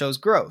 number shows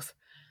growth.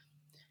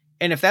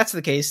 And if that's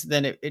the case,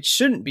 then it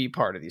shouldn't be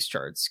part of these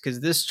charts, because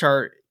this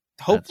chart,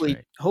 hopefully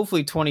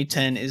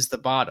 2010 is the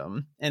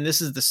bottom. And this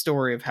is the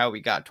story of how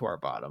we got to our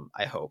bottom,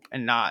 I hope,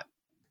 and not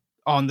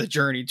on the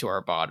journey to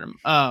our bottom.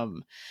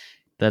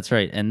 That's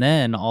right. And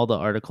then all the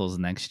articles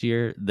next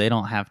year, they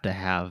don't have to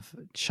have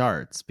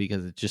charts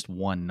because it's just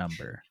one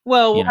number.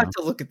 Well, we'll have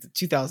to look at the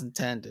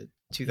 2010 to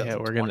 2020. Yeah,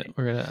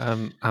 we're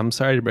gonna I'm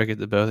sorry to break it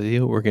to both of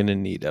you. We're gonna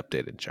need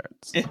updated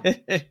charts.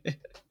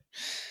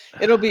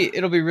 It'll be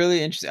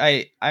really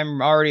interesting.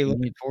 I'm already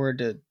looking forward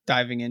to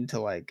diving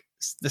into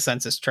the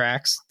census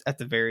tracts at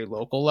the very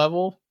local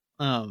level.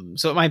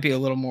 So it might be a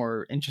little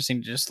more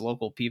interesting to just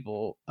local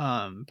people.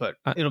 But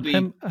it'll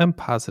be. I'm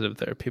positive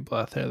there are people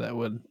out there that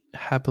would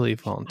happily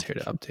volunteer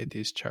to update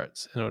these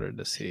charts in order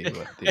to see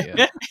what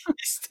the.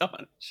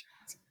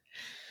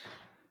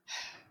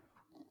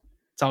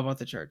 It's all about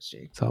the charts,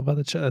 Jake. It's all about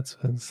the charts.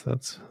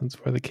 That's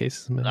where the case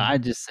is made. I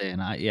just saying.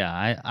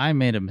 I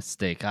made a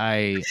mistake.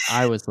 I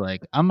was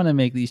like, I'm gonna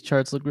make these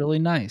charts look really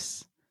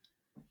nice,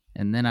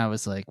 and then I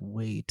was like,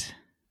 wait.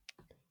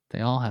 They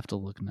all have to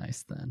look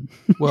nice then.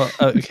 Well,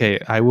 okay,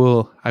 I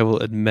will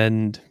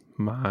amend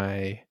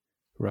my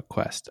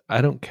request.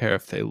 I don't care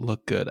if they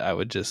look good. I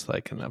would just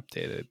like an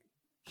updated,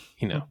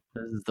 This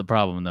is the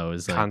problem though,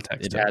 is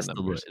context. It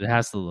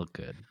has to look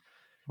good.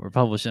 We're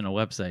publishing a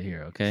website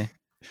here, okay?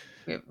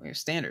 We have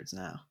standards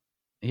now.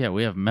 Yeah,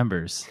 we have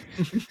members.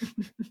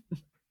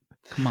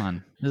 Come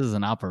on. This is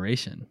an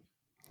operation.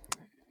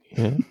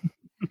 Yeah.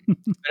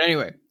 But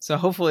anyway, so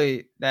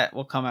hopefully that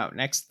will come out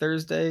next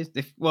Thursday.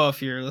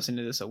 If you're listening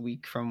to this a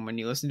week from when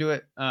you listen to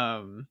it,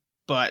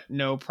 but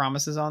no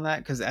promises on that,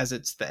 because as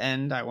it's the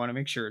end, I want to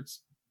make sure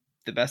it's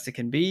the best it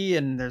can be.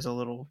 And there's a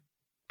little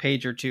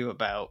page or two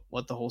about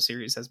what the whole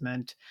series has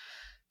meant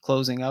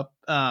closing up.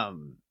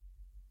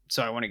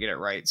 So I want to get it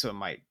right. So it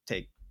might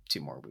take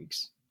 2 more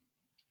weeks.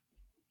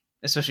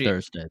 Especially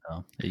Thursday,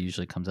 though. It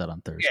usually comes out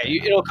on Thursday.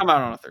 Yeah, it'll come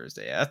out on a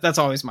Thursday. That's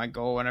always my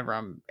goal whenever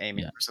I'm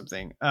aiming for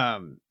something.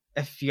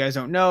 If you guys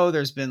don't know,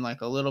 there's been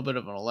a little bit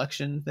of an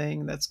election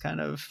thing that's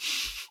kind of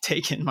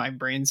taken my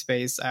brain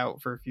space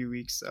out for a few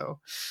weeks. So,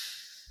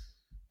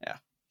 yeah.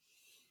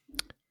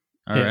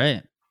 All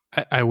right.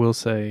 I will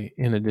say,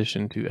 in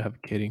addition to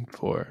advocating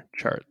for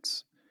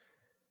charts,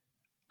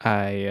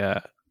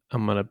 I'm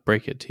going to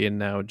break it to you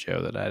now,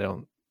 Joe,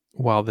 that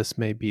while this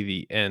may be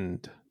the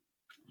end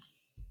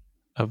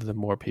of the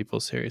More People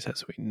series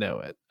as we know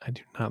it, I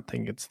do not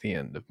think it's the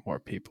end of More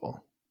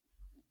People.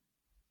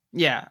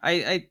 Yeah,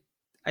 I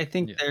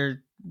think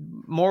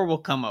more will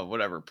come of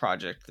whatever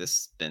project this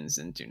spins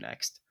into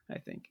next, I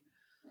think.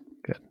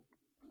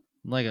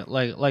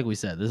 Like we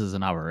said, this is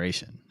an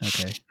operation.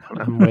 Okay.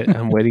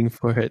 I'm waiting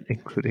for it,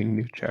 including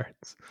new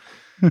charts.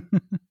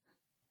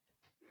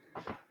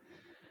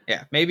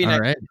 Yeah, maybe All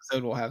next right.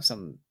 episode we'll have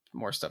some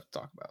more stuff to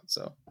talk about.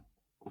 So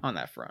on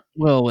that front.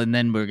 Well, and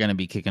then we're going to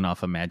be kicking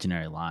off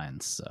imaginary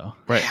lines. So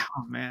Right. Yeah,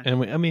 oh man.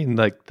 And I mean,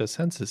 like the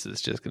census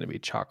is just going to be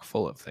chock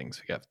full of things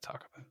we got to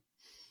talk about.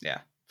 Yeah,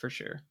 for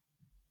sure.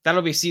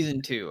 That'll be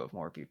season 2 of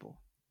More People.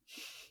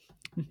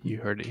 You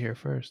heard it here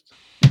first.